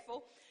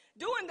respectful.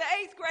 During the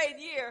 8th grade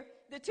year,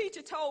 the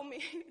teacher told me,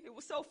 it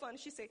was so funny.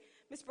 She said,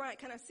 Miss Bryant,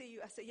 can I see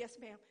you? I said, yes,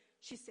 ma'am.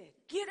 She said,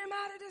 get him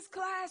out of this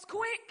class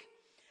quick.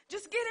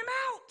 Just get him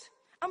out.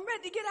 I'm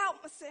ready to get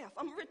out myself.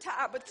 I'm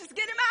retired, but just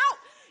get him out.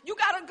 You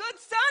got a good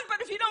son, but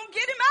if you don't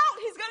get him out,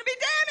 he's going to be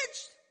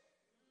damaged.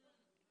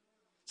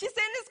 She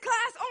said, in this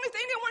class, only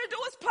thing they want to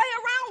do is play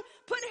around,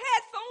 put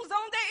headphones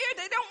on their ear.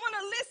 They don't want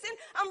to listen.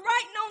 I'm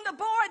writing on the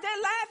board.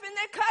 They're laughing.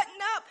 They're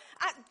cutting up.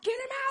 Get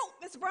him out,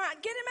 Miss Bryant.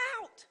 Get him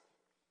out.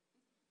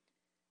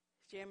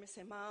 Jeremy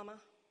said, Mama,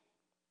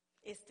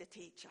 it's the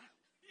teacher.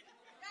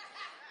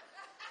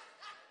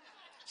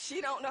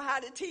 She don't know how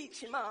to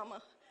teach, Mama.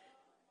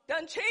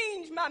 Done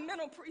changed my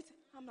mental precinct.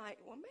 I'm like,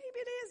 well, maybe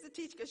it is the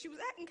teacher because she was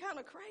acting kind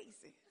of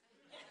crazy.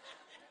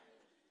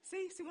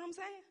 See what I'm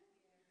saying?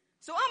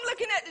 So I'm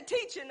looking at the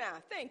teacher now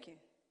thinking,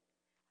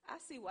 I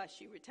see why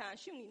she retired.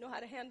 She don't even know how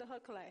to handle her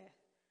class.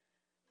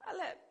 I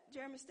let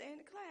Jeremy stay in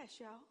the class,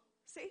 y'all.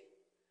 See?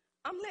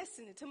 I'm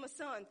listening to my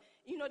son.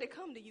 You know, they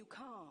come to you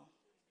calm.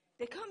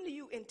 They come to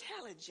you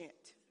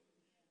intelligent.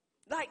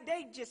 Like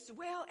they just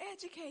well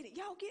educated.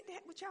 Y'all get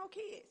that with y'all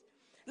kids.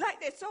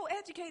 Like they're so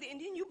educated and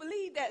then you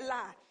believe that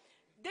lie.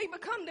 They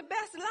become the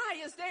best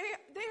liars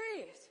there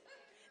is.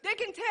 They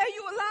can tell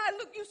you a lie and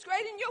look you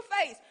straight in your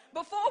face.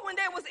 Before, when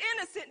they was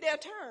innocent, they'll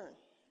turn.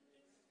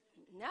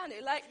 Now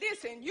they like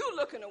this and you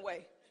looking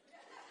away.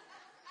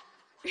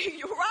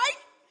 You right?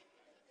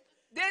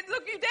 They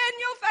look you dead in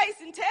your face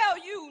and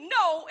tell you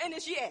no, and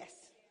it's yes.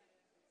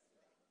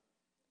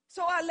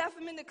 So I left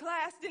him in the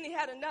class. Then he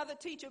had another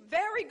teacher,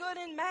 very good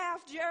in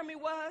math, Jeremy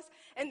was.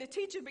 And the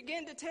teacher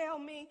began to tell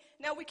me,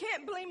 now we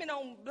can't blame it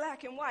on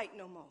black and white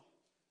no more.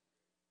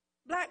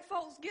 Black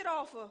folks get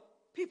off of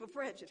people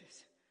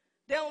prejudice.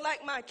 They don't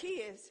like my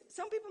kids.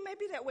 Some people may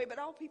be that way, but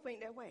all people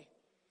ain't that way.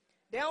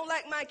 They don't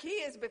like my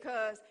kids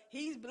because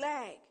he's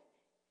black,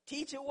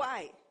 teacher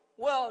white.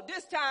 Well,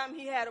 this time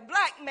he had a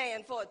black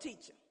man for a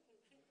teacher.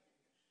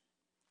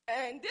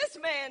 And this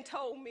man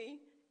told me,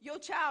 your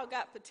child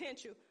got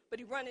potential, but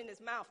he running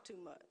his mouth too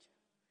much.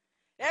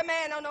 That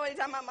man don't know what he's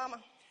talking about,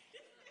 Mama.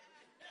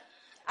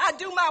 I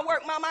do my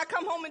work, Mama. I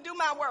come home and do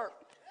my work.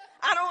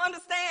 I don't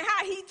understand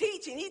how he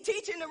teaching. He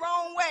teaching the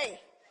wrong way.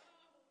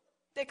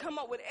 They come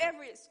up with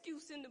every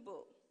excuse in the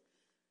book.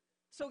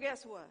 So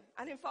guess what?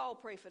 I didn't fall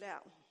prey for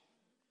that one.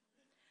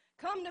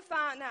 Come to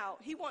find out,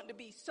 he wanted to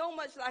be so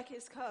much like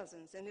his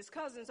cousins, and his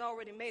cousins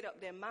already made up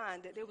their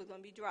mind that they was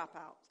going to be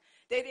dropouts.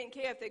 They didn't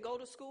care if they go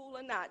to school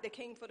or not. They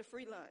came for the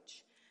free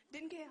lunch.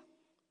 Didn't care.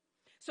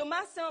 So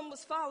my son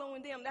was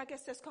following them. I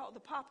guess that's called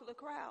the popular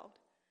crowd.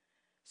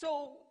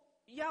 So,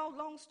 y'all,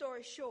 long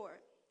story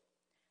short,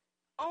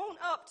 on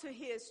up to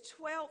his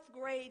 12th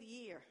grade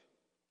year,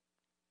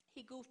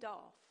 he goofed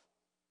off.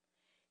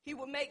 He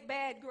would make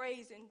bad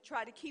grades and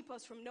try to keep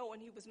us from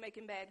knowing he was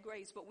making bad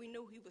grades, but we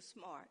knew he was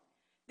smart.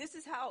 This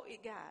is how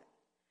it got.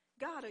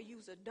 God will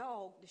use a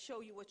dog to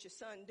show you what your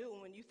son doing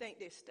when you think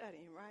they're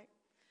studying, right?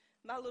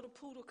 My little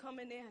poodle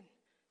coming in,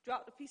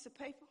 dropped a piece of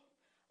paper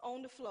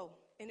on the floor,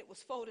 and it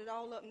was folded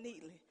all up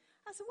neatly.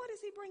 I said, what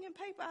is he bringing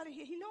paper out of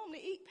here? He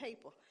normally eat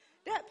paper.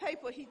 That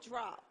paper he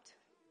dropped.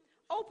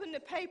 Opened the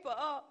paper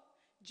up,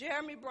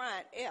 Jeremy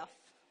Bryant, F.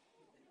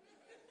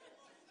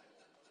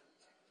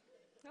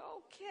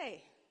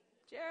 Okay,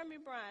 Jeremy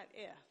Bryant,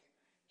 F.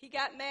 He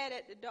got mad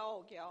at the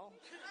dog, y'all.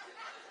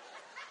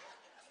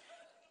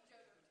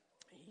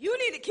 You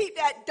need to keep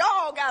that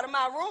dog out of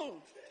my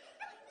room.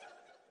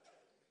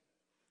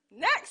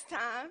 Next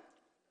time,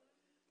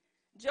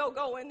 Joe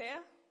go in there,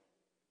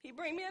 he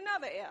bring me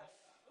another F.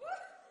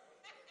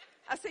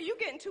 I said, you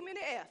getting too many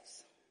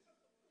Fs.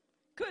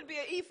 Could be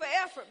an E for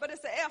effort, but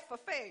it's an F for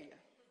failure.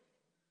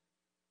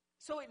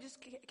 So it just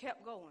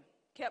kept going.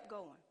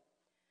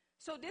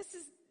 So this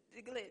is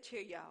the glitch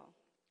here, y'all.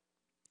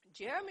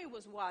 Jeremy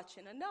was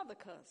watching another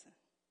cousin,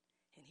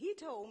 and he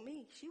told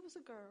me, she was a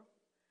girl,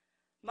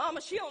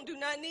 Mama, she don't do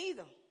nothing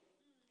either.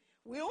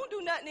 We don't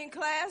do nothing in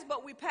class,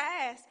 but we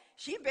pass.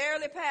 She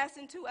barely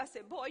passing too. I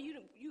said, boy, you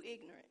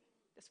ignorant.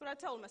 That's what I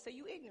told him. I said,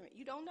 you ignorant.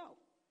 You don't know.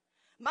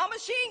 Mama,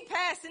 she ain't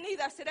passing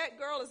either. I said, that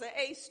girl is an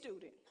A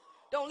student.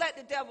 Don't let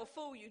the devil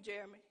fool you,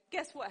 Jeremy.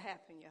 Guess what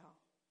happened, y'all?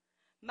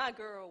 My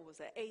girl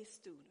was an A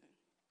student.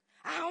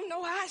 I don't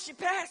know how she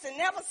passed and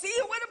never see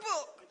her with a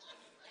book.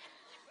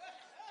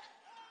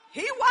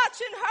 He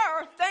watching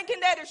her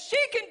thinking that if she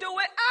can do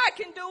it, I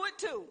can do it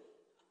too.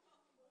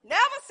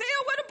 Never see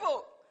her with a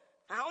book.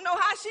 I don't know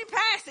how she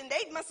passed, and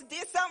they must have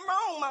did something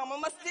wrong, Mama.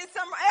 Must have did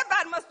something wrong.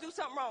 Everybody must do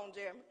something wrong,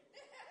 Jeremy.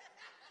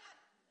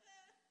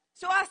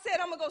 So I said,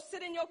 I'm going to go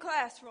sit in your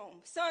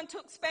classroom. Son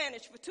took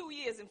Spanish for 2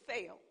 years and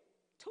failed.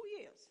 2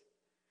 years.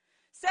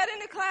 Sat in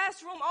the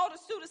classroom, all the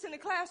students in the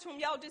classroom,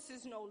 y'all, this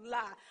is no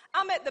lie.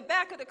 I'm at the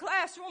back of the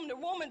classroom, the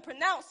woman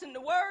pronouncing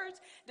the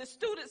words, the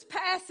students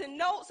passing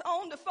notes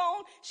on the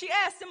phone. She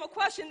asked them a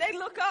question. They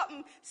look up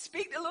and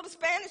speak a little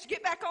Spanish,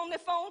 get back on their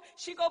phone.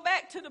 She go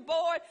back to the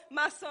board.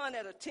 My son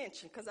at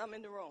attention because I'm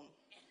in the room.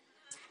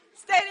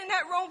 Stayed in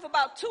that room for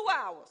about 2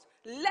 hours.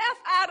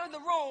 Left out of the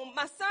room.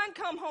 My son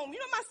come home. You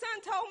know what my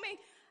son told me?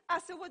 I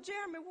said, well,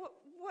 Jeremy,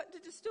 what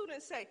did the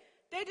students say?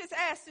 They just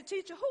asked the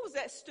teacher, who was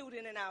that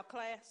student in our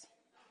class?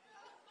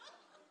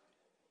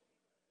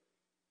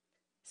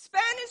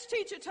 Spanish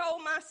teacher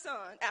told my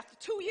son, after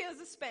 2 years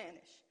of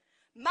Spanish,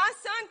 my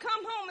son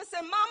come home and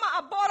said, Mama,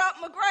 I brought up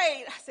my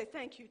grade. I said,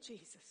 thank you,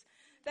 Jesus.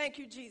 Thank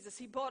you, Jesus.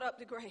 He brought up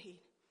the grade.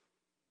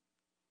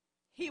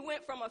 He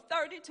went from a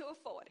 30 to a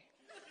 40.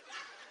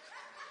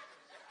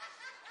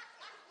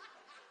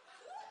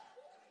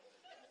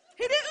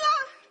 He didn't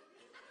lie.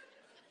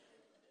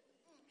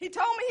 He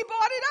told me he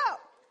brought it up.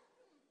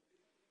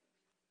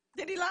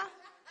 Did he lie?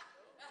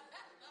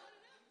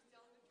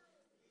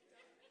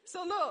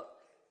 So look,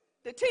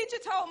 the teacher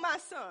told my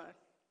son,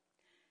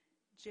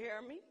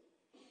 Jeremy,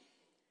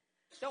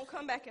 don't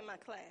come back in my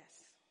class.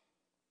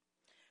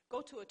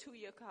 Go to a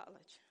 2-year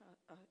college,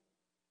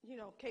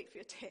 Cape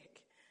Fear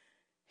Tech.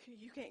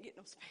 You can't get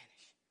no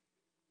Spanish.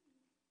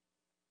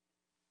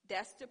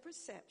 That's the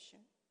perception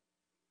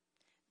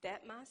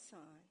that my son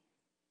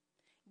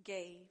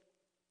gave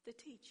the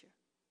teacher.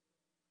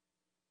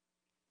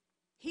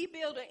 He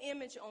built an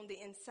image on the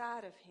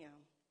inside of him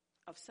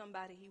of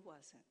somebody he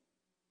wasn't.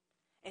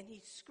 And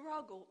he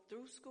struggled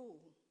through school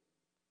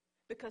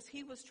because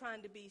he was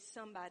trying to be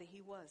somebody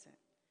he wasn't.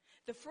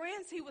 The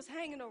friends he was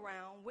hanging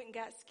around went and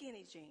got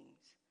skinny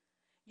jeans.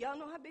 Y'all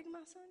know how big my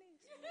son is?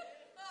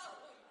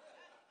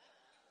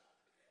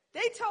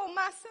 They told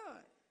my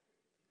son,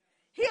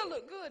 he'll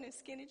look good in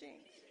skinny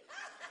jeans.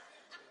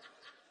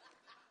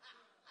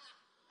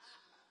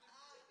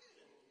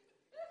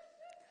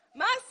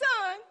 My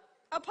son,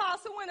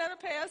 Apostle, went at a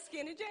pair of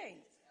skinny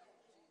jeans.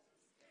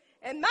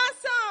 And my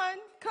son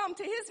come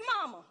to his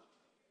mama.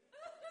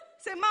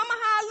 Said, Mama, how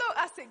I look?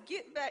 I said,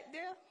 get back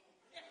there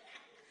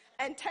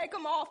and take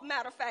them off.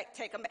 Matter of fact,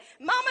 take them back.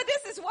 Mama,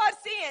 this is what's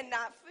in,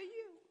 not for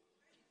you.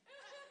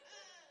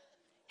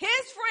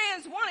 His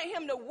friends wanted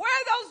him to wear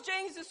those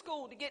jeans to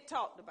school to get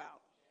talked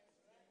about.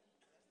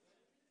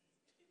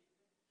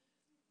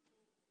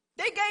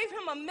 They gave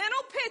him a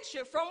mental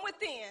picture from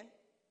within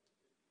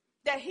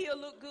that he'll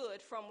look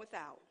good from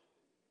without.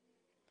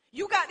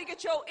 You got to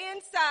get your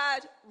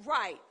inside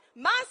right.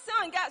 My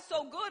son got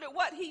so good at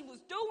what he was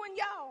doing,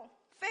 y'all,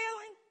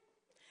 failing,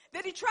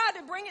 that he tried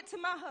to bring it to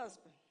my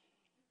husband.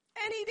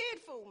 And he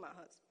did fool my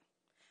husband.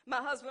 My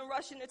husband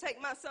rushing to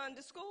take my son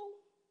to school.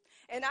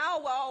 And I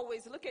will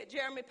always look at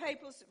Jeremy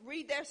papers,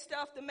 read their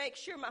stuff to make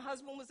sure my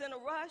husband was in a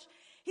rush.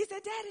 He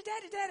said,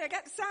 Daddy, I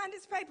got to sign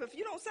this paper. If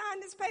you don't sign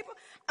this paper,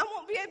 I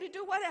won't be able to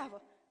do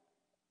whatever.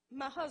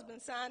 My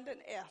husband signed an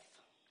F.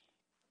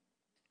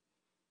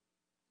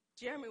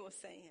 Jeremy was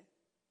saying,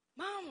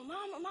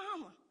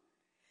 Mama,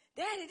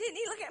 Daddy, didn't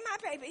he look at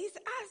my paper? He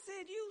said, I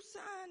said, you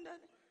signed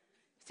it.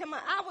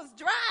 I was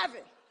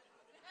driving.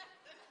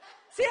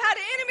 See how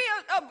the enemy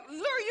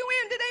lure you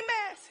into their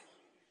mess?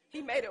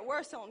 He made it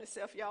worse on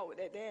himself, y'all, with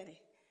that daddy.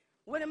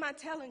 What am I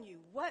telling you?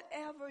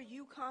 Whatever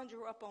you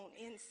conjure up on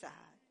inside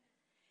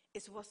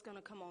is what's going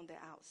to come on the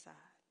outside.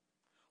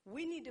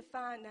 We need to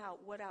find out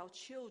what our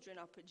children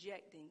are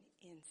projecting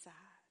inside.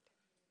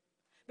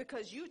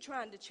 Because you're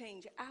trying to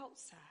change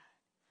outside,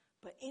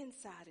 but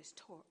inside is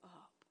tore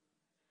up.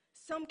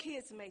 Some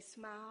kids may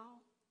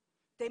smile.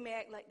 They may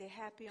act like they're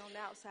happy on the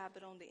outside,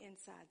 but on the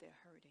inside they're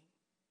hurting.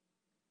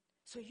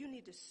 So you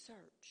need to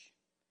search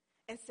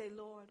and say,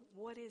 Lord,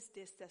 what is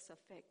this that's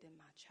affecting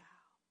my child?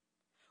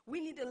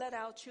 We need to let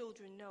our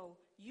children know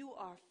you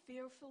are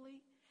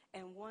fearfully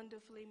and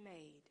wonderfully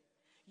made.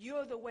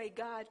 You're the way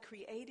God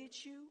created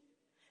you.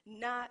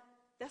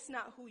 That's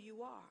not who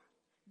you are.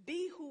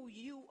 Be who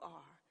you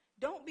are.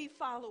 Don't be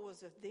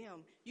followers of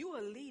them. You're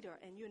a leader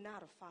and you're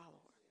not a follower.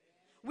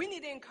 We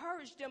need to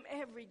encourage them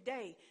every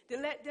day to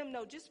let them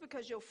know just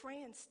because your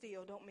friends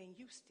steal don't mean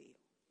you steal.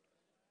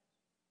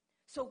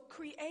 So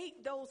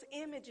create those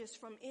images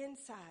from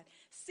inside.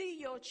 See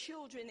your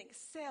children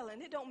excel,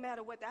 and it don't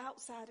matter what the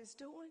outside is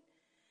doing.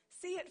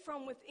 See it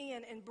from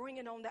within and bring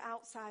it on the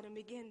outside and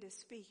begin to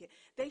speak it.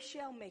 They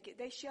shall make it.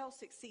 They shall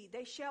succeed.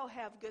 They shall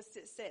have good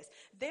success.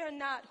 They're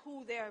not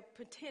who they're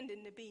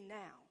pretending to be now.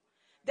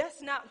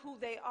 That's not who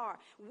they are.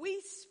 We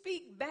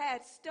speak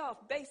bad stuff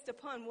based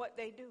upon what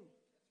they do.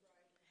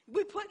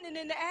 We're putting it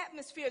in the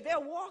atmosphere. They're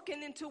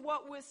walking into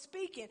what we're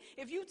speaking.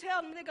 If you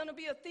tell them they're going to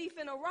be a thief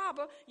and a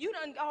robber, you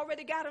done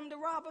already got them to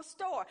rob a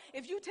store.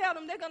 If you tell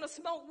them they're going to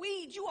smoke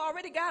weed, you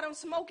already got them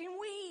smoking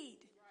weed.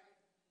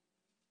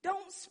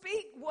 Don't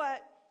speak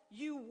what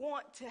you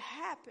want to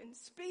happen.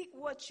 Speak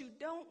what you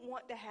don't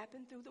want to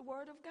happen through the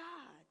word of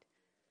God.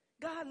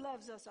 God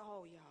loves us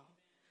all, y'all.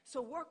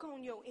 So work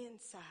on your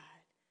inside.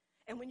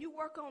 And when you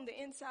work on the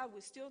inside,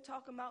 we're still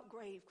talking about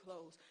grave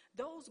clothes.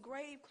 Those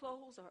grave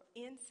clothes are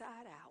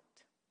inside out.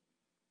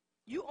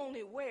 You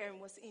only wearing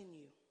what's in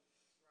you.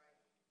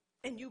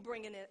 And you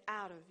bringing it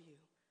out of you.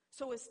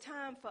 So it's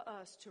time for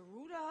us to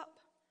root up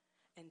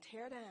and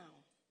tear down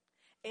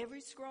every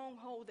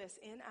stronghold that's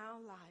in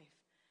our life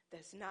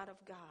that's not of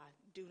God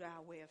due to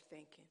our way of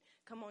thinking.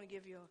 Come on and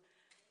give your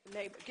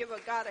neighbor, give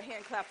God a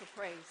hand clap of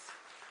praise.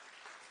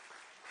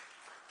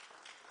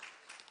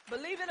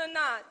 Believe it or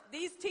not,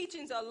 these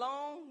teachings are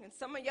long, and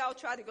some of y'all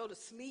try to go to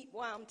sleep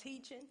while I'm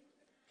teaching.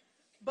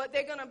 but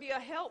they're going to be a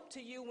help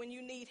to you when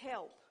you need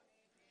help.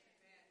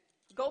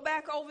 Go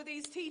back over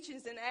these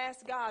teachings and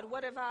ask God,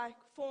 what have I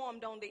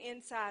formed on the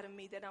inside of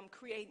me that I'm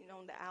creating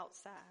on the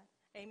outside?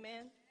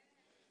 Amen.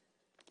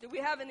 Do we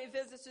have any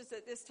visitors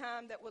at this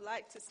time that would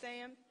like to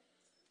stand?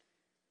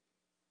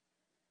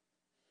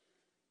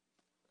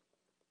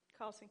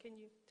 Carlson, can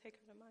you take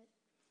her the mic?